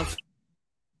 Hotter than a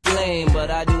flame. But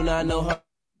I do not know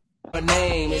her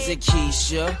name. Is it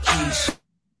Keisha? Keisha.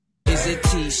 Is it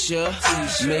Tisha?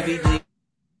 Tisha. Maybe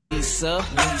Lisa.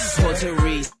 Or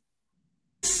Teresa.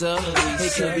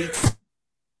 It could be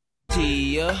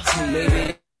Tia.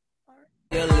 Maybe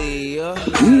Aaliyah.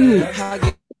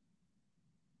 I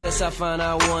guess I'll find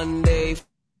out one day.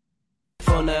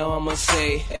 For now, I'ma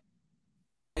say,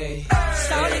 hey.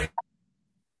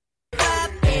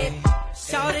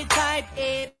 Shorty type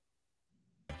it.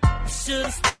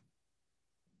 Should've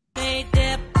stayed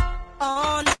there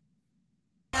all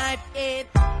night. It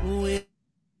with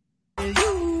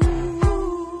you.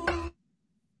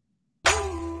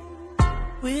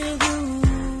 With you.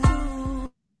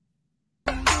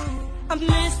 I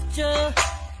missed your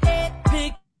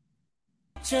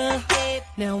picture.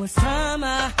 Now it's time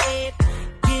I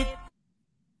get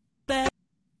back.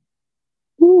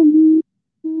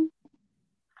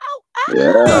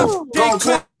 Yeah.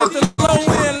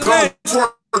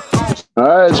 All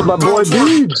right, it's my boy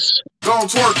Beads. Don't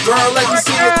twerk, girl, let me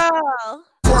see it.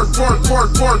 Twerk, twerk, twerk,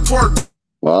 twerk, twerk.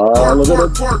 Oh, look at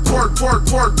it. Twerk, twerk, twerk,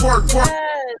 twerk, twerk, twerk.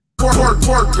 Twerk,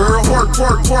 twerk, girl. Twerk,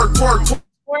 twerk, twerk, twerk, twerk.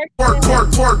 Twerk, twerk,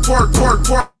 twerk, twerk, twerk,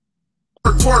 twerk.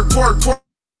 Twerk, twerk, twerk, twerk,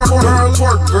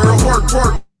 twerk, girl. Twerk,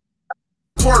 twerk.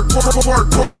 Twerk, twerk, twerk,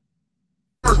 twerk.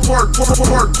 Twerk, twerk,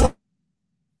 twerk, twerk.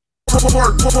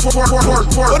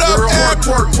 What up, Eric?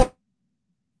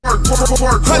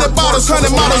 100 bottles,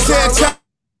 100 models, head time.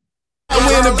 We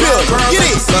in the building. Get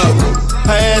it.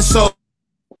 Her ass so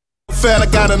fat, I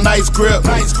got a nice grip.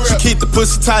 She keep the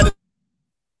pussy tighter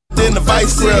than the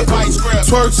vice grip.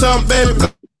 Twerk something, baby.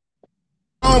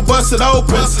 Don't bust it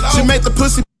open. She make the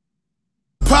pussy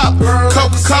pop.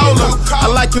 Coca-Cola. I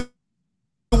like it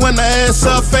when the ass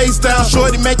up, face down.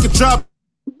 Shorty make it drop.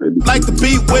 Like the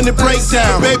beat when it breaks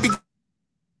down. Baby,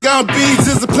 gone beads,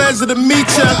 it's a pleasure to meet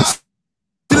ya.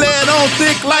 She lay it on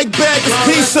thick like bag of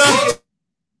pizza.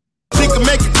 She can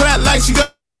make it clap like she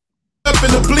got up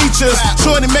in the bleachers.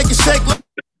 Shorty make it shake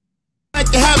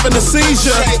like you're having a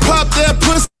seizure. Pop that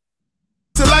pussy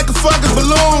like a fucking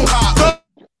balloon.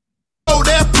 Oh,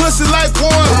 that pussy like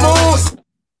one moon.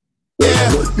 Yeah,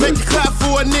 make it clap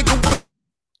for a nigga.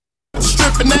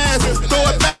 Stripping ass, throw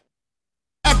it back.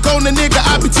 Back on the nigga,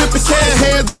 I be tipping cash.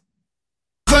 Hands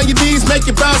on your knees, make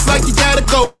it bounce like you gotta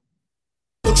go.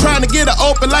 Trying to get it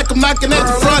open like I'm knocking at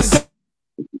the front.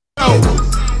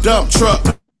 Dump truck.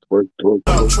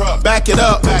 Dump truck. Back it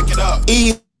up.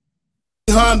 E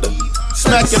Honda.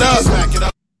 Smack it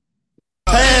up.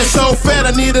 Ass so fat,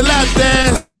 I need a lap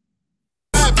dance.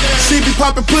 She be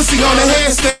popping pussy on the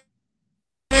handstand.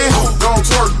 Don't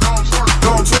twerk. Don't twerk.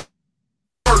 Don't twerk.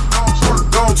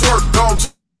 Don't twerk.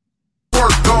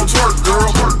 Don't twerk,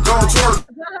 girl. Don't twerk.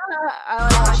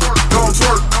 Don't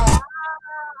twerk.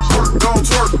 Don't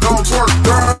twerk. Don't twerk,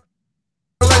 girl.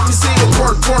 Let me see it.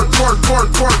 Twerk, twerk, twerk, twerk,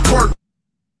 twerk, twerk.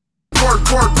 Twerk,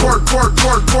 twerk, twerk, twerk,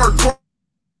 twerk, twerk, twerk.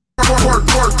 Twerk,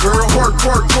 twerk, girl. Twerk,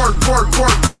 twerk, twerk, twerk,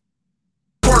 twerk.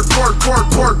 Twerk, twerk, twerk,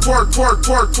 twerk, twerk, twerk,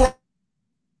 twerk, twerk.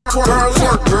 Twerk,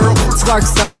 twerk, girl. Twerk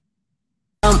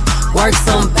some, work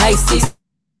some basics.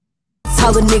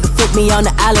 Tell a nigga put me on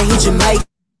the island, he Jamaican.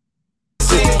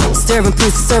 Serving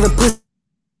pussy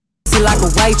like a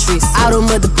waitress. All them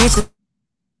other bitches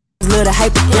love to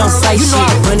hype, they don't say shit. I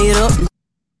run it up.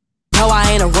 No,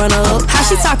 I ain't a runner up. How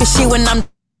she talking shit when I'm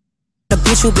the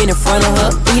bitch who been in front of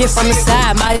her? Eat it from the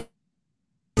side, might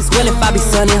as well if I be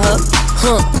sunning her.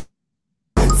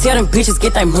 Tell them bitches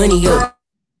get their money up.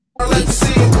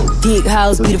 Big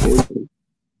house, beautiful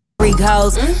freak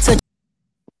house.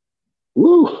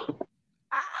 Woo.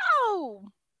 Ow!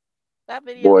 That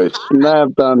video. Boy,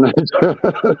 snapped on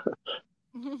that.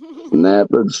 Snap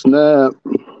and snap.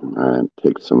 All right,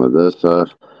 take some of this off.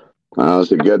 That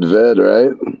was a good vid,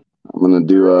 right? I'm going to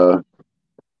do a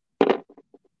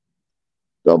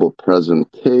double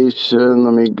presentation.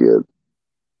 Let me get...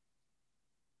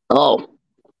 Oh,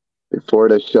 before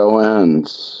the show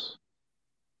ends.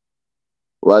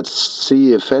 Let's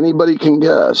see if anybody can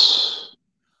guess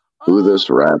who this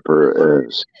rapper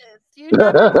is. You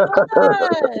never told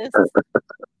us.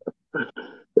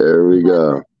 There we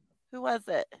go. Who was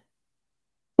it?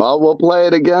 Well, we'll play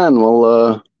it again.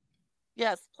 We'll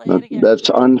Yes, play it again. That's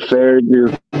unfair,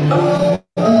 dude.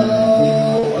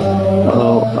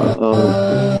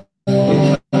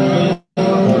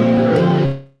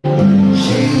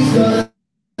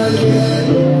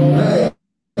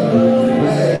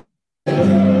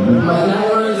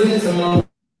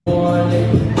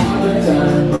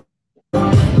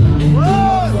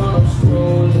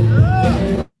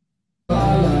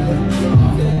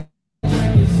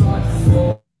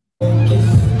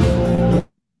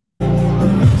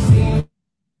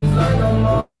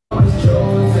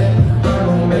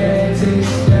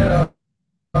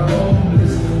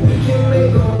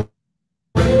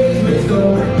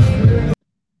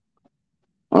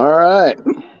 All right.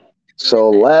 So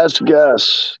last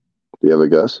guess. Do you have a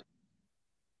guess?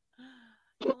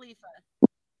 Khalifa.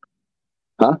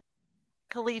 Huh?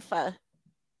 Khalifa.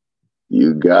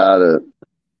 You got it.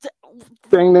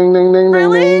 Ding, ding, ding, ding,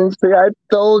 ding, ding. See, I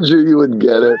told you would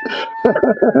get it.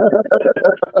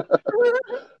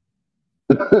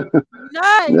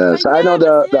 Nice. Yes, I know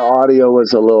the audio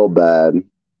was a little bad.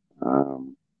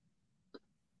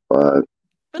 But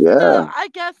yeah. Still, I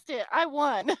guessed it. I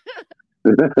won.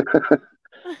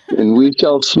 And we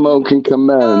shall smoke and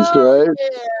commence, right?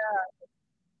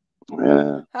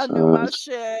 Yeah. I knew my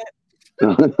shit.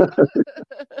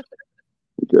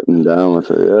 Getting down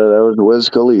with it. Yeah, that was Wiz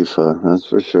Khalifa, that's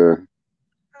for sure.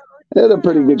 They had a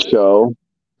pretty good show.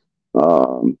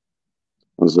 It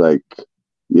was like,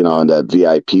 in that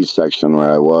VIP section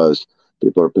where I was,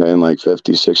 people are paying like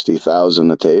 50,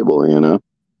 60,000 a table,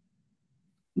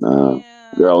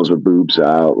 Girls with boobs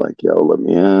out, like, yo, let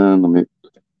me in,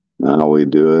 Now we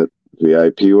do it.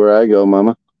 VIP where I go,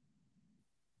 mama.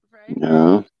 Right?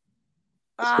 Yeah.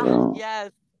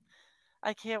 Yes.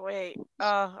 I can't wait.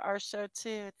 Our show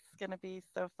too. It's gonna be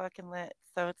so fucking lit.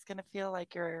 So it's gonna feel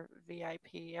like you're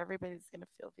VIP. Everybody's gonna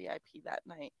feel VIP that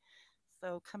night.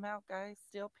 So come out, guys.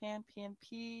 Steel Pan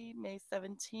PNP, May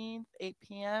 17th, 8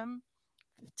 p.m.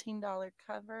 $15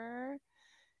 cover.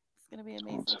 It's gonna be an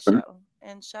amazing show.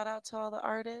 And shout out to all the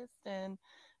artists and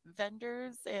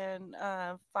vendors and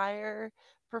fire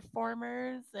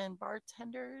performers and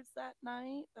bartenders that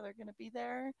night that are gonna be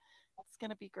there. It's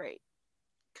gonna be great.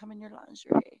 Come in your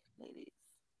lingerie, ladies.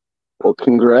 Well,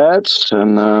 congrats.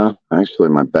 And actually,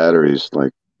 my battery's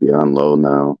like beyond low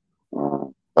now.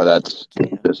 But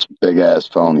this big ass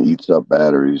phone eats up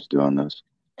batteries doing this.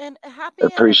 And happy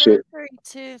anniversary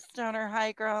to Stoner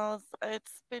High Girls.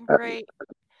 It's been great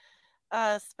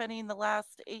spending the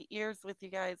last 8 years with you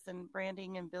guys and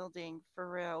branding and building. For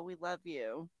real, we love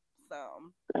you.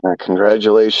 So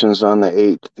congratulations on the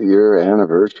 8th year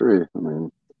anniversary.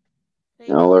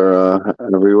 Y'all are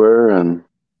everywhere and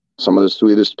some of the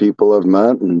sweetest people I've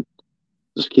met, and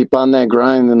just keep on that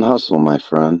grind and hustle, my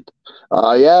friend.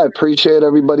 I appreciate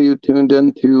everybody who tuned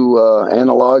in to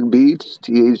Analog Beats,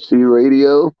 THC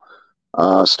Radio,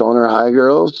 Stoner High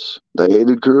Girls, the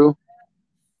Hated Crew.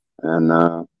 And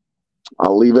I'll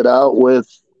leave it out with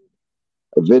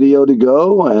a video to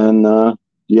go, and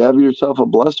you have yourself a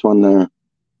blessed one there.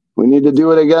 We need to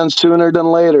do it again sooner than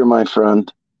later, my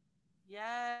friend.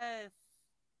 Yes.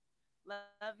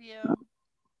 Love you.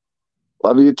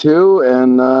 Love you too,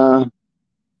 and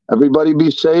everybody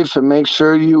be safe and make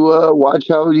sure you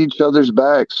watch out each other's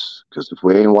backs, because if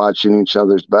we ain't watching each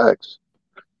other's backs,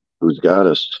 who's got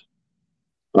us?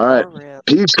 All right.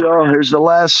 Peace, y'all. Here's the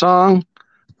last song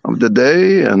of the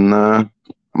day, and I'm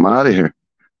out of here.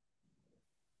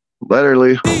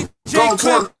 Literally. No.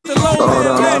 Sorry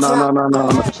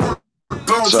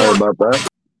about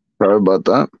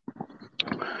that.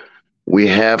 We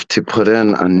have to put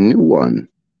in a new one.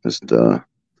 It's the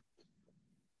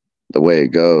way it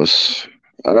goes.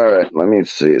 All right, let me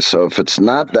see. So if it's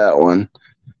not that one,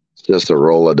 it's just a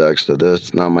Rolodex to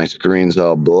this. Now my screen's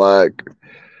all black.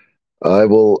 I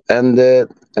will end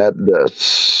it at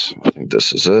this. I think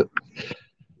this is it.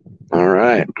 All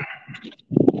right.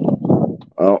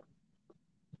 Well,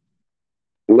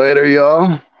 later,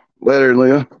 y'all. Later,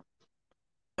 Leah.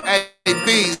 Hey,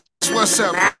 B, what's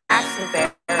up?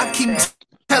 I keep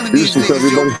telling these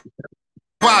niggas,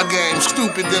 wild game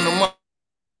stupid than a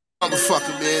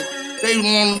motherfucker, man. They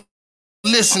won't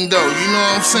listen, though, you know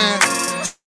what I'm saying?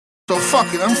 So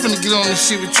fuck it, I'm finna get on this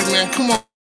shit with you, man. Come on,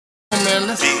 man,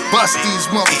 let's bust these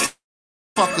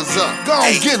motherfuckers up. Go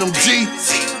on, get them, G.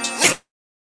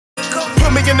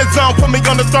 Put me in the zone, put me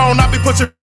on the throne, I be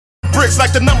pushing bricks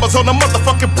like the numbers on the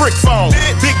motherfucking brick phone.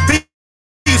 Big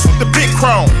B's with the big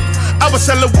chrome. I was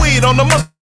selling weed on the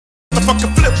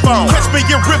motherfucking flip phone. Catch me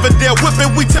in Riverdale,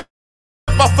 whipping, we tip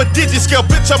off a digit scale.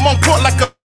 Bitch, I'm on court like a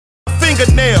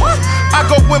fingernail. I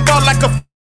go and ball like a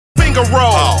finger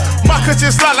roll. My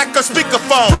cushion slide like a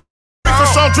speakerphone. For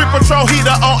sure, drip patrol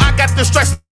heater on. I got the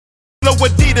stripes, no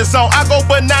Adidas on. I go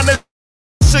banana,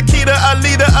 Shakita,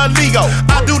 Alita, Aligo.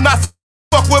 I do not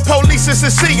fuck with police, it's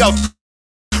a CEO.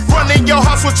 Running your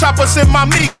house with choppers in my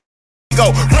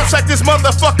Migo. Rush like this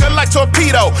motherfucker like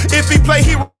torpedo. If he play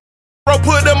hero,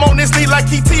 put him on his knee like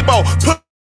he Tebow.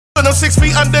 Put him 6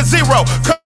 feet under zero.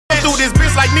 Come through this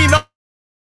bitch like Nino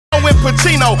and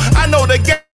Pacino. I know the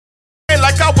game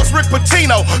like I was Rick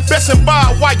Pitino. Best and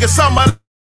buy while you summer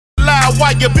loud,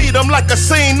 while you beat them like a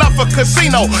scene off a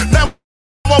casino. Now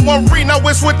one Reno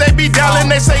is what they be dialing.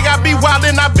 They say I be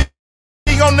wildin', I be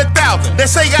on the 1,000. They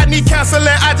say I need counseling,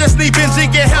 I just need Benji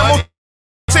get hammered.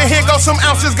 Here go some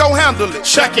ounces, go handle it.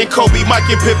 Shaq and Kobe, Mike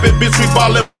and Pippen, bitch, we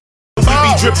ballin'. We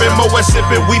be drippin', Moet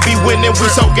sippin', we be winning. We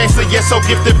so gangsta, yes, so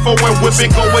gifted for and whipping.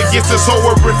 Go against us, so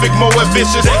horrific, more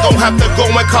ambitious. They gon' have to go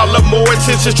and call up more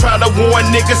attention. Try to warn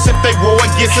niggas if they war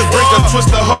against us. Bring a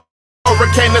twist of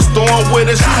hurricane, a storm with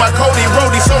us. Shoot my Cody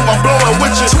Rody, so I'm blowin'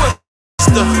 with you.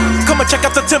 Come and check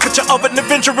out the temperature of an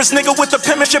adventurous nigga with the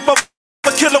penmanship of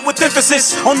a killer with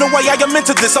emphasis. On the way I am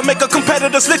into this, I make a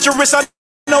competitor slit your wrist. I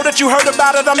know that you heard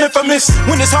about it, I'm infamous.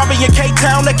 When it's Harvey in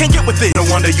K-Town, they can't get with it. No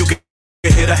wonder you can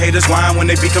hear the haters whine when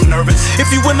they become nervous. If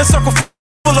you in a circle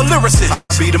full of lyricists, I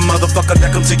be the motherfucker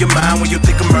that come to your mind when you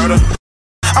think of murder.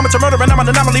 I'm a murder and I'm an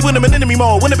anomaly when I'm in enemy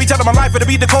mode. When it be telling my life, it'll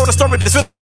be the coldest story that's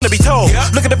to be told.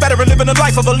 Look at the veteran living a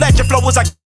life of a legend. Flow is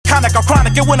iconic, I'm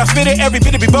chronic, and when I spit it, every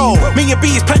bit it be bold. Me and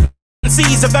B's planting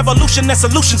seeds of evolution and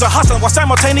solutions are hustling while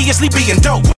simultaneously being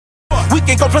dope. We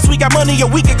can go plus we got money, or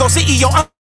we can go CEO,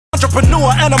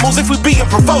 entrepreneur animals if we being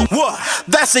provoked.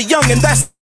 That's a young and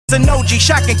that's an OG.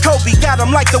 Shaq and Kobe got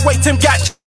him like the way Tim got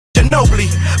Ginobili.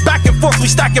 Back and forth we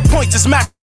stacking points, it's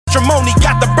matrimony.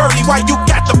 Got the birdie while you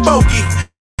got the bogey.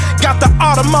 Got the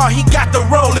Audemars, he got the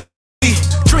rollie.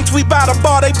 Drinks we buy the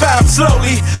bar, they buy them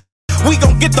slowly. We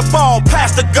gon' get the ball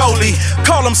past the goalie.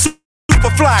 Call him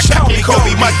super fly, Shaq and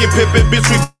Kobe, Mike and Pippen, bitch,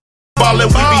 we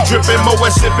ballin'. We be drippin',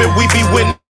 Moet sippin', we be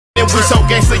winning. And we so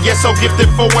gangsta, yes, so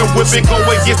gifted for and whipping. Go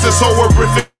against us, so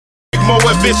horrific, more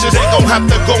vicious. They gon' have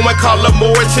to go and call up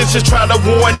more attention. Try to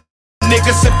warn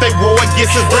niggas if they war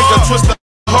against us. Bring a twist of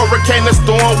hurricane, a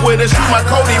storm with us. Shoot my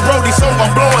Cody Rody, so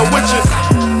I'm blowin' with you.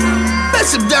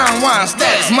 Massive down wine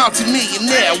status,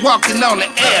 multi-millionaire, walking on the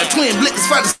air. Twin blickers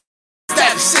for the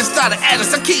status, shit started at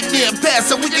us. I keep me a pass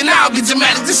so we can all get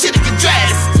dramatic. This shit get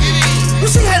drastic. You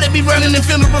see how they be running and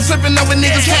funerals, flipping over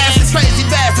niggas' asses. Crazy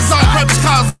bastards on purpose,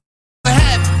 cause a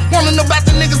habit. Wanna know about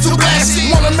the niggas who blast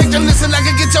it. Wanna make them listen, I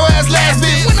can get your ass last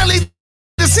bitch. When I leave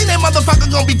the scene, that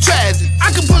motherfucker gon' be tragic. I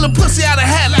can pull a pussy out of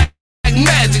hat like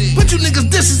magic. Put you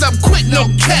niggas dishes up quick, no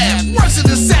cap. Worse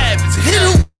than savage. Hit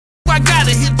who I got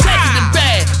it, hit taking it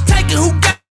bad. Taking who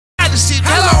got the shit,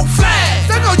 hello flag.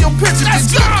 There go your picture,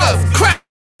 just look up, crack.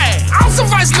 I'm some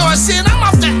Vice Lord shit, I'm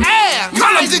off the air.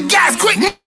 Call up the guys quick,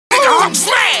 nigga, I'm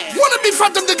smash. Wanna be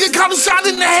fucked up to get caught a shot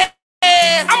in the head.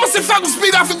 I'ma say fuck with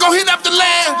speed off and go hit up the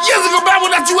land. Years ago back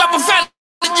without you ever found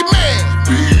your man.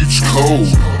 Beach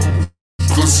cold,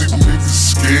 pussy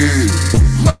niggas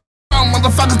scared.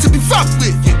 Motherfuckers to be fucked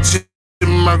with. Get your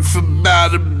murph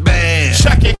about a band.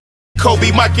 Shaq and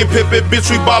Kobe, Mike and Pippen, bitch,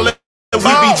 we ballin'. We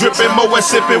be drippin', Moet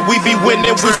sippin', we be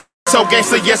winning. We so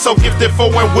gangsta, yes, so gifted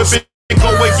for and whipping. Go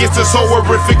against us, so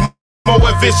horrific, more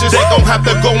vicious. They gon' have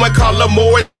to go and call them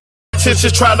more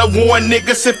attention. Try to warn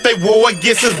niggas if they war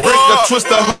against us. Bring a twist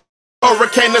of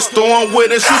hurricane, a storm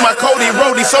with us. Shoot my Cody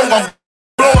Rody, so I'm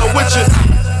blowin' with you.